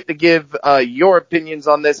didn't get to give your opinions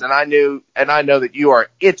on this, and I know that you are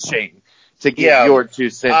itching to give your 2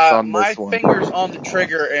 cents on this one. My finger's on the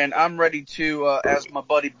trigger, and I'm ready to, as my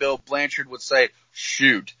buddy Bill Blanchard would say,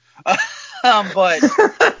 shoot. But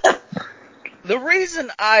the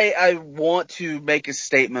reason I want to make a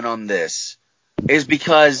statement on this is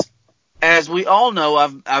because, as we all know,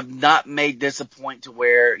 I've not made this a point to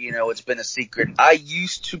where, it's been a secret. I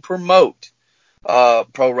used to promote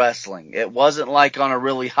pro wrestling. It wasn't like on a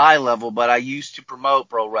really high level, but I used to promote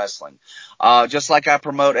pro wrestling. Just like I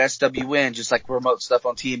promote SWN, just like I promote stuff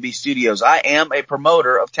on TMB Studios. I am a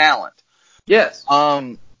promoter of talent. Yes.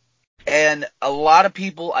 And a lot of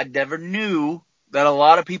people, I never knew that a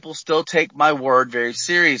lot of people still take my word very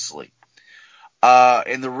seriously.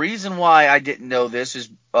 And the reason why I didn't know this is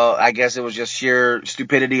I guess it was just sheer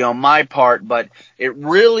stupidity on my part, but it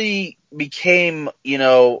really became,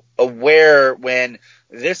 aware when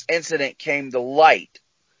this incident came to light.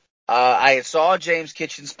 I saw James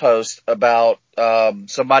Kitchens' post about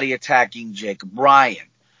somebody attacking Jacob Ryan.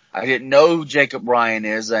 I didn't know who Jacob Ryan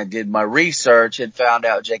is. I did my research and found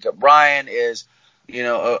out Jacob Ryan is,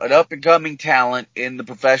 an up-and-coming talent in the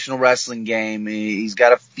professional wrestling game. He's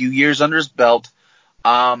got a few years under his belt,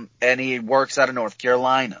 and he works out of North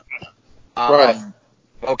Carolina. Right.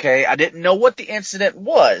 Okay, I didn't know what the incident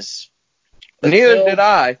was. Neither did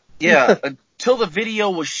I. Yeah, until the video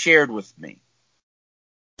was shared with me.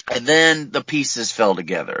 And then the pieces fell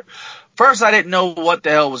together. First, I didn't know what the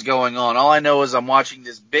hell was going on. All I know is I'm watching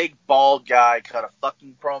this big, bald guy cut a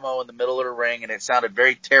fucking promo in the middle of the ring, and it sounded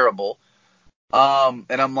very terrible. And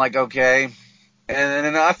I'm like, okay.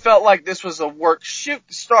 And I felt like this was a work shoot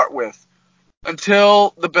to start with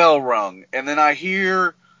until the bell rung. And then I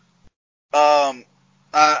hear,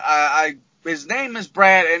 his name is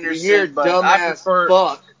Brad Anderson, You hear but dumbass I prefer,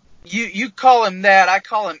 fuck. you call him that, I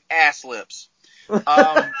call him ass lips.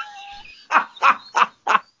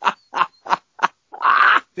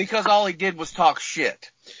 Because all he did was talk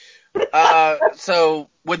shit. So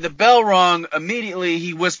when the bell rung, immediately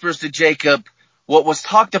he whispers to Jacob, what was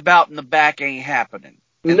talked about in the back ain't happening.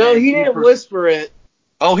 And No, he didn't whisper it.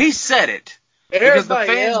 Oh, he said it. Because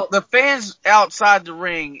Everybody the fans outside the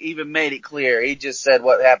ring even made it clear. He just said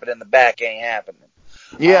what happened in the back ain't happening.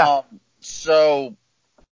 Yeah. So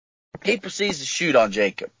he proceeds to shoot on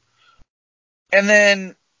Jacob. And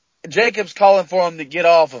then Jacob's calling for him to get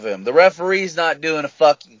off of him. The referee's not doing a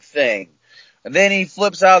fucking thing. And then he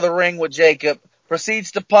flips out of the ring with Jacob,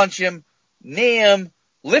 proceeds to punch him, knee him,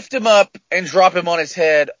 lift him up, and drop him on his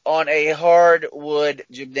head on a hardwood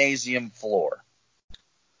gymnasium floor.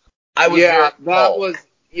 If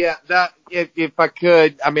I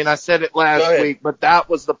could, I mean, I said it last week, but that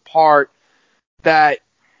was the part that,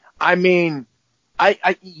 I mean,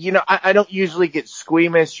 I don't usually get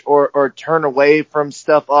squeamish or turn away from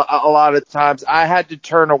stuff a lot of times. I had to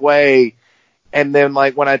turn away, and then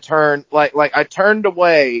when I turned, I turned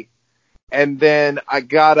away, and then I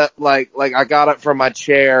got up, I got up from my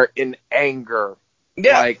chair in anger.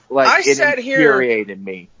 Yeah, it infuriated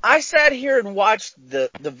me. I sat here and watched the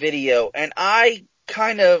video, and I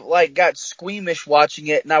kind of got squeamish watching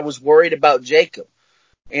it, and I was worried about Jacob.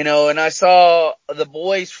 And I saw the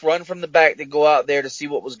boys run from the back to go out there to see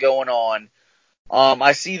what was going on.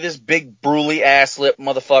 I see this big bruly ass lip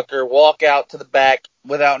motherfucker walk out to the back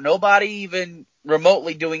without nobody even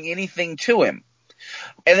remotely doing anything to him.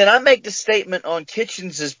 And then I make the statement on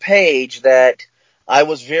Kitchens' page that I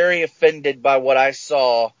was very offended by what I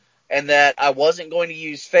saw and that I wasn't going to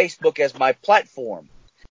use Facebook as my platform.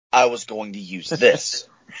 I was going to use this.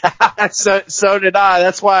 So did I.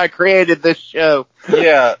 That's why I created this show.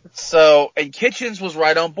 Yeah. And Kitchens was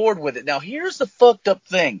right on board with it. Now here's the fucked up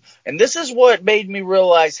thing. And this is what made me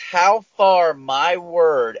realize how far my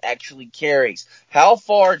word actually carries. How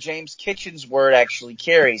far James Kitchens' word actually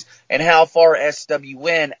carries. And how far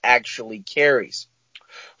SWN actually carries.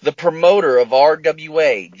 The promoter of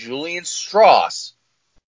RWA, Julian Strauss,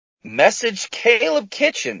 messaged Caleb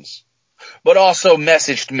Kitchens, but also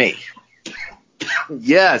messaged me.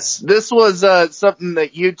 Yes, this was something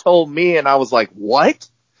that you told me, and I was like, what?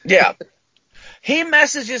 Yeah. He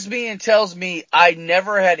messages me and tells me I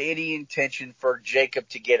never had any intention for Jacob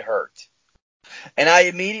to get hurt. And I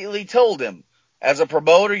immediately told him, as a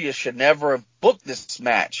promoter, you should never have booked this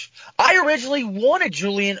match. I originally wanted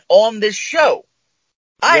Julian on this show.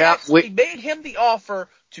 I made him the offer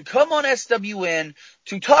to come on SWN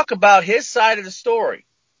to talk about his side of the story.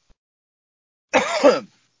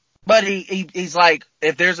 But he's like,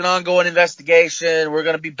 if there's an ongoing investigation, we're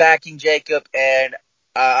going to be backing Jacob, and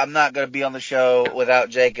I'm not going to be on the show without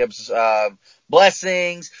Jacob's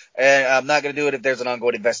blessings, and I'm not going to do it if there's an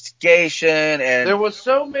ongoing investigation. And there was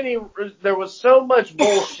so much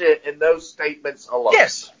bullshit in those statements alone.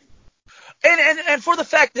 Yes. And for the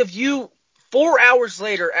fact of you, 4 hours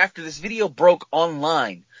later after this video broke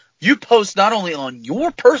online, you post not only on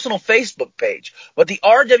your personal Facebook page, but the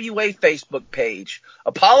RWA Facebook page,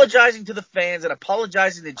 apologizing to the fans and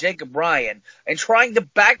apologizing to Jacob Ryan and trying to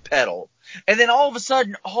backpedal. And then all of a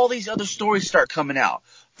sudden, all these other stories start coming out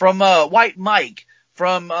from White Mike,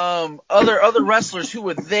 from other wrestlers who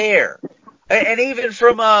were there, and even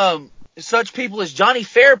from such people as Johnny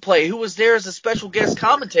Fairplay, who was there as a special guest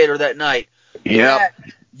commentator that night. Yeah.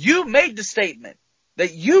 You made the statement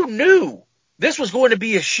that you knew this was going to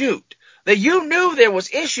be a shoot, that you knew there was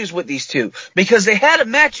issues with these two because they had a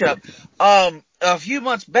matchup a few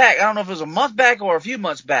months back. I don't know if it was a month back or a few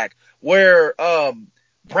months back where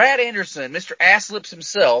Brad Anderson, Mr. Asslips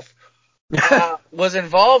himself, was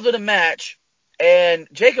involved in a match, and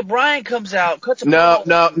Jacob Bryan comes out, cuts a No,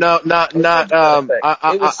 promo.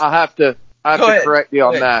 I have to correct you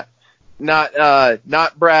on that.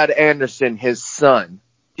 Not Brad Anderson, his son.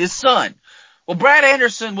 His son. Well, Brad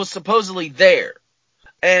Anderson was supposedly there.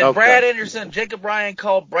 And Okay. Brad Anderson, Jacob Bryan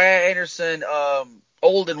called Brad Anderson,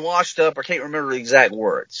 old and washed up. I can't remember the exact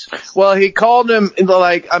words. Well, he called him,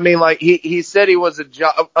 he said he was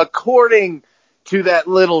according to that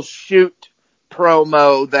little shoot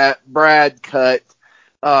promo that Brad cut,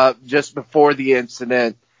 just before the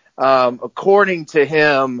incident, according to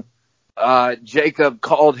him, Jacob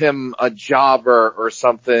called him a jobber or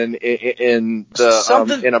something in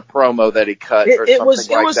a promo that he cut or something like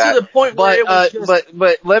that. It was to the point where it was just...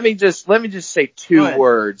 But let me just say two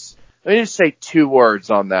words. Let me just say 2 words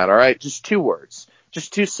on that, all right? Just 2 words.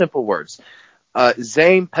 Just 2 simple words.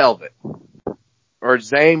 Zane Pelvic. Or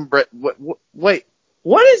Zane Brett. Wait.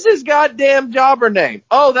 What is his goddamn jobber name?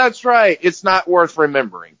 Oh, that's right. It's not worth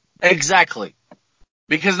remembering. Exactly.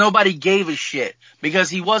 Because nobody gave a shit. Because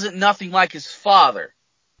he wasn't nothing like his father.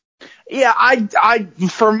 Yeah,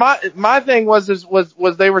 for my thing was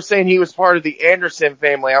they were saying he was part of the Anderson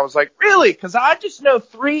family. I was like, really? Cause I just know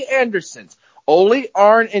 3 Andersons. Ole,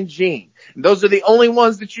 Arn, and Gene. Those are the only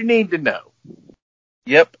ones that you need to know.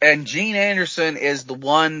 Yep, and Gene Anderson is the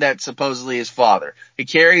one that's supposedly his father. He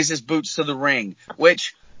carries his boots to the ring,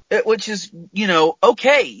 which is,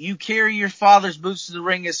 okay. You carry your father's boots to the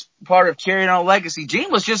ring as part of carrying on a legacy.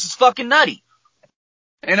 Gene was just as fucking nutty.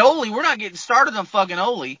 And Ole, we're not getting started on fucking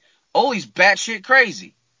Ole. Ole's batshit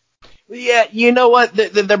crazy. Yeah, you know what? They're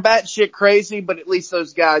batshit crazy, but at least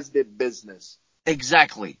those guys did business.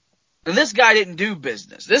 Exactly. And this guy didn't do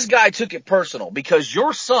business. This guy took it personal because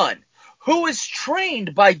your son, who is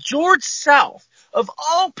trained by George South, of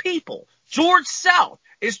all people, George South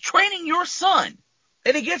is training your son.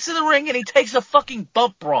 And he gets in the ring and he takes a fucking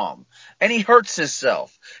bump wrong. And he hurts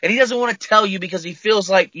himself. And he doesn't want to tell you because he feels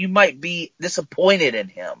like you might be disappointed in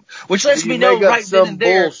him. Which lets me know right then and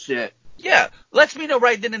there. Bullshit. Yeah, lets me know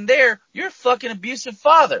right then and there, you're a fucking abusive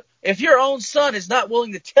father. If your own son is not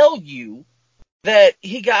willing to tell you that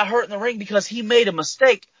he got hurt in the ring because he made a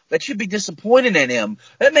mistake, that you'd be disappointed in him.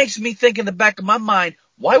 That makes me think in the back of my mind,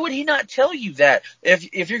 why would he not tell you that?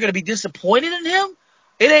 If you're going to be disappointed in him,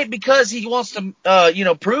 it ain't because he wants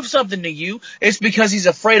to, prove something to you. It's because he's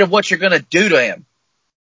afraid of what you're going to do to him.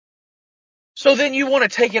 So then you want to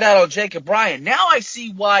take it out on Jacob Bryan. Now I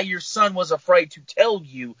see why your son was afraid to tell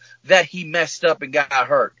you that he messed up and got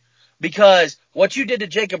hurt. Because what you did to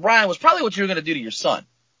Jacob Bryan was probably what you were going to do to your son.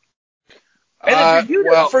 And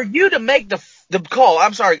then for you to make the call,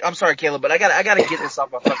 I'm sorry, Caleb, but I gotta get this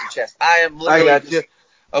off my fucking chest. I am literally, I got you.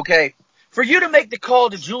 Okay. For you to make the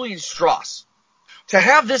call to Julian Strauss, to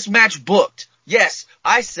have this match booked, yes,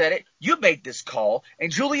 I said it, you made this call,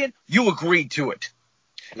 and Julian, you agreed to it.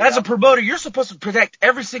 Yeah. As a promoter, you're supposed to protect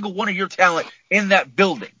every single one of your talent in that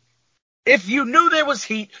building. If you knew there was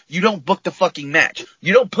heat, you don't book the fucking match.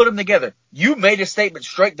 You don't put them together. You made a statement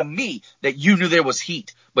straight to me that you knew there was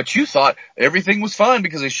heat. But you thought everything was fine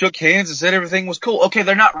because they shook hands and said everything was cool. Okay,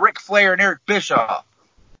 they're not Ric Flair and Eric Bischoff.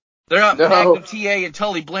 They're not Magnum TA and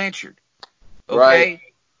Tully Blanchard. Okay? Right.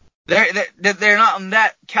 They're not on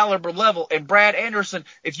that caliber level. And Brad Anderson,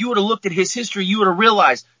 if you would have looked at his history, you would have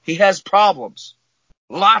realized he has problems.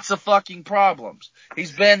 Lots of fucking problems.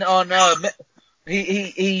 He's been on,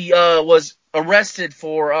 He was arrested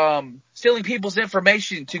for stealing people's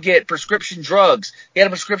information to get prescription drugs. He had a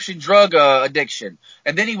prescription drug addiction,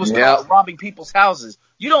 and then he was caught robbing people's houses.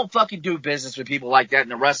 You don't fucking do business with people like that in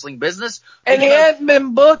the wrestling business. And he hasn't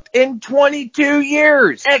been booked in 22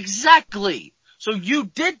 years. Exactly. So you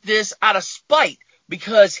did this out of spite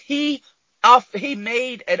because he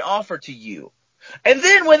made an offer to you, and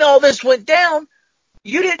then when all this went down,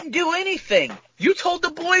 you didn't do anything. You told the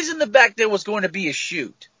boys in the back there was going to be a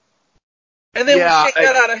shoot. And then when shit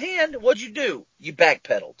got out of hand, what'd you do? You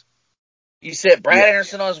backpedaled. You sent Brad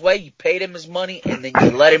Anderson on his way, you paid him his money, and then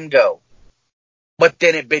you let him go. But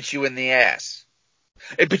then it bit you in the ass.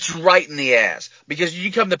 It bit you right in the ass. Because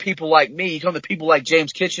you come to people like me, you come to people like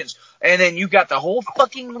James Kitchens, and then you got the whole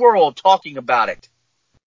fucking world talking about it.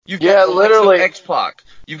 You've got the likes of X-Pac.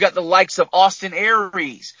 You've got the likes of Austin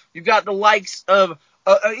Aries. You've got the likes of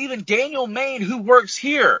even Daniel Main, who works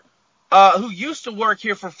here, who used to work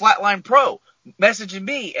here for Flatline Pro, messaging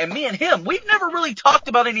me, and me and him, we've never really talked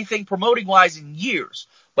about anything promoting-wise in years.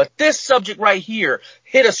 But this subject right here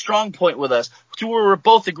hit a strong point with us, to where we're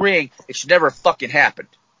both agreeing it should never fucking happen.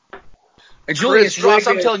 And Julian Strauss,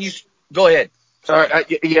 I'm telling you, go ahead. Sorry,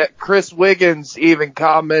 Chris Wiggins even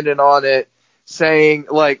commented on it,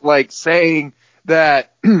 saying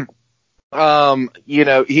that,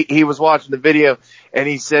 he was watching the video and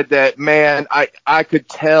he said that, man, I could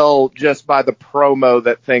tell just by the promo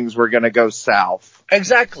that things were going to go south.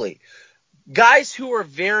 Exactly. Guys who are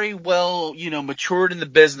very well, matured in the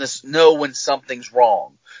business know when something's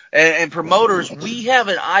wrong. And promoters, we have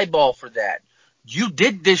an eyeball for that. You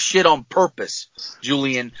did this shit on purpose,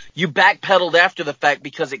 Julian. You backpedaled after the fact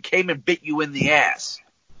because it came and bit you in the ass.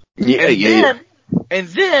 And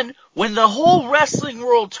then, when the whole wrestling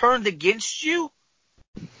world turned against you,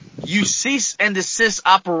 you cease and desist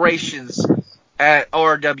operations at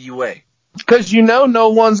RWA. Because no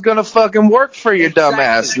one's gonna fucking work for your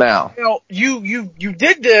dumbass now. You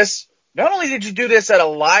did this. Not only did you do this at a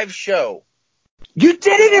live show, you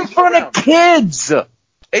did it in front of kids.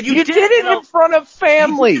 And you did it in front of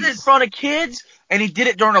families. You did it in front of kids, and he did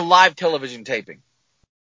it during a live television taping.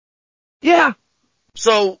 Yeah.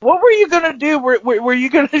 So what were you gonna do? Were you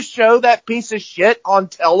gonna show that piece of shit on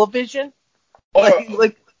television?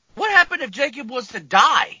 What happened if Jacob was to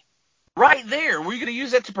die? Right there. Were you gonna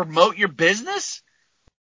use that to promote your business?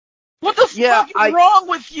 What the fuck is wrong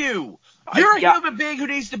with you? You're a human being who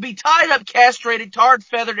needs to be tied up, castrated, tarred,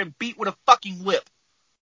 feathered, and beat with a fucking whip.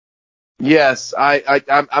 Yes,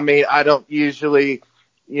 I mean, I don't usually,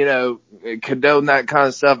 condone that kind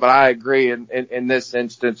of stuff, but I agree in this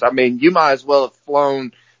instance. I mean, you might as well have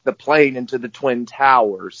flown the plane into the Twin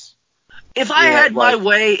Towers. If I had my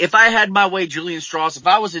way, Julian Strauss, if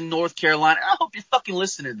I was in North Carolina, I hope you're fucking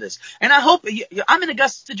listening to this. And I hope, I'm in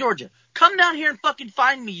Augusta, Georgia. Come down here and fucking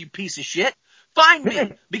find me, you piece of shit. Find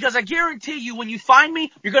me. Because I guarantee you, when you find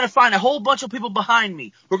me, you're gonna find a whole bunch of people behind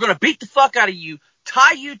me who are gonna beat the fuck out of you,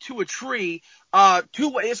 tie you to a tree,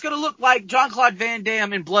 it's gonna look like Jean-Claude Van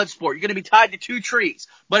Damme in Bloodsport. You're gonna be tied to 2 trees.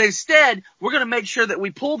 But instead, we're gonna make sure that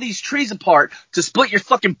we pull these trees apart to split your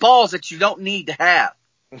fucking balls that you don't need to have.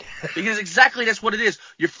 Because exactly that's what it is.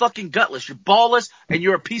 You're fucking gutless. You're ballless, and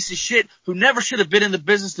you're a piece of shit who never should have been in the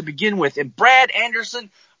business to begin with. And Brad Anderson,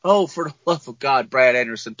 oh, for the love of God, Brad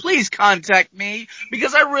Anderson, please contact me,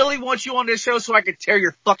 because I really want you on this show so I can tear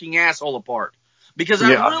your fucking asshole apart. Because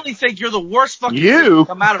I really think you're the worst fucking thing to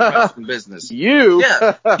come out of the wrestling business.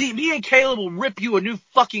 Yeah. Me and Caleb will rip you a new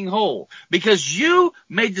fucking hole. Because you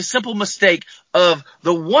made the simple mistake of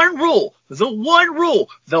the one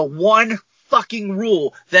fucking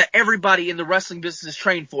rule that everybody in the wrestling business is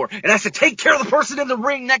trained for. And that's to take care of the person in the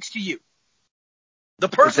ring next to you. The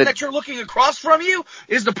person that you're looking across from you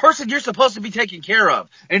is the person you're supposed to be taking care of.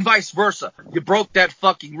 And vice versa. You broke that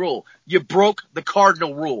fucking rule. You broke the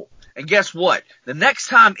cardinal rule. And guess what? The next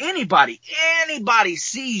time anybody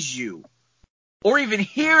sees you or even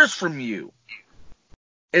hears from you,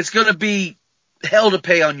 it's going to be hell to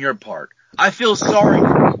pay on your part. I feel sorry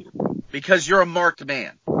for you because you're a marked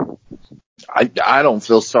man. I don't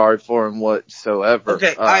feel sorry for him whatsoever.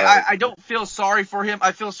 Okay, I don't feel sorry for him.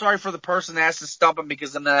 I feel sorry for the person that has to stump him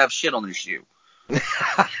because then they have shit on their shoe.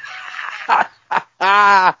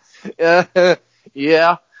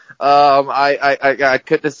 Yeah. I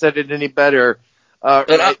couldn't have said it any better.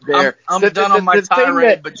 Right there. I'm done on my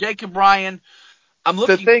tirade, but Jacob Ryan, I'm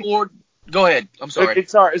looking forward. Go ahead. I'm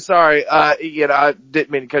sorry. Sorry. I didn't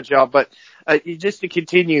mean to cut you off, but just to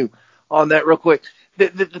continue on that real quick.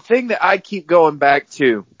 The thing that I keep going back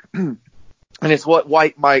to, and it's what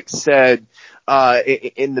White Mike said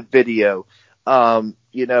in the video. What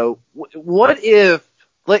if,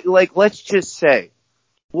 let's just say,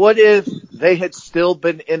 what if they had still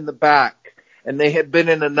been in the back and they had been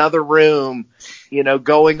in another room,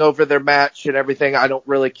 going over their match and everything? I don't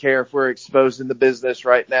really care if we're exposing the business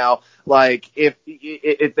right now. Like, if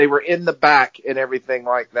they were in the back and everything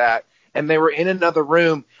like that, and they were in another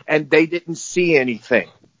room and they didn't see anything.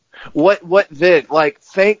 What then? Like,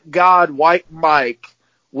 thank God White Mike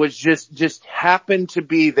was just happened to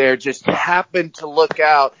be there, just happened to look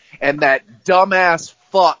out, and that dumbass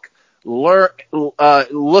fuck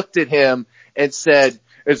looked at him and said,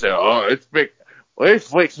 "Oh, it's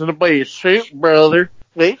fixing to be a shoot, brother.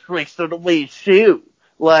 It's fixing to be a shoot."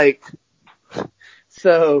 Like,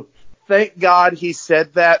 so thank God he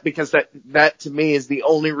said that, because that to me is the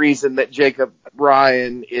only reason that Jacob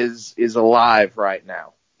Ryan is alive right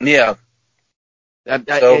now. Yeah.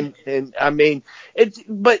 And I mean, it's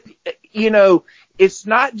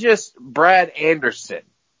not just Brad Anderson.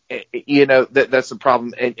 That's the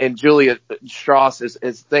problem. And Julia Strauss is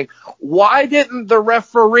the thing. Why didn't the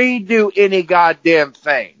referee do any goddamn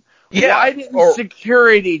thing? Yeah. Why didn't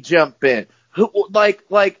security jump in? Like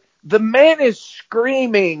the man is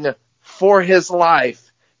screaming for his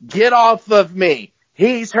life. Get off of me.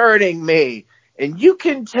 He's hurting me. And you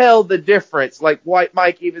can tell the difference. Like White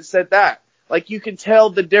Mike even said that. like you can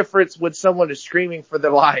tell the difference when someone is screaming for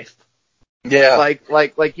their life. Yeah.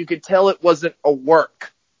 Like you could tell it wasn't a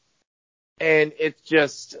work. And it's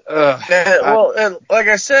just, and like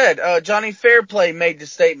I said, Johnny Fairplay made the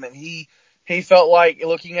statement. He felt like,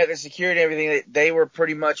 looking at the security and everything, that they were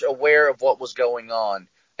pretty much aware of what was going on,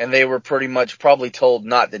 and they were pretty much probably told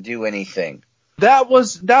not to do anything. That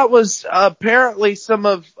was apparently some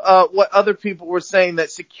of what other people were saying, that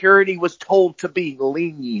security was told to be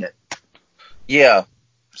lenient. Yeah.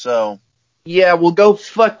 So. Yeah, well, go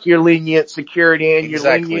fuck your lenient security and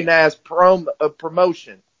Exactly. your lenient ass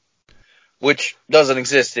promotion. Which doesn't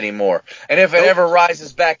exist anymore. And if it ever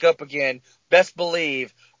rises back up again, best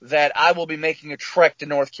believe that I will be making a trek to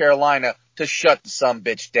North Carolina to shut the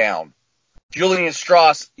sumbitch down. Julian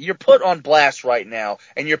Strauss, you're put on blast right now,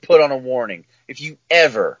 and you're put on a warning. If you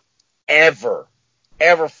ever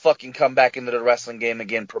fucking come back into the wrestling game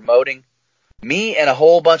again promoting, me and a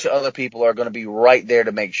whole bunch of other people are going to be right there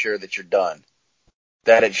to make sure that you're done.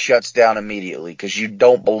 That it shuts down immediately, because you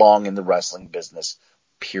don't belong in the wrestling business,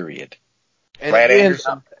 period. And Brad again,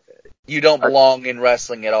 Anderson, you don't belong in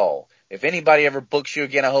wrestling at all. If anybody ever books you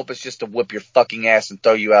again, I hope it's just to whip your fucking ass and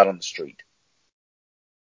throw you out on the street.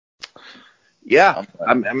 Yeah,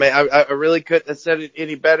 I mean, I really couldn't have said it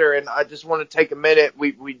any better, and I just want to take a minute.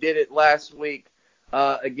 We did it last week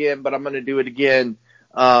again, but I'm going to do it again.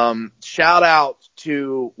 Shout out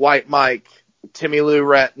to White Mike, Timmy Lou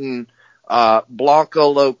Retton, Blanco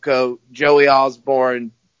Loco, Joey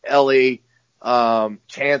Osborne, Ellie,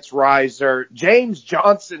 Chance Riser, James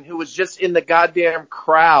Johnson, who was just in the goddamn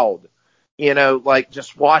crowd, you know, like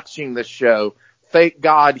just watching the show. Thank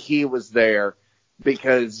God he was there,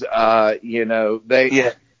 because, you know, they,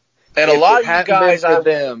 yeah. And a lot of you guys,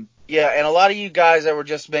 and a lot of you guys that were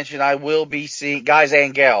just mentioned, I will be seeing, guys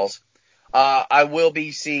and gals, I will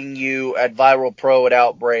be seeing you at Viral Pro at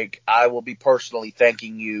Outbreak. I will be personally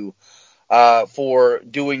thanking you for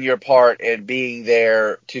doing your part and being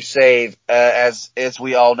there to save, as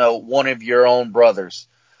we all know, one of your own brothers.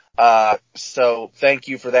 So thank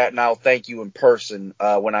you for that, and I'll thank you in person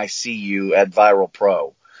when I see you at Viral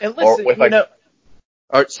Pro. And listen,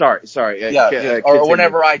 sorry. Or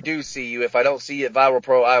whenever I do see you. If I don't see you at Viral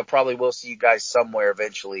Pro, I probably will see you guys somewhere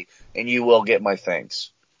eventually, and you will get my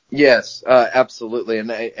thanks. Yes, absolutely,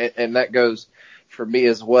 and that goes for me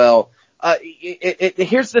as well.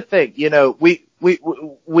 Here's the thing, you know, we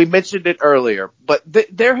mentioned it earlier, but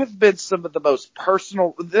there have been some of the most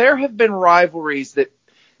personal, there have been rivalries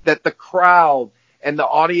that the crowd and the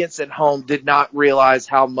audience at home did not realize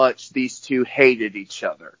how much these two hated each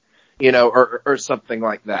other, you know, or something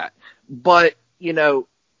like that. But, you know,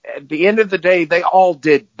 at the end of the day, they all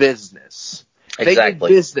did business. Exactly. They did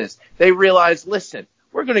business. They realized, listen,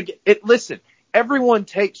 we're going to get it. Listen, everyone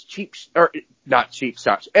takes not cheap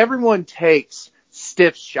shots. Everyone takes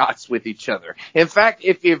stiff shots with each other. In fact,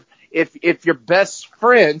 if you're best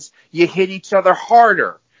friends, you hit each other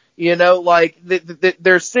harder. You know, like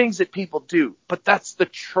there's things that people do, but that's the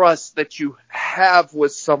trust that you have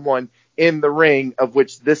with someone in the ring, of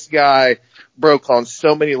which this guy broke on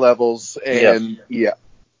so many levels. And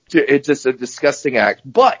it's just a disgusting act.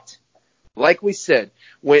 But like we said,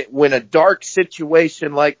 when a dark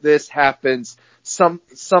situation like this happens,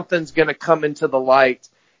 something's going to come into the light,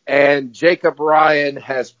 and Jacob Ryan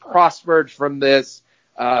has prospered from this.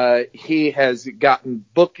 He has gotten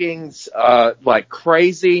bookings like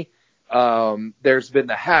crazy. There's been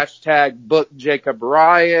the hashtag book Jacob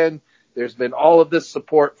Ryan. There's been all of this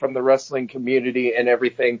support from the wrestling community and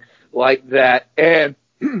everything like that. And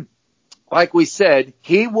like we said,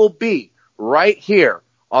 he will be right here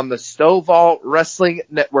on the Stovall Wrestling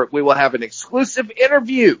Network. We will have an exclusive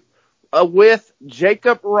interview with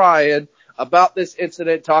Jacob Ryan about this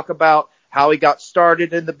incident, talk about how he got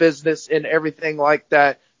started in the business and everything like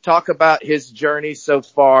that, talk about his journey so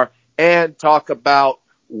far, and talk about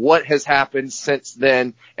what has happened since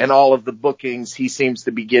then and all of the bookings he seems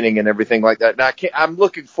to be getting and everything like that. Now, I'm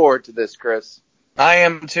looking forward to this, Chris. I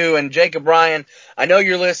am too. And Jacob Ryan, I know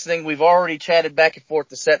you're listening. We've already chatted back and forth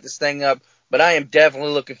to set this thing up, but I am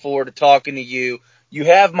definitely looking forward to talking to you. You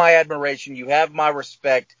have my admiration. You have my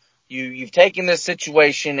respect. You've taken this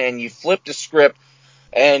situation and you flipped the script,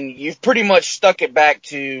 and you've pretty much stuck it back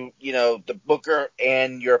to, you know, the booker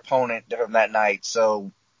and your opponent from that night.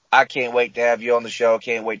 So I can't wait to have you on the show.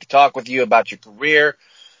 Can't wait to talk with you about your career,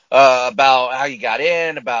 about how you got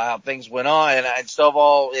in, about how things went on. And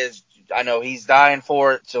Stovall I know he's dying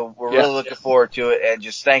for it. So we're really looking forward to it. And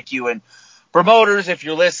just thank you. And promoters, if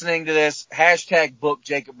you're listening to this, hashtag book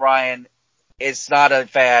Jacob Ryan. It's not a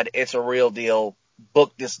fad. It's a real deal.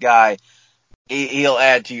 Book this guy. He'll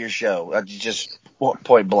add to your show. Just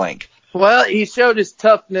point blank. Well, he showed his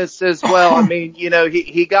toughness as well. I mean,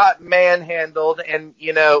 he got manhandled, and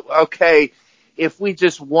okay, if we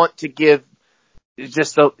just want to give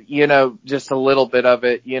just a little bit of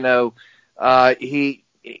it, he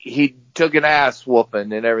took an ass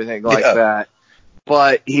whooping and everything like that.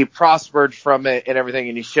 But he prospered from it and everything,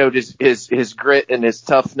 and he showed his grit and his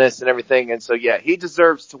toughness and everything. And so, yeah, he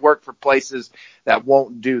deserves to work for places that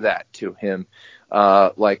won't do that to him,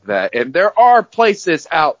 like that. And there are places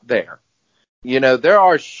out there. There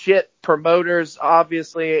are shit promoters,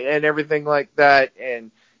 obviously, and everything like that.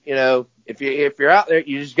 And, if you're out there,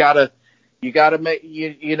 you just gotta make,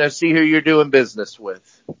 see who you're doing business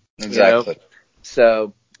with. Exactly.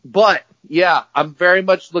 So, but yeah, I'm very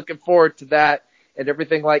much looking forward to that and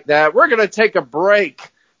everything like that. We're going to take a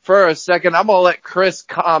break for a second. I'm going to let Chris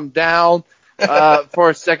calm down, for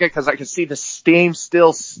a second, cause I can see the steam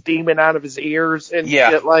still steaming out of his ears and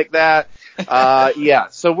shit like that. Yeah.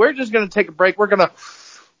 So we're just going to take a break. We're going to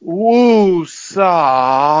woo-saw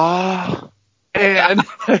and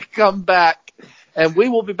come back, and we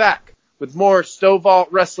will be back with more Stovall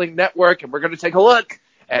Wrestling Network, and we're going to take a look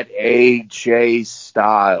at AJ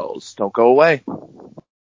Styles. Don't go away.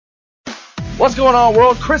 What's going on,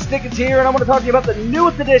 world? Chris Dickens here, and I'm going to talk to you about the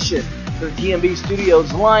newest addition to the TMB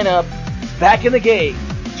Studios lineup, Back in the Game.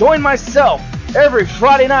 Join myself every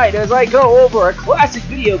Friday night as I go over a classic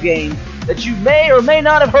video game that you may or may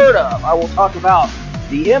not have heard of. I will talk about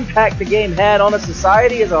the impact the game had on a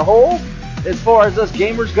society as a whole, as far as us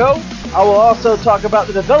gamers go. I will also talk about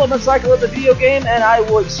the development cycle of the video game, and I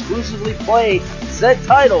will exclusively play said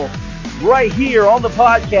title right here on the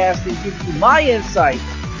podcast and give you my insight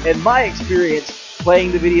and my experience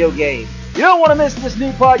playing the video game. You don't want to miss this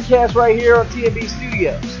new podcast right here on TMB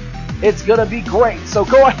Studios. It's going to be great. So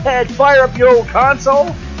go ahead, fire up your old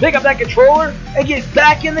console, pick up that controller, and get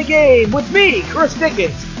back in the game with me, Chris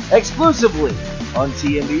Dickens, exclusively on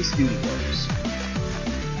TMB Studios.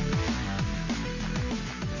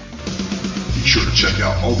 Be sure to check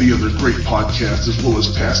out all the other great podcasts as well as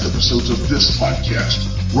past episodes of this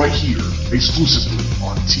podcast right here, exclusively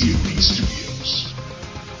on TMB Studios.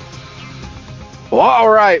 Well, all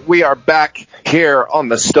right, we are back here on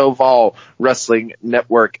the Stovall Wrestling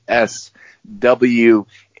Network SWN,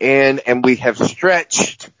 and we have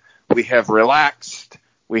stretched, we have relaxed,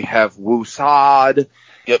 we have woosawed,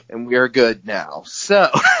 and we are good now. So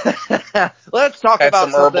let's talk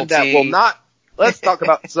about something that will not. Let's talk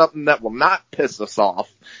about something that will not piss us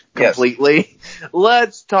off completely. Yes.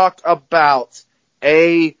 Let's talk about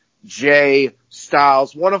AJ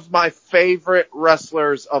Styles, one of my favorite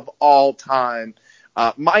wrestlers of all time.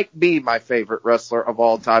 Might be my favorite wrestler of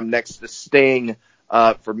all time next to Sting,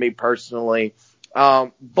 for me personally.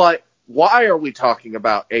 But why are we talking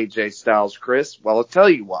about AJ Styles, Chris? Well, I'll tell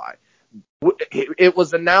you why. It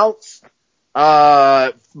was announced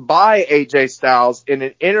by AJ Styles in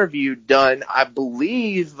an interview done, I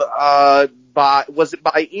believe, was it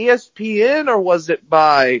by ESPN or was it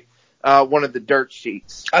by one of the dirt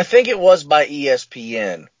sheets? I think it was by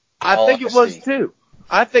ESPN. I think it was too.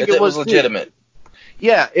 I think it was legitimate. Too.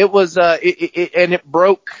 Yeah, it was, and it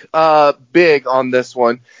broke big on this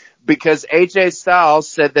one because AJ Styles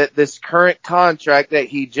said that this current contract that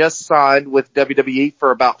he just signed with WWE for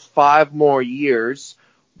about 5 more years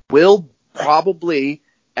will probably,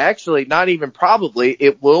 actually not even probably,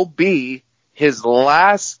 it will be his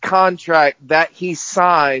last contract that he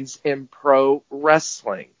signs in pro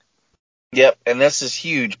wrestling. Yep, and this is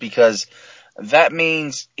huge because that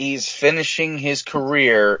means he's finishing his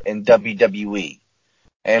career in WWE.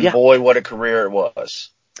 And boy, what a career it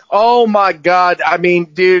was. Oh my God. I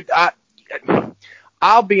mean, dude,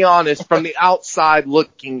 I'll be honest, from the outside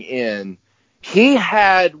looking in, he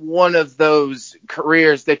had one of those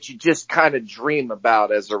careers that you just kind of dream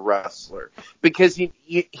about as a wrestler because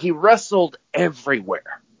he wrestled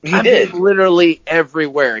everywhere. He did. Literally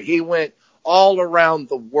everywhere. He went all around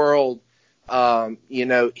the world.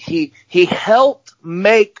 He helped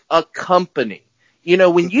make a company.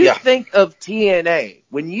 When you think of TNA,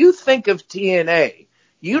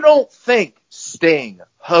 you don't think Sting,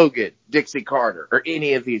 Hogan, Dixie Carter, or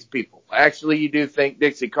any of these people. Actually, you do think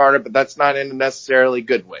Dixie Carter, but that's not in a necessarily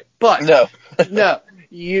good way. But no,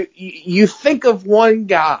 you think of one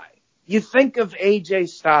guy. You think of AJ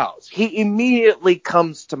Styles. He immediately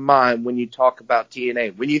comes to mind when you talk about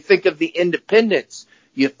TNA. When you think of the independents,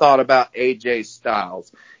 you thought about AJ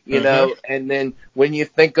Styles, and then when you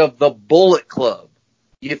think of the Bullet Club,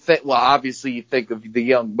 you think, well, obviously you think of the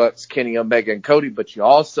Young Bucks, Kenny Omega and Cody, but you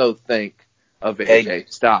also think of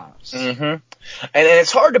AJ Styles. Mm-hmm. And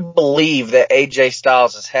it's hard to believe that AJ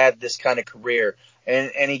Styles has had this kind of career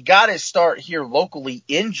And he got his start here locally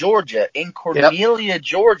in Georgia, in Cornelia,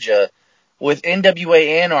 Georgia, with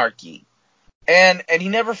NWA Anarchy. And he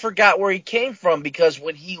never forgot where he came from, because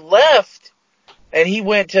when he left and he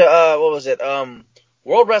went to,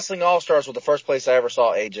 World Wrestling All-Stars was the first place I ever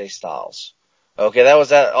saw AJ Styles. Okay, that was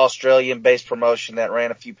that Australian-based promotion that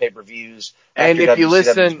ran a few pay-per-views after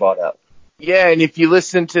WCW was bought out. Yeah, and if you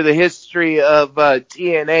listen to the history of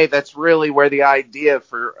TNA, that's really where the idea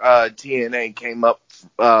for TNA came up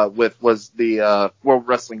was the World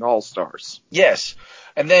Wrestling All-Stars. Yes.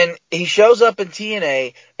 And then he shows up in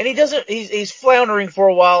TNA, and he's floundering for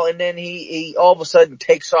a while, and then he all of a sudden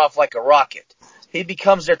takes off like a rocket. He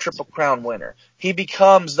becomes their Triple Crown winner. He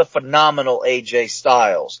becomes the phenomenal AJ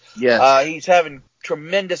Styles. Yes. He's having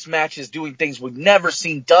tremendous matches, doing things we've never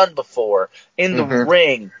seen done before in the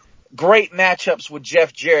ring. Great matchups with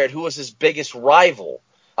Jeff Jarrett, who was his biggest rival,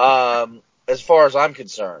 as far as I'm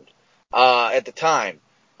concerned, at the time.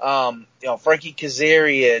 Frankie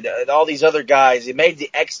Kazarian and all these other guys. He made the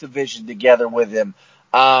X Division together with him.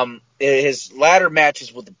 His latter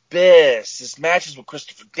matches with Abyss, his matches with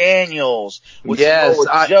Christopher Daniels, with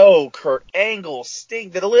Samoa Joe, Kurt Angle,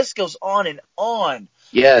 Sting. The list goes on and on.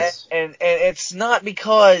 Yes. And it's not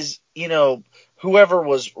because, whoever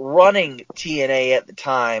was running TNA at the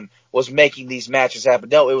time was making these matches happen.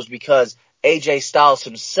 No, it was because AJ Styles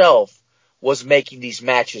himself was making these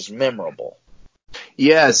matches memorable.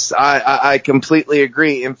 Yes, I completely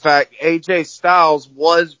agree. In fact, AJ Styles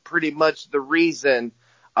was pretty much the reason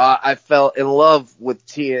I fell in love with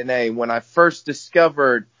TNA. When I first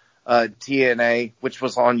discovered TNA, which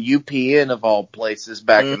was on UPN of all places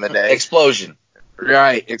back in the day. Explosion.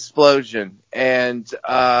 Right, Explosion. And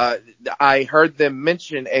I heard them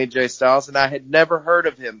mention AJ Styles, and I had never heard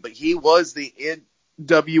of him, but he was the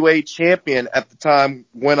NWA champion at the time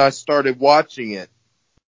when I started watching it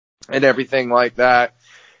and everything like that.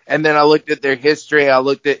 And then I looked at their history, I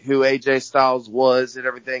looked at who AJ Styles was and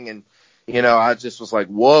everything, and I just was like,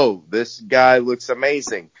 whoa, this guy looks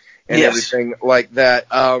amazing. And everything like that.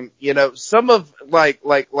 Some of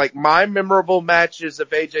like my memorable matches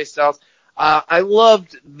of AJ Styles, I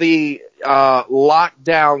loved the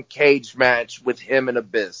lockdown cage match with him and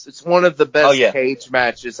Abyss. It's one of the best cage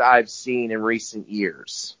matches I've seen in recent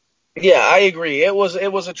years. Yeah, I agree. It was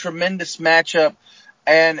a tremendous matchup,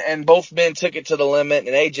 and both men took it to the limit,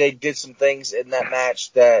 and AJ did some things in that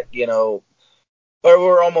match that,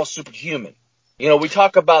 were almost superhuman. We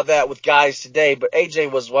talk about that with guys today, but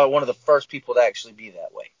AJ was one of the first people to actually be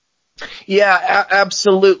that way. Yeah,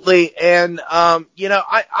 absolutely. And,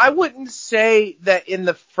 I wouldn't say that in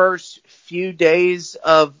the first few days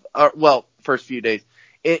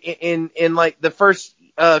in like the first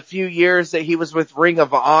few years that he was with Ring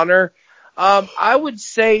of Honor, I would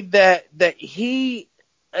say that he,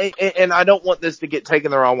 and I don't want this to get taken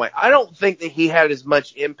the wrong way, I don't think that he had as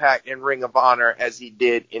much impact in Ring of Honor as he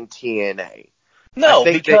did in TNA. No,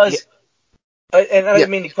 because... And I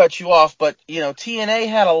didn't mean to cut you off, but, TNA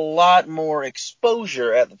had a lot more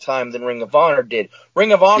exposure at the time than Ring of Honor did.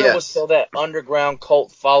 Ring of Honor was still that underground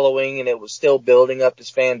cult following, and it was still building up its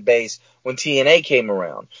fan base when TNA came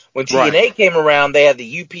around. When TNA came around, they had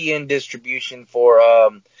the UPN distribution for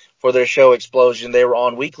their show Explosion. They were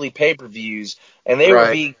on weekly pay-per-views, and they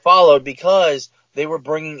were being followed because they were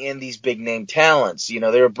bringing in these big-name talents. They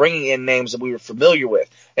were bringing in names that we were familiar with.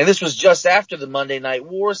 And this was just after the Monday Night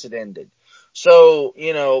Wars had ended. So,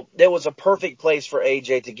 it was a perfect place for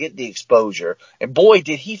AJ to get the exposure. And boy,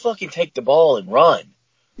 did he fucking take the ball and run.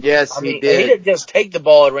 Yes, he did. He didn't just take the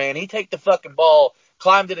ball and ran. He took the fucking ball,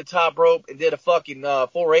 climbed to the top rope, and did a fucking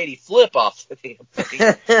 480 flip off the damn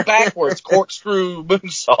thing. Backwards, corkscrew,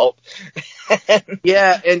 moonsault.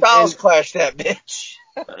 And Styles clashed that bitch.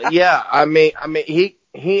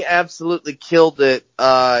 He absolutely killed it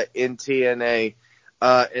in TNA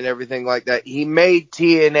and everything like that. He made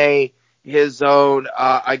TNA his own.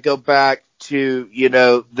 I go back to,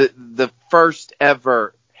 the first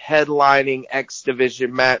ever headlining X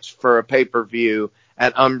Division match for a pay-per-view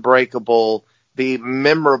at Unbreakable, the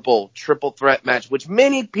memorable triple threat match, which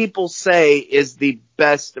many people say is the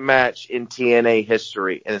best match in TNA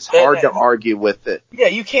history, and it's hard to argue with it. Yeah,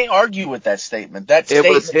 you can't argue with that statement. That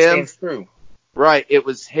statement stands true. Right, it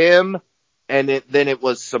was him, and then it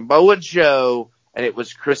was Samoa Joe, and it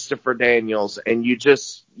was Christopher Daniels, and you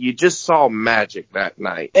just saw magic that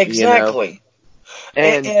night. Exactly.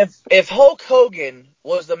 And if Hulk Hogan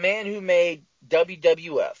was the man who made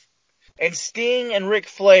WWF, and Sting and Ric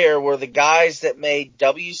Flair were the guys that made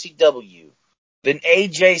WCW, then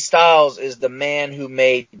AJ Styles is the man who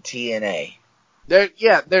made TNA.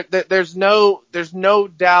 There's no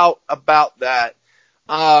doubt about that.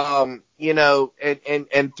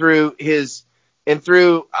 and through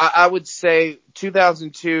I would say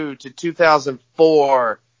 2002 to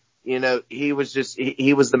 2004, he was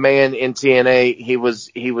he was the man in TNA. He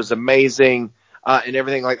was amazing. And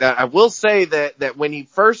everything like that. I will say that when he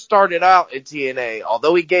first started out at TNA,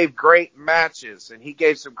 although he gave great matches, and he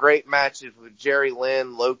gave some great matches with Jerry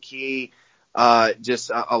Lynn, Low Key, just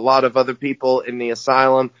a lot of other people in the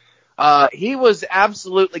Asylum, he was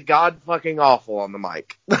absolutely god fucking awful on the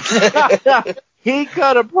mic. He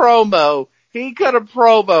cut a promo,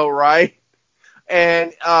 right?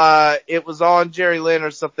 And, it was on Jerry Lynn or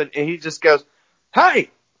something, and he just goes, "Hey,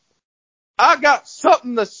 I got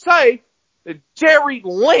something to say to Jerry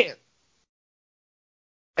Lynn."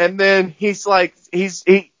 And then he's like, he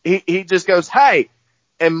just goes, "Hey,"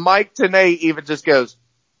 and Mike Tenay even just goes,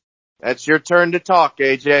 "That's your turn to talk,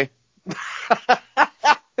 AJ."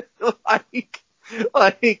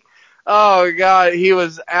 like, oh god, he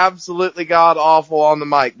was absolutely god awful on the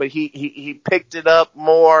mic, but he picked it up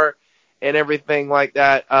more and everything like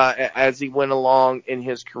that, as he went along in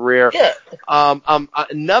his career. Yeah.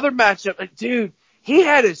 Another matchup, dude, he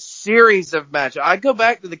had a series of matchups. I go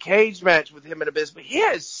back to the cage match with him in Abyss, but he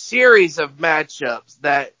had a series of matchups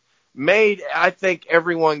that made, I think,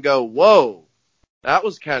 everyone go, whoa, that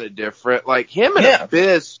was kind of different. Like, him and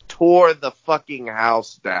Abyss tore the fucking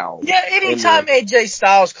house down. Yeah, anytime AJ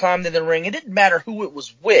Styles climbed in the ring, it didn't matter who it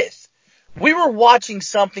was with. We were watching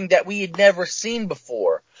something that we had never seen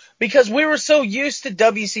before. Because we were so used to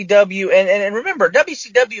WCW, and remember,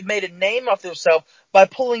 WCW made a name of themselves by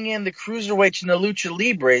pulling in the Cruiserweights and the Lucha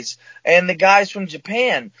Libres and the guys from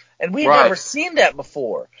Japan. And we had never seen that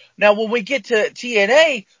before. Now, when we get to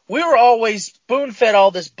TNA, we were always spoon-fed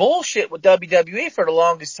all this bullshit with WWE for the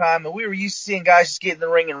longest time, and we were used to seeing guys just get in the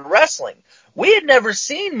ring and wrestling. We had never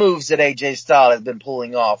seen moves that AJ Styles had been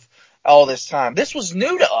pulling off all this time. This was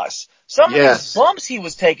new to us. Some of these bumps he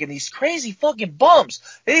was taking, these crazy fucking bumps,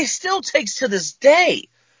 that he still takes to this day,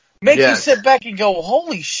 make you sit back and go,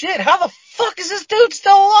 holy shit, how the fuck is this dude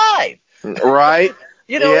still alive? Right?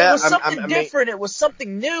 It was something different. It was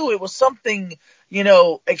something new. It was something,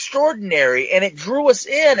 extraordinary, and it drew us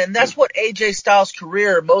in, and that's what AJ Styles'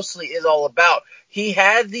 career mostly is all about. He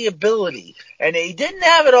had the ability, and he didn't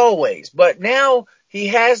have it always, but now he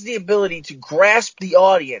has the ability to grasp the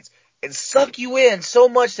audience and suck you in so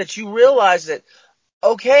much that you realize that,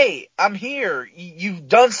 okay, I'm here. You've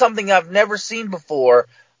done something I've never seen before.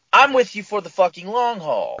 I'm with you for the fucking long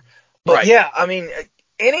haul. But yeah, I mean,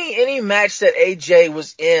 any match that AJ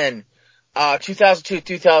was in, 2002,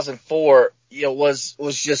 2004, was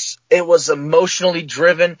just, it was emotionally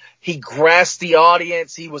driven. He grasped the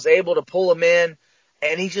audience. He was able to pull them in,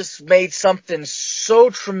 and he just made something so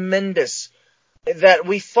tremendous that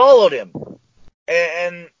we followed him.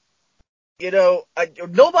 And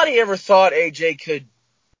nobody ever thought AJ could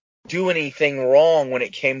do anything wrong when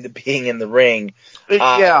it came to being in the ring.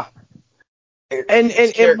 And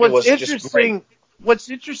what's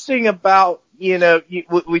interesting about,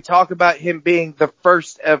 we talk about him being the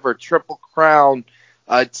first ever Triple Crown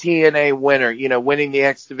TNA winner, winning the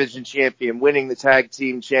X Division champion, winning the tag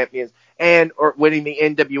team champions, or winning the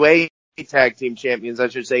NWA tag team champions, I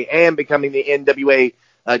should say, and becoming the NWA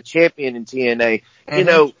champion in TNA.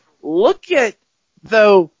 Mm-hmm. Look at,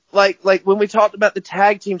 though, like when we talked about the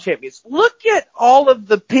tag team champions, look at all of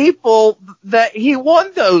the people that he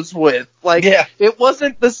won those with. It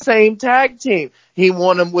wasn't the same tag team. He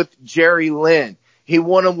won them with Jerry Lynn. He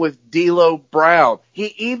won them with D'Lo Brown.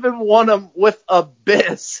 He even won them with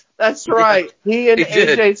Abyss. That's right. He and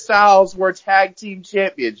AJ Styles were tag team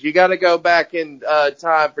champions. You gotta go back in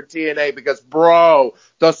time for TNA because, bro,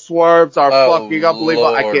 the swerves are fucking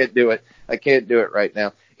unbelievable. Lord. I can't do it. I can't do it right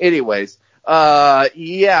now. Anyways,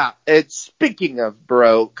 it's speaking of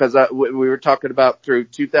bro, cause we were talking about through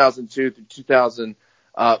 2002 through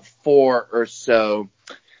 2004 or so,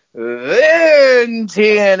 then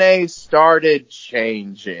TNA started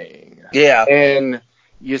changing. Yeah. And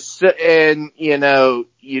you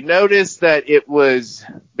notice that it was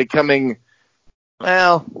becoming,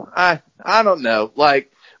 well, I don't know,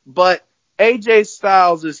 but AJ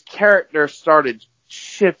Styles' character started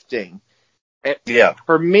shifting. Yeah.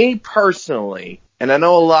 For me personally, and I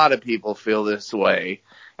know a lot of people feel this way,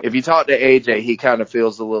 if you talk to AJ, he kind of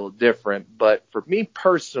feels a little different, but for me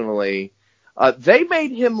personally, they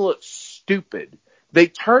made him look stupid. They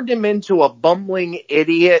turned him into a bumbling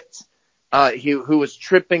idiot, who was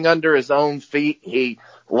tripping under his own feet. He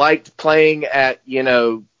liked playing at,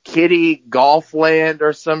 Kiddie Golfland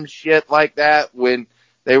or some shit like that when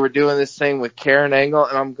they were doing this thing with Karen Angle,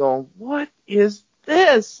 and I'm going, what is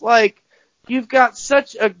this? You've got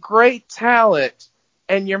such a great talent,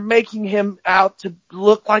 and you're making him out to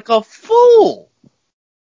look like a fool.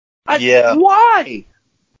 Why?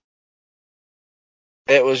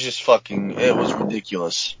 It was just it was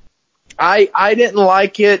ridiculous. I didn't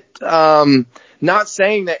like it. Not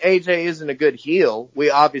saying that AJ isn't a good heel. We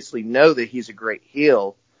obviously know that he's a great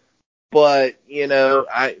heel. But,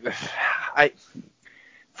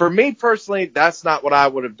 for me personally, that's not what I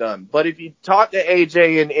would have done. But if you talk to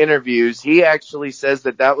AJ in interviews, he actually says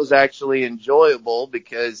that was actually enjoyable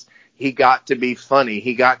because he got to be funny.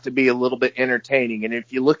 He got to be a little bit entertaining. And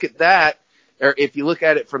if you look at that, or if you look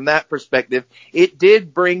at it from that perspective, it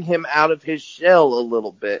did bring him out of his shell a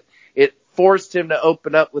little bit. It forced him to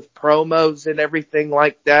open up with promos and everything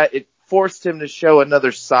like that. It forced him to show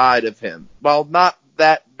another side of him. While not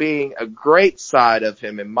that being a great side of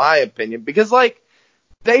him, in my opinion, because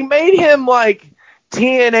they made him like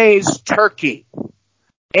TNA's Turkey.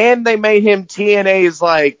 And they made him TNA's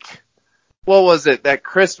what was it, that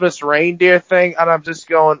Christmas reindeer thing? And I'm just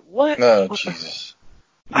going, what? Oh, Jesus.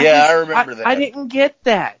 I remember that. I didn't get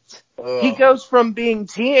that. He goes from being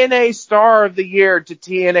TNA Star of the Year to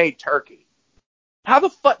TNA Turkey. How the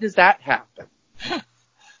fuck does that happen?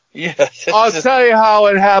 I'll tell you how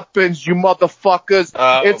it happens, you motherfuckers.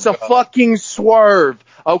 It's a fucking swerve,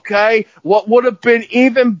 okay? What would have been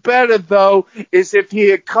even better, though, is if he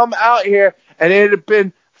had come out here and it had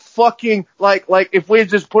been fucking, like if we had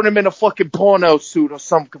just put him in a fucking porno suit or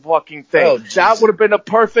some fucking thing. That would have been a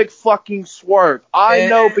perfect fucking swerve. I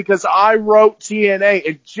know because I wrote TNA.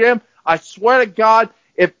 And Jim, I swear to God,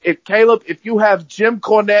 if Caleb, if you have Jim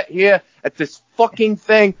Cornette here at this fucking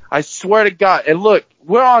thing, I swear to God. And look,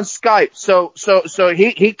 we're on Skype, so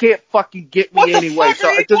he can't fucking get me anyway. What the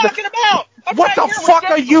fuck are you talking about? What the fuck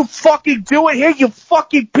are you fucking doing here, you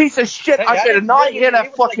fucking piece of shit? I did not hear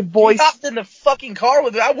that fucking voice. He hopped in the fucking car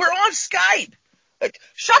with me. We're on Skype.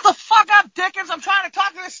 Shut the fuck up, Dickens. I'm trying to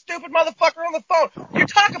talk to this stupid motherfucker on the phone. You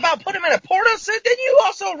talk about putting him in a porno suit. Didn't you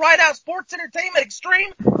also write out Sports Entertainment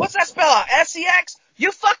Extreme? What's that spell out? SEX?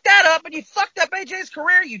 You fucked that up, and you fucked up AJ's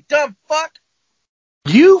career, you dumb fuck.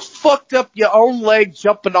 You fucked up your own leg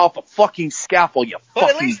jumping off a fucking scaffold, you fucking dope.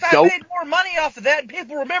 But at least I made more money off of that, and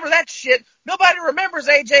people remember that shit. Nobody remembers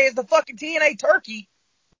AJ as the fucking TNA Turkey.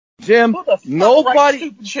 Jim, Who the fuck nobody writes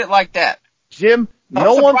stupid shit like that? Jim,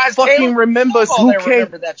 no one fucking remembers who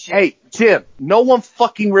came. Hey, Jim, no one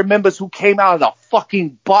fucking remembers who came out of the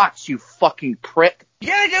fucking box, you fucking prick.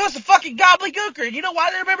 Yeah, it was the fucking gobbledygooker. You know why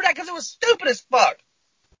they remember that? Because it was stupid as fuck.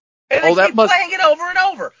 And they keep playing it over and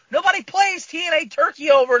over. Nobody plays TNA Turkey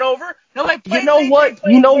over and over. Nobody plays.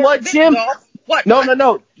 You know what, Jim? What?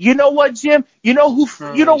 No. You know what, Jim? You know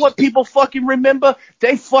what people fucking remember?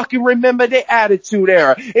 They fucking remember the Attitude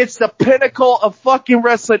Era. It's the pinnacle of fucking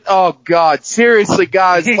wrestling. Oh God, seriously,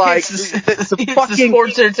 guys, like it's the fucking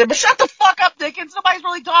Sports Entertainment. But shut the fuck up, Dickens. Nobody's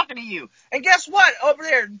really talking to you. And guess what? Over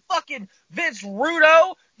there, fucking Vince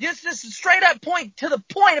Rudo. Just straight up point to the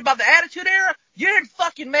point about the Attitude Era. You didn't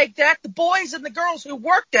fucking make that. The boys and the girls who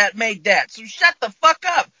worked that made that. So shut the fuck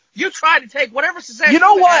up. You tried to take whatever success. You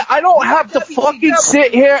know what? I don't have to fucking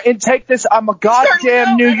sit here and take this. I'm a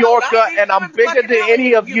goddamn New Yorker, and I'm bigger than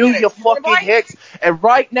any of you fucking hicks. And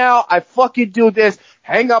right now, I fucking do this.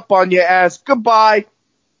 Hang up on your ass. Goodbye.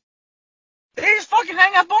 Did he just fucking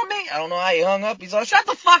hang up on me? I don't know how he hung up. He's like, shut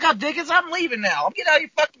the fuck up, Dickens. I'm leaving now. I'm getting out of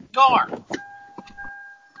your fucking car.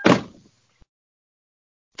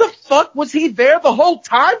 The fuck? Was he there the whole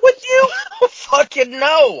time with you? Fucking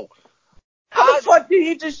no. How the fuck did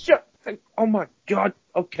he just shut? Oh my God.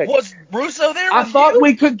 Okay. Was Russo there? I thought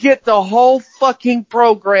we could get the whole fucking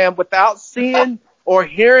program without seeing or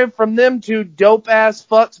hearing from them two dope ass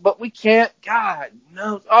fucks, but we can't. God,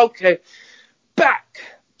 no. Okay. Back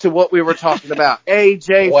to what we were talking about.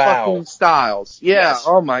 AJ fucking Styles. Yeah. Yes.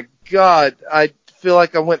 Oh my God. I feel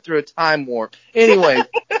like I went through a time warp. Anyway.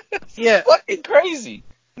 Yeah. Fucking crazy.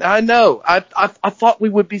 I know. I thought we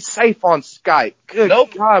would be safe on Skype. Good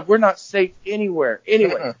God, we're not safe anywhere.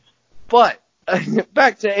 Anyway, but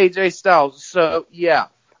back to AJ Styles. So yeah,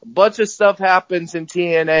 a bunch of stuff happens in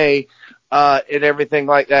TNA and everything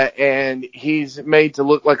like that, and he's made to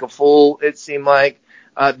look like a fool. It seemed like.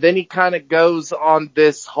 Then he kind of goes on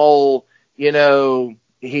this whole,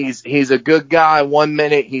 he's a good guy 1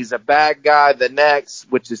 minute, he's a bad guy the next,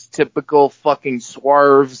 which is typical fucking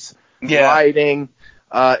Swerve's writing.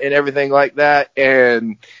 And everything like that,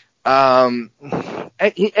 and but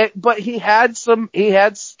he had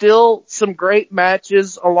still some great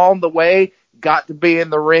matches along the way. Got to be in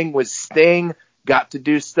the ring with Sting, got to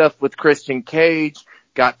do stuff with Christian Cage,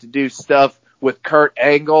 got to do stuff with Kurt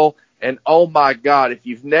Angle, and oh my God, if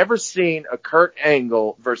you've never seen a Kurt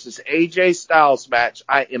Angle versus AJ Styles match,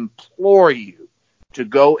 I implore you to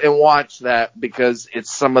go and watch that because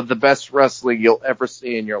it's some of the best wrestling you'll ever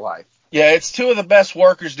see in your life. Yeah, it's two of the best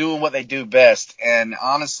workers doing what they do best. And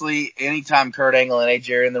honestly, anytime Kurt Angle and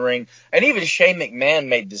AJ are in the ring, and even Shane McMahon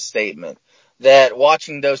made this statement, that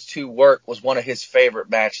watching those two work was one of his favorite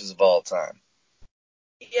matches of all time.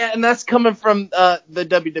 Yeah, and that's coming from the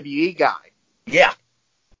WWE guy. Yeah.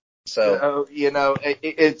 So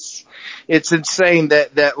it's insane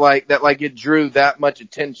that it drew that much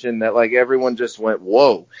attention that like everyone just went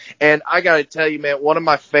whoa. And I gotta tell you, man, one of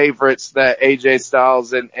my favorites that AJ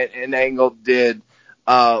Styles and Angle did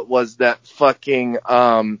was that fucking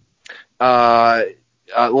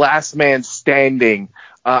Last Man Standing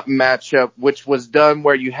matchup, which was done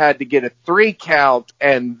where you had to get a 3 count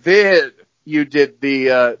and then you did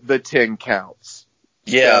the 10 counts.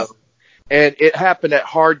 Yeah. So, and it happened at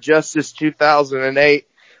Hard Justice 2008.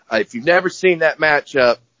 If you've never seen that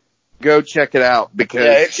matchup, go check it out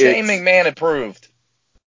because it's Shane McMahon approved.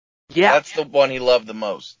 Yeah. That's the one he loved the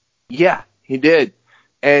most. Yeah, he did.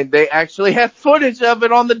 And they actually have footage of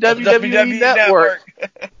it on the WWE Network.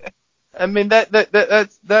 I mean,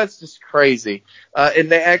 that's just crazy. And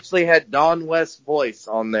they actually had Don West's voice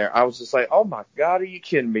on there. I was just like, oh my God, are you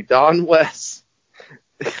kidding me? Don West.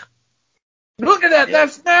 Look at that. Yeah.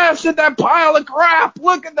 That's Nash in that pile of crap.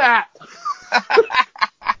 Look at that.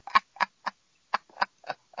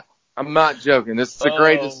 I'm not joking. This is the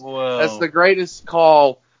greatest. Wow. That's the greatest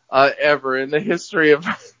call ever in the history of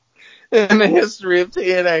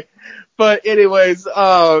TNA. But anyways,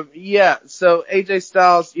 yeah. So AJ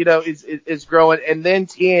Styles, is growing, and then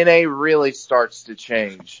TNA really starts to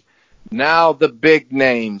change. Now the big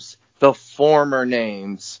names, the former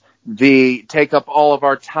names, the take up all of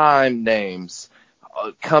our time names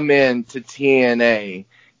come in to TNA,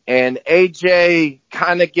 and AJ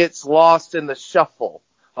kind of gets lost in the shuffle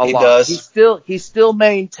a lot. Does. He still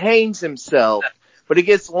maintains himself, but he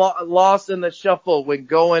gets lost in the shuffle when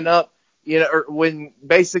going up, or when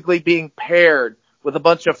basically being paired with a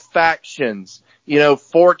bunch of factions,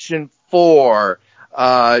 Fortune 4,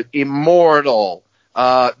 Immortal,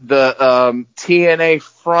 the TNA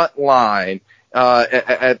Frontline,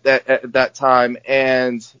 at that time,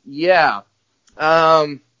 and yeah,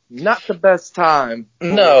 not the best time.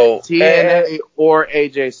 No, TNA or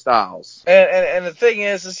AJ Styles. And the thing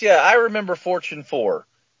is, I remember Fortune 4.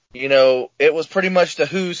 It was pretty much the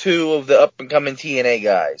who's who of the up and coming TNA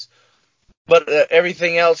guys, but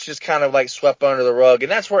everything else just kind of like swept under the rug, and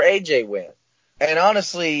that's where AJ went. And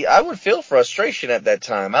honestly, I would feel frustration at that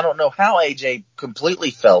time. I don't know how AJ completely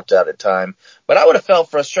felt at the time, but I would have felt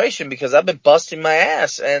frustration because I've been busting my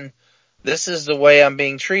ass, and this is the way I'm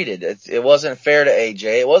being treated. It wasn't fair to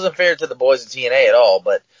AJ. It wasn't fair to the boys at TNA at all,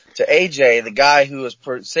 but to AJ, the guy who was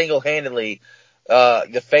single-handedly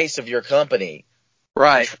the face of your company,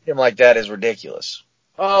 right? To treat him like that is ridiculous.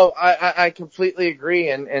 Oh, I completely agree,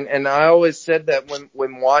 and I always said that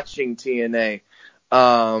when watching TNA.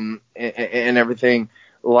 And everything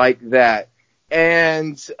like that.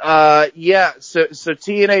 And, so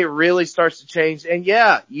TNA really starts to change. And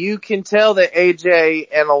yeah, you can tell that AJ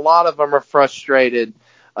and a lot of them are frustrated,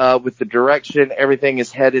 with the direction everything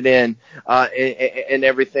is headed in, and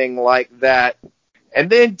everything like that. And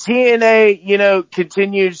then TNA,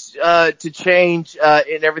 continues, to change,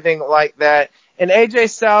 and everything like that. And AJ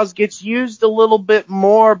Styles gets used a little bit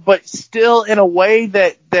more, but still in a way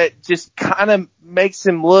that just kind of makes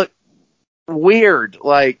him look weird.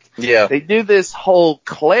 Like, they do this whole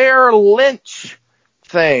Claire Lynch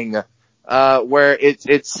thing, where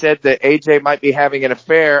it's said that AJ might be having an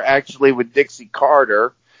affair actually with Dixie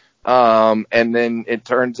Carter. And then it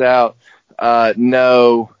turns out,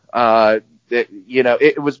 no, that,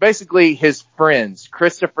 it was basically his friends,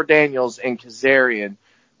 Christopher Daniels and Kazarian,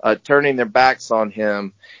 turning their backs on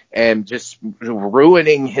him and just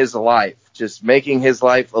ruining his life, just making his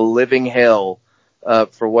life a living hell,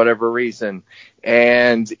 for whatever reason.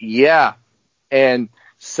 And yeah, and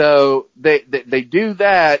so they do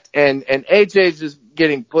that, and AJ's just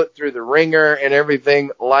getting put through the ringer and everything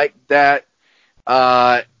like that.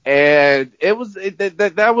 And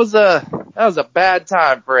that was a bad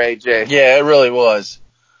time for AJ. Yeah, it really was.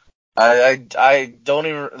 I don't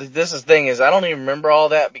even, this is the thing is, I don't even remember all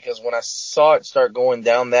that because when I saw it start going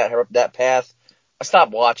down that path, I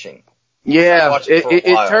stopped watching. Yeah,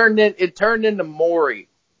 it turned into Maury.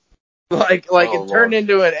 It turned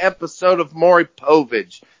into an episode of Maury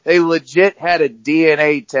Povich. They legit had a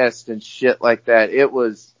DNA test and shit like that. It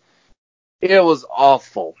was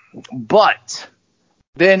awful. But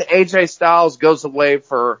then AJ Styles goes away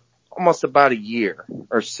for almost about a year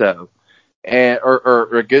or so.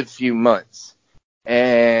 Or a good few months.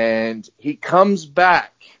 And he comes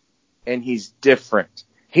back and he's different.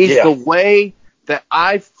 He's the way that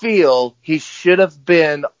I feel he should have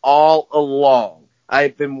been all along.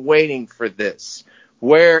 I've been waiting for this,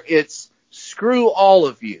 where it's screw all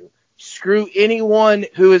of you. Screw anyone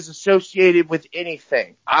who is associated with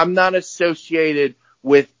anything. I'm not associated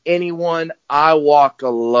with anyone. I walk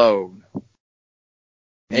alone.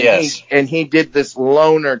 And he did this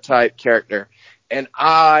loner type character, and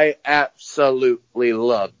I absolutely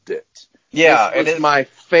loved it. Yeah, this was my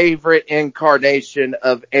favorite incarnation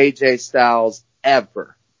of AJ Styles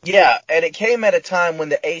ever. Yeah, and it came at a time when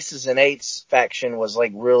the Aces and Eights faction was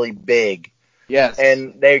like really big. Yes.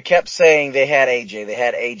 And they kept saying they had AJ, they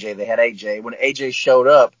had AJ, they had AJ. When AJ showed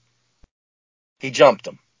up, he jumped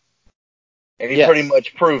him. And he pretty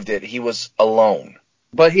much proved it. He was alone.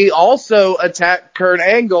 But he also attacked Kurt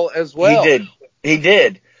Angle as well. He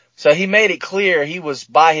did. So he made it clear he was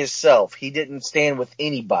by himself. He didn't stand with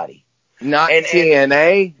anybody. Not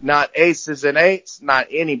TNA, not Aces and Eights, not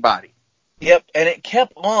anybody. Yep, and it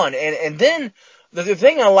kept on. And then the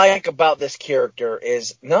thing I like about this character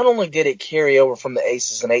is not only did it carry over from the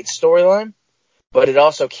Aces and Eights storyline, but it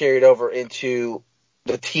also carried over into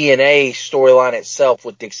the TNA storyline itself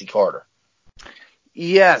with Dixie Carter.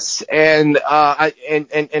 Yes, and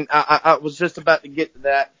I was just about to get to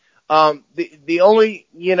that. The only,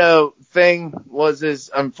 thing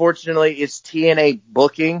is unfortunately it's TNA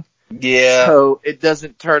booking. Yeah. So it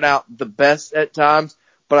doesn't turn out the best at times,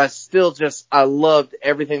 but I loved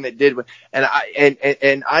everything that did. And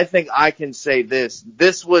I think I can say this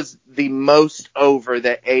was the most over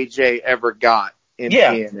that AJ ever got in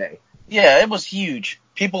TNA. Yeah, it was huge.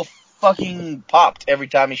 People fucking popped every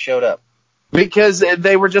time he showed up. Because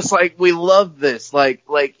they were just like, we love this. Like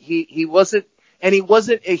he wasn't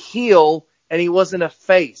a heel and he wasn't a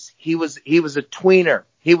face. He was a tweener.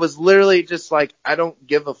 He was literally just like, I don't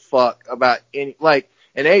give a fuck about and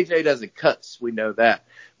AJ doesn't cuss. We know that.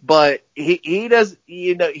 But he does,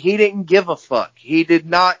 he didn't give a fuck. He did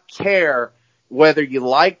not care whether you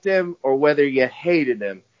liked him or whether you hated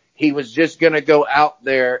him. He was just going to go out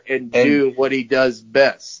there and do what he does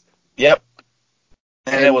best. Yep.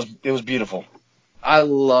 And it was beautiful. I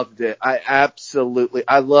loved it. I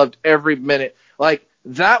loved every minute. Like,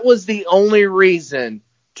 that was the only reason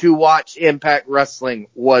to watch Impact Wrestling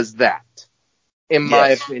was that, in my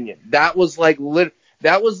opinion. That was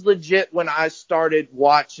that was legit when I started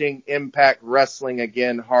watching Impact Wrestling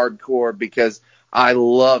again hardcore, because I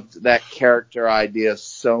loved that character idea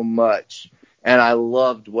so much. And I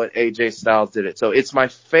loved what AJ Styles did it. So it's my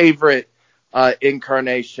favorite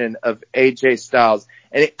incarnation of AJ Styles.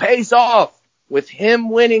 And it pays off with him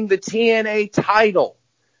winning the TNA title.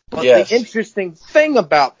 But the interesting thing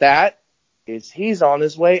about that is he's on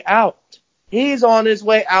his way out. He's on his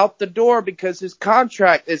way out the door because his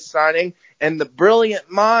contract is signing, and the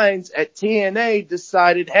brilliant minds at TNA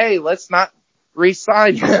decided, hey, let's not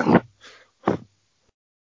re-sign him.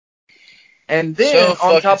 And then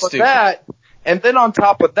on top of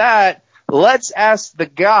that, let's ask the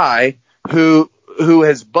guy who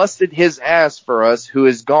has busted his ass for us, who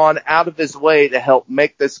has gone out of his way to help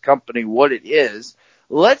make this company what it is.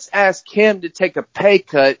 Let's ask him to take a pay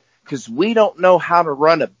cut because we don't know how to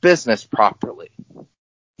run a business properly.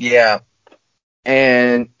 Yeah.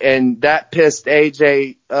 And that pissed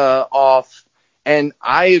AJ off. And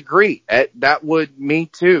I agree. That would me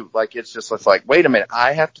too. Like, it's like, wait a minute,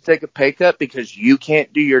 I have to take a pay cut because you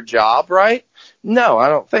can't do your job right? No, I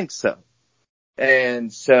don't think so.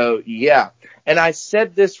 And so, yeah. And I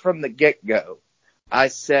said this from the get-go. I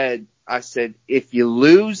said, if you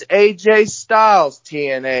lose AJ Styles,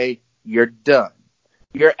 TNA, you're done.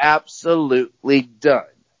 You're absolutely done.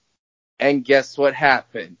 And guess what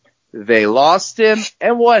happened? They lost him,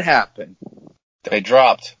 and what happened? They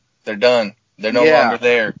dropped. They're done. They're no longer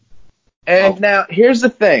there. And now, here's the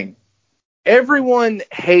thing. Everyone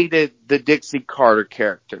hated the Dixie Carter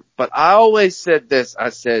character, but I always said this. I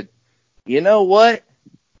said, you know what?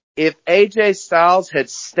 If AJ Styles had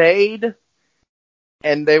stayed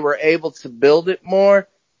and they were able to build it more,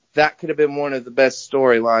 that could have been one of the best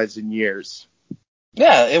storylines in years.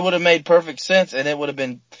 Yeah, it would have made perfect sense, and it would have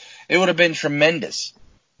been tremendous.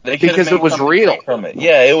 Because it was real. From it.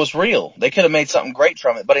 Yeah, it was real. They could have made something great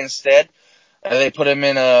from it, but instead, they put him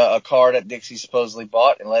in a car that Dixie supposedly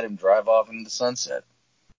bought and let him drive off into the sunset.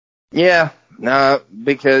 Yeah,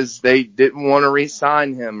 because they didn't want to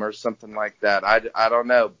re-sign him or something like that. I don't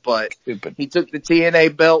know, but Stupid. He took the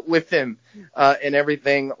TNA belt with him, and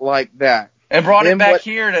everything like that. And brought it back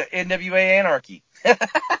here to NWA Anarchy.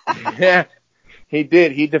 Yeah, he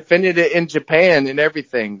did. He defended it in Japan and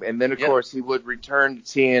everything. And then, of course, he would return to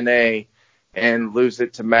TNA and lose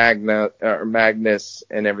it to Magnus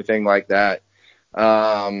and everything like that.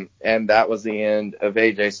 And that was the end of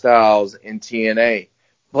AJ Styles in TNA.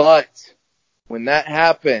 But when that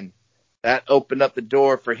happened, that opened up the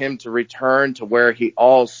door for him to return to where it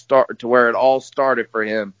all started for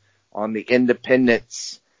him on the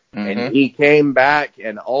independents. Mm-hmm. And he came back,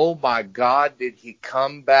 and oh my God, did he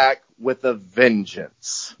come back with a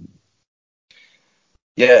vengeance.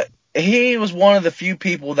 Yeah, he was one of the few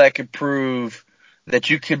people that could prove that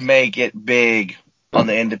you could make it big on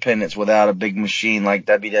the independents without a big machine like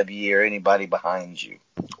WWE or anybody behind you.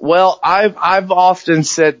 Well, I've often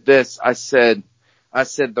said this. I said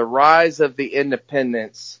the rise of the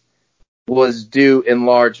independents was due in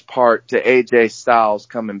large part to AJ Styles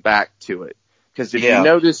coming back to it. Because if you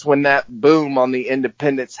notice when that boom on the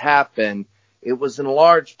independents happened, it was in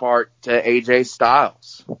large part to AJ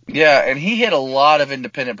Styles. Yeah, and he hit a lot of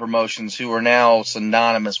independent promotions who are now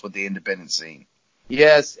synonymous with the independent scene.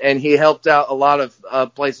 Yes, and he helped out a lot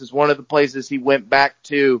of places. One of the places he went back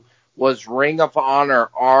to was Ring of Honor,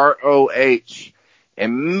 ROH.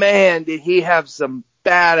 And man, did he have some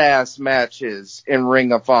badass matches in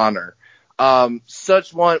Ring of Honor.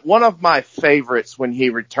 One of my favorites when he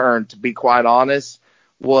returned, to be quite honest,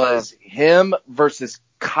 was him versus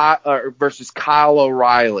Kyle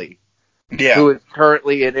O'Reilly. Yeah. Who is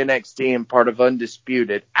currently at NXT and part of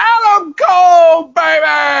Undisputed. Adam Cole,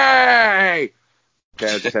 baby!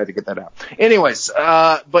 Okay, I just had to get that out. Anyways,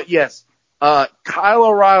 but yes, Kyle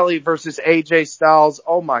O'Reilly versus AJ Styles.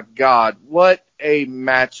 Oh my God, what a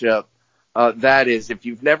matchup that is. If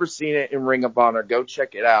you've never seen it in Ring of Honor, go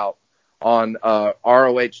check it out on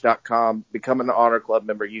ROH.com. Become an Honor Club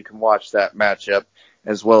member. You can watch that matchup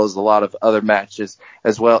as well as a lot of other matches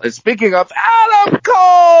as well. And speaking of Adam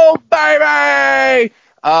Cole, baby!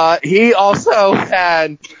 He also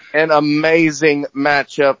had an amazing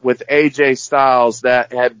matchup with AJ Styles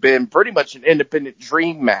that had been pretty much an independent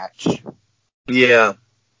dream match. Yeah.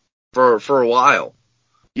 For a while.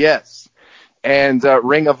 Yes. And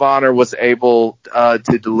Ring of Honor was able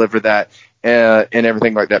to deliver that and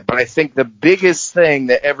everything like that. But I think the biggest thing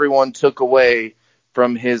that everyone took away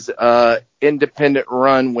from his independent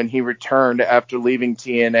run when he returned after leaving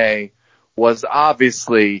TNA was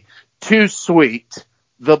obviously Too Sweet,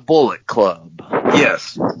 the Bullet Club.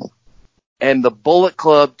 Yes. And the Bullet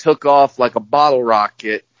Club took off like a bottle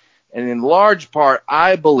rocket. And in large part,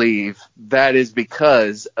 I believe that is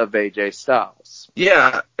because of AJ Styles.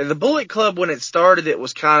 Yeah. The Bullet Club, when it started, it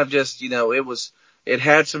was kind of just, it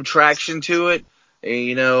had some traction to it.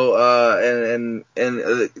 And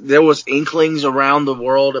there was inklings around the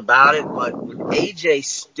world about it, but when AJ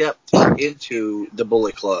stepped into the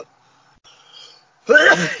Bullet Club,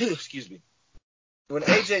 excuse me, when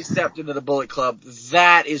AJ stepped into the Bullet Club,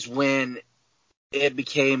 that is when it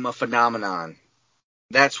became a phenomenon.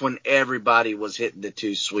 That's when everybody was hitting the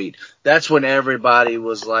Too Sweet. That's when everybody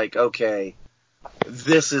was like, okay,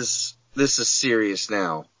 this is serious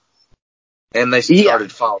now. And they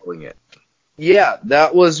started following it. Yeah,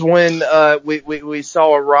 that was when we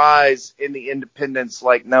saw a rise in the independents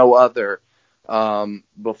like no other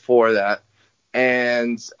before that.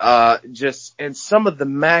 And and some of the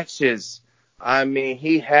matches,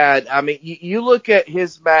 you look at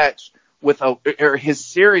his match or his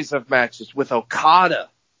series of matches with Okada.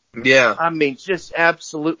 Yeah. Just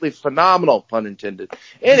absolutely phenomenal, pun intended.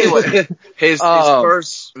 Anyway. his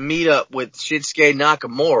first meetup with Shinsuke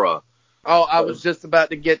Nakamura. Oh, I was just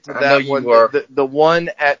about to get to that one. The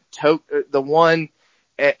one at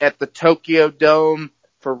the Tokyo Dome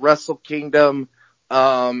for Wrestle Kingdom,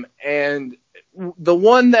 and the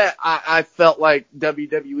one that I felt like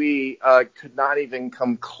WWE could not even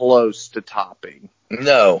come close to topping.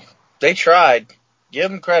 No, they tried.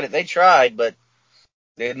 Give them credit, they tried, but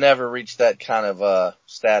they never reached that kind of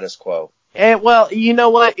status quo. And well, you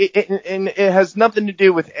know what? It has nothing to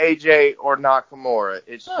do with AJ or Nakamura.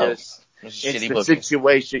 It's the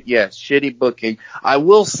situation. Yes, shitty booking. I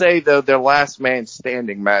will say though, their last man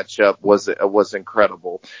standing matchup was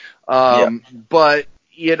incredible. But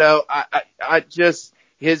I just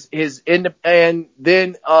his and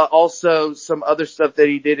then also some other stuff that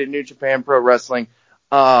he did in New Japan Pro Wrestling.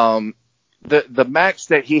 The match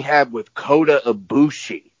that he had with Kota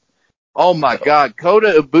Ibushi. Oh my God,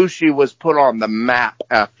 Kota Ibushi was put on the map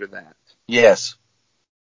after that. Yes.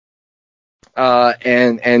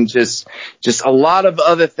 And just a lot of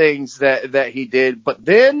other things that he did. But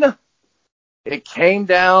then it came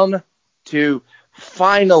down to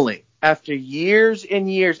finally, after years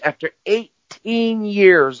and years, after 18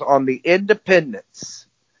 years on the independents,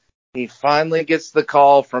 he finally gets the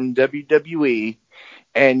call from WWE.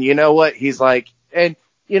 And you know what? He's like, and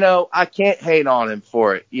I can't hate on him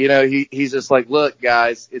for it. He's just like, look,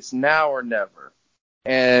 guys, it's now or never.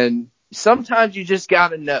 And sometimes you just got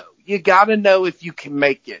to know. You got to know if you can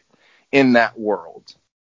make it in that world.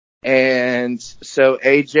 And so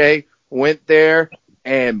AJ went there,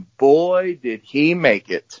 and boy, did he make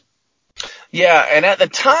it. Yeah, and at the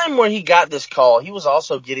time when he got this call, he was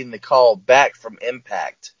also getting the call back from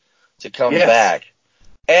Impact to come back.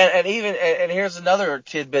 And here's another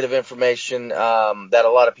tidbit of information that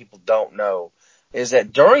a lot of people don't know, is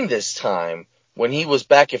that during this time, when he was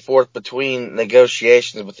back and forth between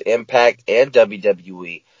negotiations with Impact and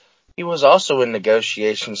WWE, he was also in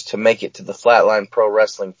negotiations to make it to the Flatline Pro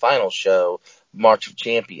Wrestling final show, March of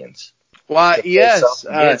Champions. Why, yes.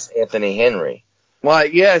 Against Anthony Henry. Why,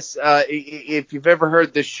 yes. If you've ever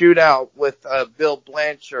heard the shootout with Bill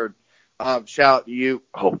Blanchard, shout you.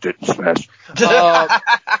 Hope didn't smash.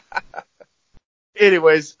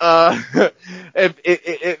 Anyways,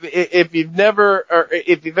 if you've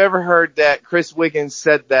ever heard that Chris Wiggins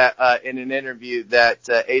said that in an interview that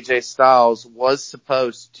AJ Styles was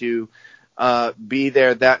supposed to be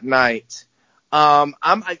there that night,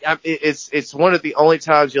 it's one of the only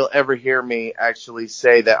times you'll ever hear me actually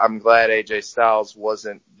say that I'm glad AJ Styles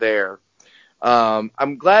wasn't there.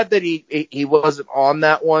 I'm glad that he wasn't on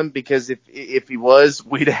that one, because if he was,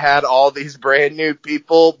 we'd have had all these brand new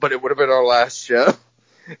people, but it would have been our last show.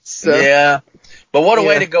 So, yeah. But what a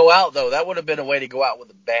way to go out, though. That would have been a way to go out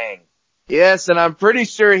with a bang. Yes, and I'm pretty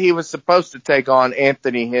sure he was supposed to take on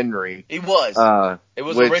Anthony Henry. He was. It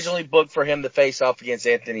was originally booked for him to face off against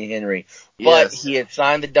Anthony Henry. But he had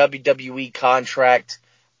signed the WWE contract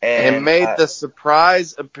and made the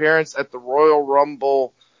surprise appearance at the Royal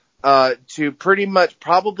Rumble to pretty much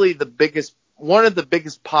probably one of the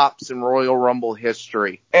biggest pops in Royal Rumble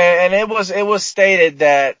history. And it was stated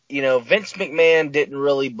that, Vince McMahon didn't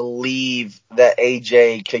really believe that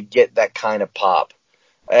AJ could get that kind of pop.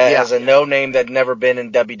 As a no-name that had never been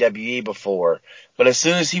in WWE before. But as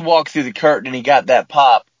soon as he walked through the curtain and he got that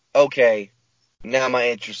pop, okay, now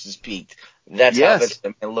my interest is piqued. That's how Vince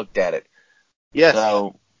McMahon looked at it. Yes.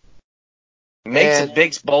 So, makes a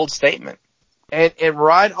big, bold statement. And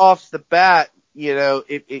right off the bat,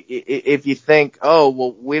 if you think, oh,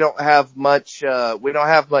 well, we don't have much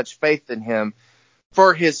faith in him.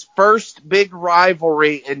 For his first big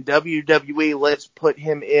rivalry in WWE, let's put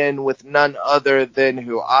him in with none other than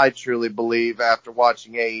who I truly believe, after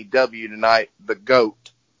watching AEW tonight, the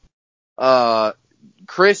GOAT.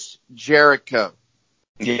 Chris Jericho.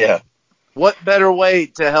 Yeah. What better way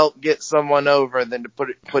to help get someone over than to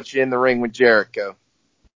put you in the ring with Jericho?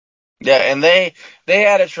 Yeah, and they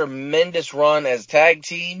had a tremendous run as a tag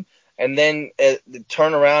team, and then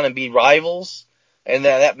turn around and be rivals. And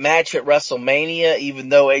that match at WrestleMania, even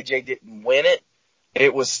though AJ didn't win it,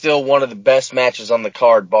 it was still one of the best matches on the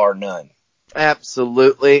card, bar none.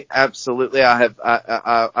 Absolutely. I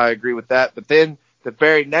agree with that. But then the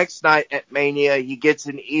very next night at Mania, he gets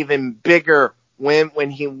an even bigger win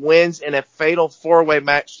when he wins in a fatal 4-way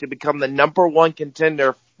match to become the number one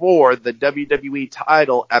contender for the WWE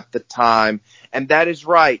title at the time. And that is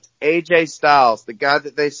right. AJ Styles, the guy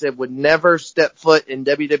that they said would never step foot in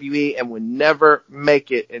WWE and would never make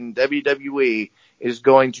it in WWE, is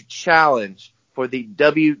going to challenge for the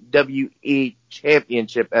WWE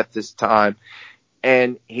Championship at this time.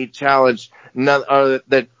 And he challenged none other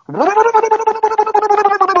than...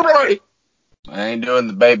 I ain't doing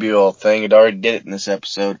the baby oil thing. It already did it in this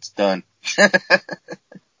episode. It's done.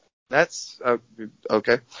 That's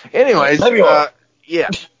okay. Anyways, yeah.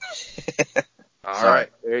 All right,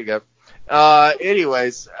 there you go.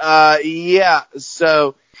 Yeah.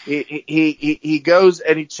 So he goes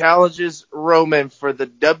and he challenges Roman for the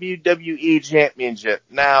WWE Championship.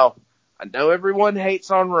 Now, I know everyone hates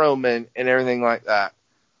on Roman and everything like that,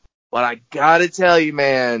 but I gotta tell you,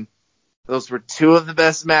 man, those were two of the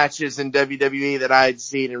best matches in WWE that I had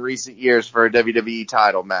seen in recent years for a WWE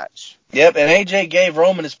title match. Yep, and AJ gave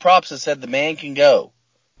Roman his props and said the man can go.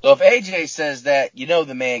 So if AJ says that,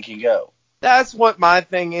 the man can go. That's what my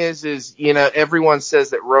thing is, everyone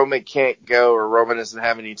says that Roman can't go or Roman doesn't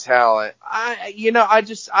have any talent. I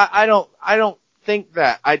don't think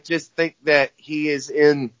that. I just think that he is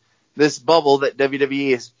in this bubble that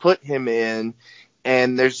WWE has put him in,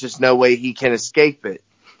 and there's just no way he can escape it.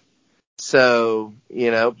 So,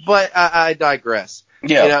 but I digress.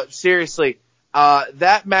 Yeah. Seriously,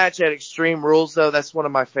 that match at Extreme Rules, though, that's one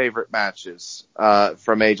of my favorite matches,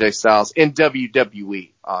 from AJ Styles in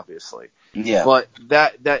WWE, obviously. Yeah. But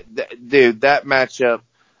that matchup,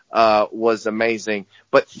 was amazing.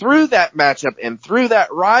 But through that matchup and through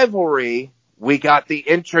that rivalry, we got the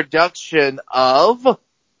introduction of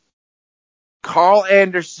Carl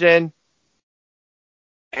Anderson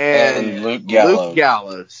and Luke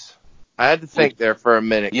Gallows. I had to think there for a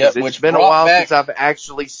minute Yep, because it's which been a brought while back- since I've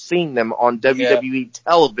actually seen them on WWE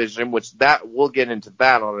television, which that we'll get into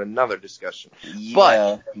that on another discussion.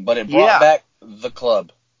 Yeah, but it brought back the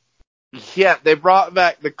club. Yeah, they brought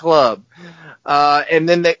back the club, and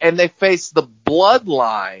then they faced the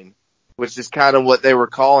Bloodline, which is kind of what they were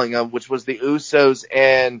calling them, which was the Usos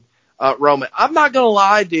and Roman. I'm not gonna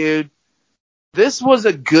lie, dude. This was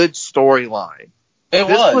a good storyline. This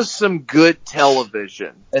was some good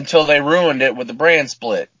television. Until they ruined it with the brand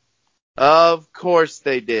split. Of course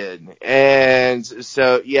they did. And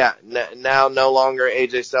so, yeah, now no longer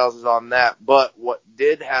AJ Styles is on that. But what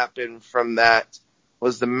did happen from that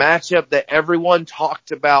was the matchup that everyone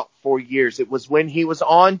talked about for years. It was when he was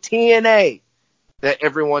on TNA that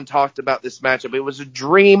everyone talked about this matchup. It was a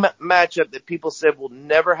dream matchup that people said will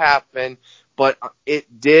never happen, but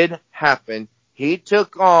it did happen. He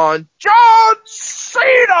took on John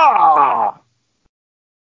Cena!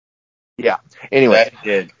 Yeah. Anyway. That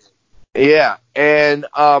did. Yeah. And,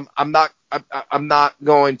 I'm not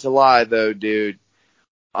going to lie though, dude.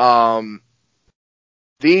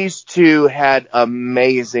 These two had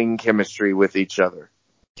amazing chemistry with each other.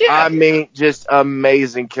 Yeah. I mean, just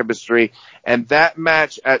amazing chemistry. And that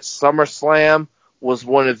match at SummerSlam was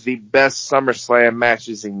one of the best SummerSlam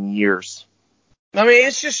matches in years. I mean,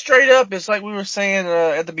 it's just straight up. It's like we were saying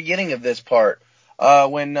at the beginning of this part.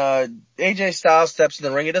 When AJ Styles steps in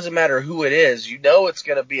the ring, it doesn't matter who it is. You know it's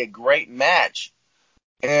going to be a great match.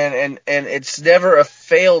 And it's never a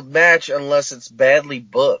failed match unless it's badly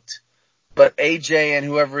booked. But AJ and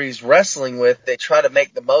whoever he's wrestling with, they try to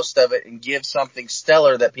make the most of it and give something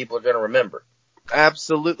stellar that people are going to remember.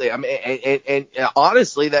 Absolutely. I mean, and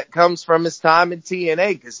honestly, that comes from his time in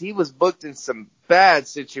TNA because he was booked in some bad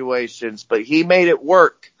situations, but he made it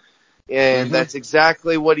work. And that's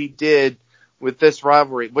exactly what he did with this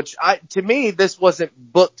rivalry, which to me, this wasn't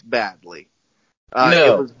booked badly.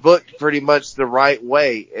 No. It was booked pretty much the right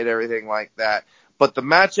way and everything like that. But the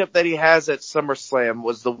matchup that he has at SummerSlam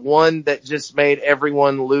was the one that just made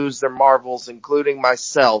everyone lose their marbles, including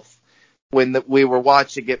myself, when we were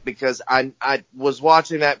watching it, because I was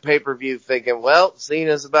watching that pay-per-view thinking, well,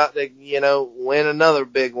 Cena's about to, win another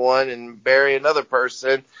big one and bury another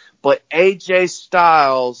person. But AJ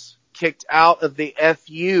Styles kicked out of the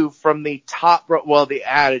FU from the top rope, well, the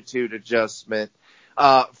attitude adjustment,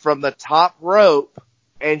 from the top rope,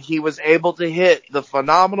 and he was able to hit the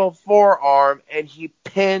phenomenal forearm, and he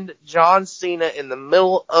pinned John Cena in the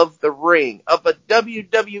middle of the ring, of a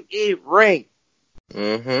WWE ring.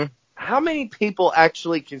 Mm-hmm. How many people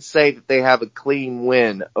actually can say that they have a clean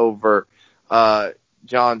win over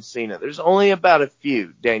John Cena? There's only about a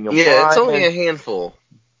few. Daniel Bryan. It's only a handful.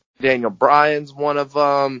 Daniel Bryan's one of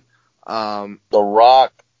them. The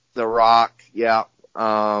Rock, yeah.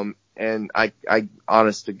 And I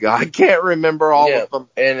honest to God, I can't remember all of them.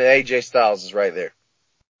 And AJ Styles is right there.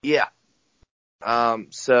 Yeah.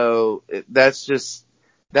 So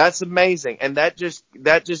that's amazing. And that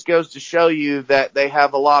just goes to show you that they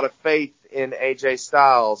have a lot of faith in AJ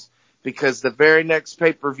Styles, because the very next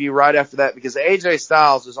pay-per-view right after that, because AJ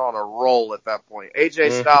Styles is on a roll at that point.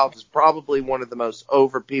 AJ Styles is probably one of the most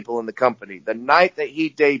over people in the company. The night that he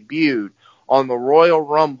debuted on the Royal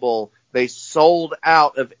Rumble, they sold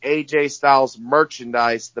out of AJ Styles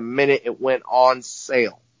merchandise the minute it went on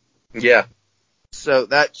sale. Yeah. So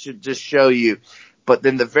that should just show you. But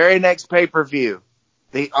then the very next pay-per-view,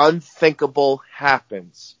 the unthinkable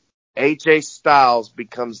happens. AJ Styles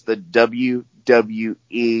becomes the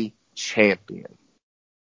WWE champion.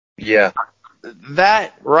 Yeah.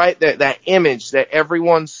 That right there, that image that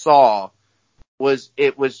everyone saw was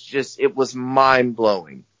mind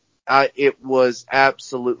blowing. It was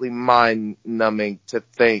absolutely mind numbing to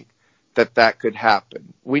think that could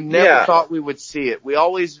happen. We never thought we would see it. We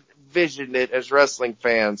always visioned it as wrestling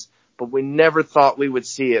fans, but we never thought we would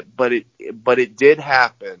see it, but it did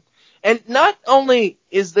happen. And not only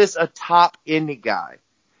is this a top indie guy,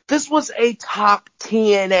 this was a top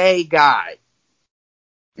TNA guy.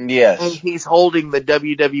 Yes. And he's holding the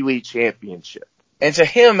WWE championship. And to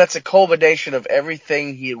him, that's a culmination of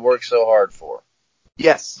everything he had worked so hard for.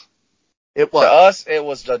 Yes. It was. To us, it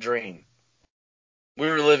was the dream. We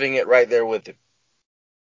were living it right there with him.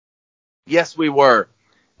 Yes, we were.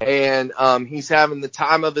 And he's having the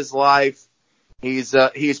time of his life. He's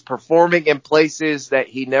performing in places that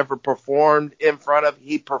he never performed in front of.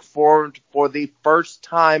 He performed for the first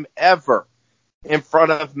time ever in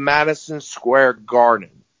front of Madison Square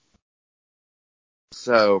Garden.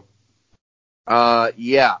 So,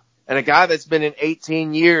 yeah. and a guy that's been in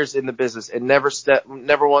 18 years in the business and never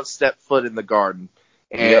once stepped foot in the Garden.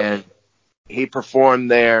 And he performed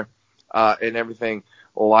there, and everything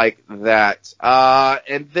like that.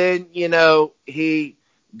 And then, he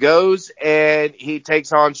goes and he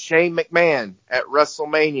takes on Shane McMahon at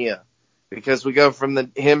WrestleMania, because we go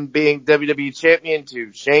from him being WWE champion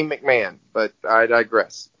to Shane McMahon, but I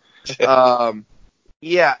digress.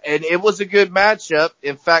 Yeah, and it was a good matchup.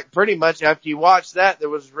 In fact, pretty much after you watched that, there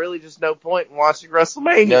was really just no point in watching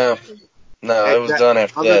WrestleMania. No, it was done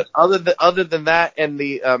after that. Other than that, and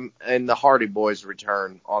the Hardy Boys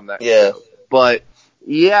return on that show. But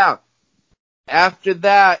yeah, after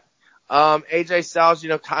that, AJ Styles,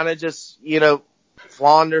 kind of just,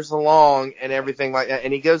 flounders along and everything like that,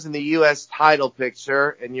 and he goes in the U.S. title picture,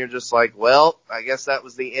 and you're just like, well, I guess that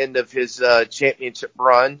was the end of his championship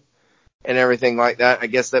run and everything like that. I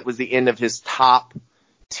guess that was the end of his top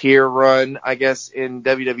tier run, I guess, in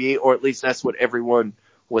WWE, or at least that's what everyone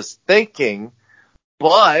was thinking.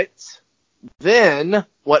 But then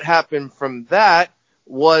what happened from that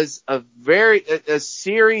was a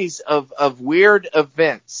series of weird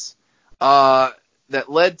events that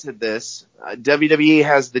led to this. WWE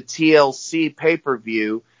has the TLC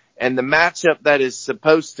pay-per-view, and the matchup that is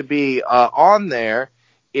supposed to be on there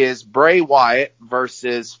is Bray Wyatt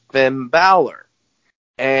versus Finn Balor,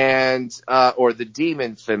 and or the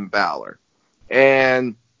Demon Finn Balor.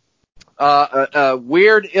 And a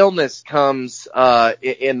weird illness comes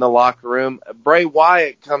in the locker room. Bray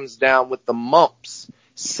Wyatt comes down with the mumps.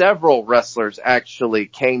 Several wrestlers actually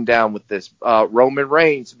came down with this, Roman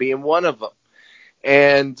Reigns being one of them.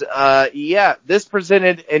 And this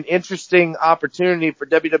presented an interesting opportunity for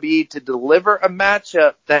WWE to deliver a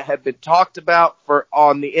matchup that had been talked about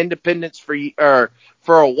on the independents for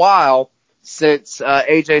a while, since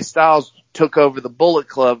AJ Styles took over the Bullet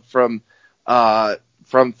Club from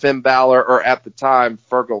Finn Balor, or at the time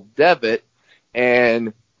Fergal Devitt,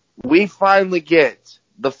 and we finally get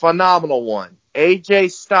the phenomenal one,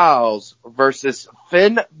 AJ Styles versus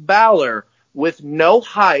Finn Balor, with no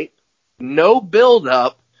hype, no build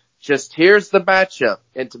up, just here's the matchup.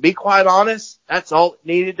 And to be quite honest, that's all it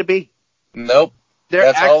needed to be. Nope. There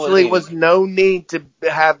actually was no need to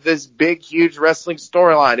have this big, huge wrestling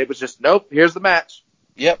storyline. It was just, nope, here's the match.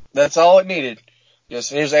 Yep, that's all it needed.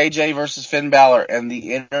 Just here's AJ versus Finn Balor, and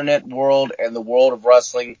the internet world and the world of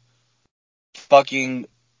wrestling fucking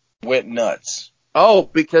went nuts. Oh,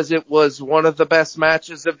 because it was one of the best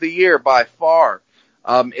matches of the year by far.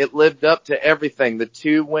 It lived up to everything. The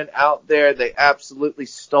two went out there. They absolutely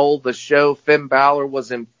stole the show. Finn Balor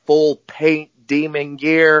was in full paint demon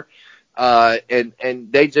gear,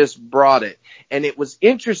 and they just brought it. And it was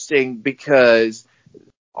interesting because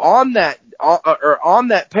on that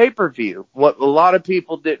pay-per-view, what a lot of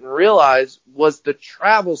people didn't realize was the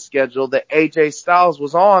travel schedule that AJ Styles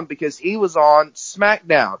was on, because he was on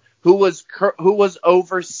SmackDown, who was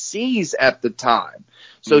overseas at the time.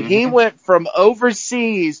 So he went from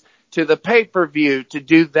overseas to the pay-per-view to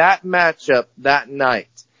do that matchup that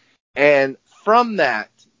night. And from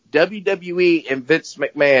that, WWE and Vince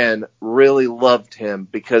McMahon really loved him,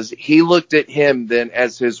 because he looked at him then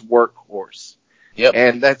as his workhorse. Yep.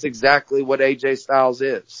 And that's exactly what AJ Styles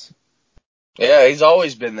is. Yeah, he's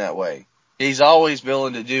always been that way. He's always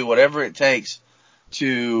willing to do whatever it takes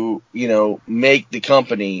to, make the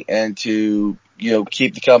company and to,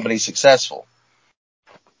 keep the company successful.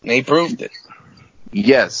 And he proved it.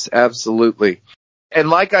 Yes, absolutely. And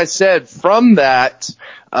like I said, from that,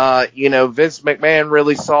 Vince McMahon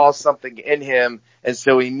really saw something in him, and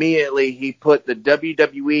so immediately he put the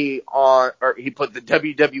WWE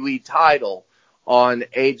title on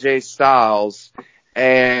AJ Styles,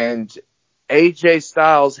 and AJ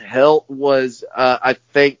Styles was, I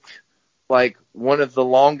think, like one of the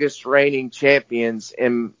longest reigning champions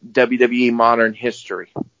in WWE modern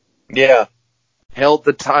history. Yeah. Held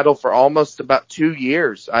the title for almost about 2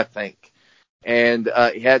 years, I think. And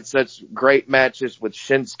he had such great matches with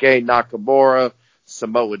Shinsuke Nakamura,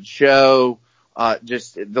 Samoa Joe,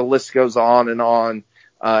 just the list goes on in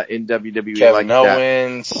WWE. Kevin like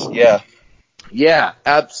Owens, that. Yeah. Yeah,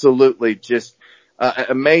 absolutely. Just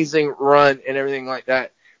amazing run and everything like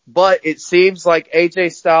that. But it seems like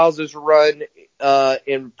AJ Styles' run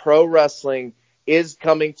in pro wrestling is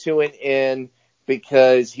coming to an end,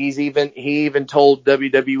 because he even told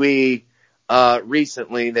WWE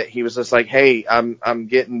recently that he was just like, hey, I'm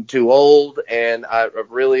getting too old, and I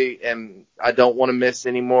don't want to miss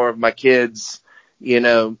any more of my kids,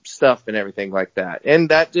 stuff and everything like that. And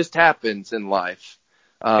that just happens in life.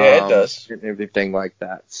 Yeah, it does. And everything like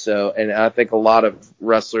that. So, and I think a lot of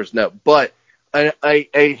wrestlers know. But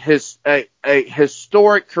a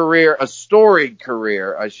historic career, a storied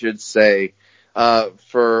career, I should say,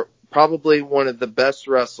 for probably one of the best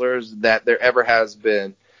wrestlers that there ever has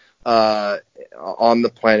been on the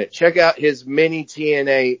planet. Check out his many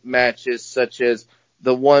TNA matches, such as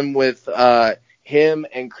the one with him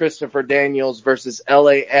and Christopher Daniels versus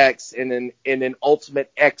LAX in an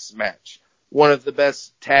Ultimate X match. One of the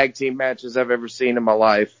best tag team matches I've ever seen in my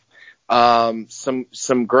life.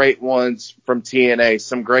 Some great ones from TNA,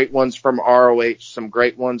 some great ones from ROH, some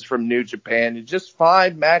great ones from New Japan, and just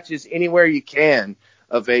find matches anywhere you can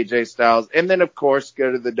of AJ Styles. And then, of course,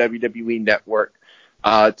 go to the WWE Network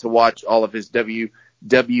to watch all of his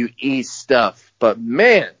WWE stuff. But,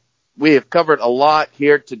 man, we have covered a lot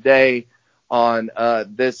here today on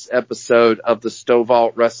this episode of the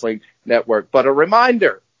Stovall Wrestling Network. But a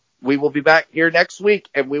reminder, we will be back here next week,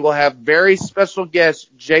 and we will have very special guest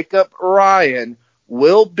Jacob Ryan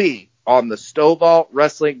will be on the Stovall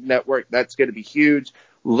Wrestling Network. That's going to be huge.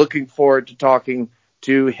 Looking forward to talking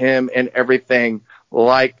to him and everything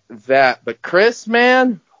like that. But Chris,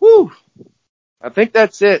 man, whew, I think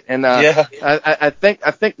that's it. And I think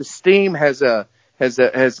the steam has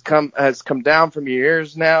come down from your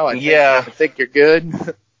ears now. I think you're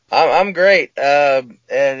good. I'm great. And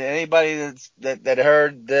anybody that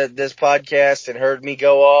heard this podcast and heard me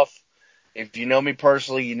go off, if you know me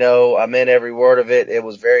personally, you know I meant every word of it. It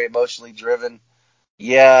was very emotionally driven.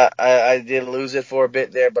 Yeah, I did lose it for a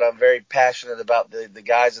bit there, but I'm very passionate about the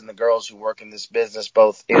guys and the girls who work in this business,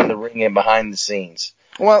 both in the ring and behind the scenes.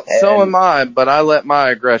 Well, so am I, but I let my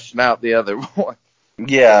aggression out the other one.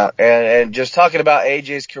 Yeah, and just talking about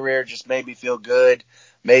AJ's career just made me feel good.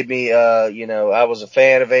 Made me, I was a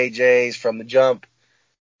fan of AJ's from the jump,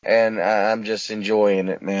 and I'm just enjoying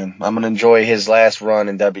it, man. I'm going to enjoy his last run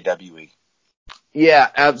in WWE. Yeah,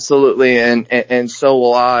 absolutely, and so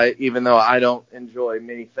will I, even though I don't enjoy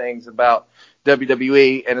many things about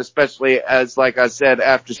WWE, and especially as, like I said,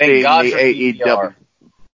 after seeing the AEW.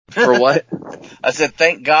 For what? I said,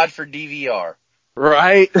 thank God for DVR.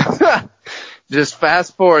 Right? Just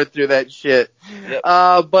fast forward through that shit. Yep.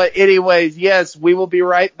 But anyways, yes, we will be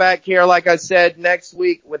right back here, like I said, next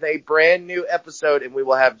week with a brand new episode, and we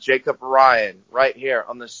will have Jacob Ryan right here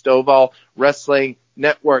on the Stovall Wrestling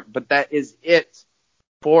Network. But that is it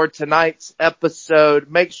for tonight's episode.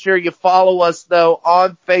 Make sure you follow us, though,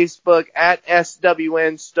 on Facebook at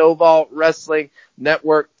SWN Stovall Wrestling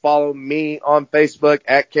Network. Follow me on Facebook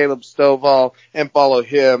at Caleb Stovall, and follow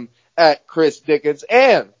him at Chris Dickens,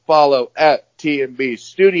 and follow at TMB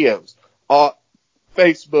Studios on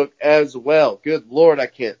Facebook as well. Good Lord, I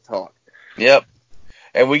can't talk. Yep.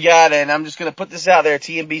 And I'm just going to put this out there.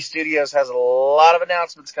 TMB Studios has a lot of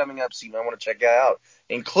announcements coming up, so you might want to check it out,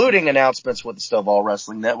 including announcements with the Stovall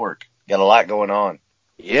Wrestling Network. Got a lot going on.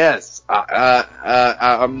 Yes,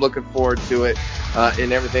 I'm looking forward to it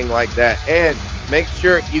and everything like that. And make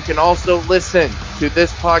sure you can also listen to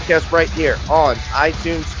this podcast right here on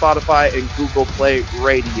iTunes, Spotify, and Google Play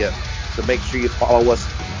Radio. So make sure you follow us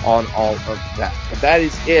on all of that. But that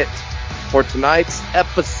is it for tonight's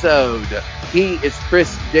episode. He is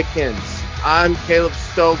Chris Dickens. I'm Caleb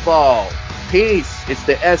Stovall. Peace. It's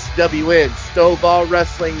the SWN Stovall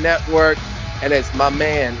Wrestling Network. And as my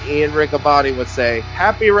man Ian Riccaboni would say,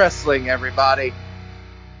 happy wrestling, everybody.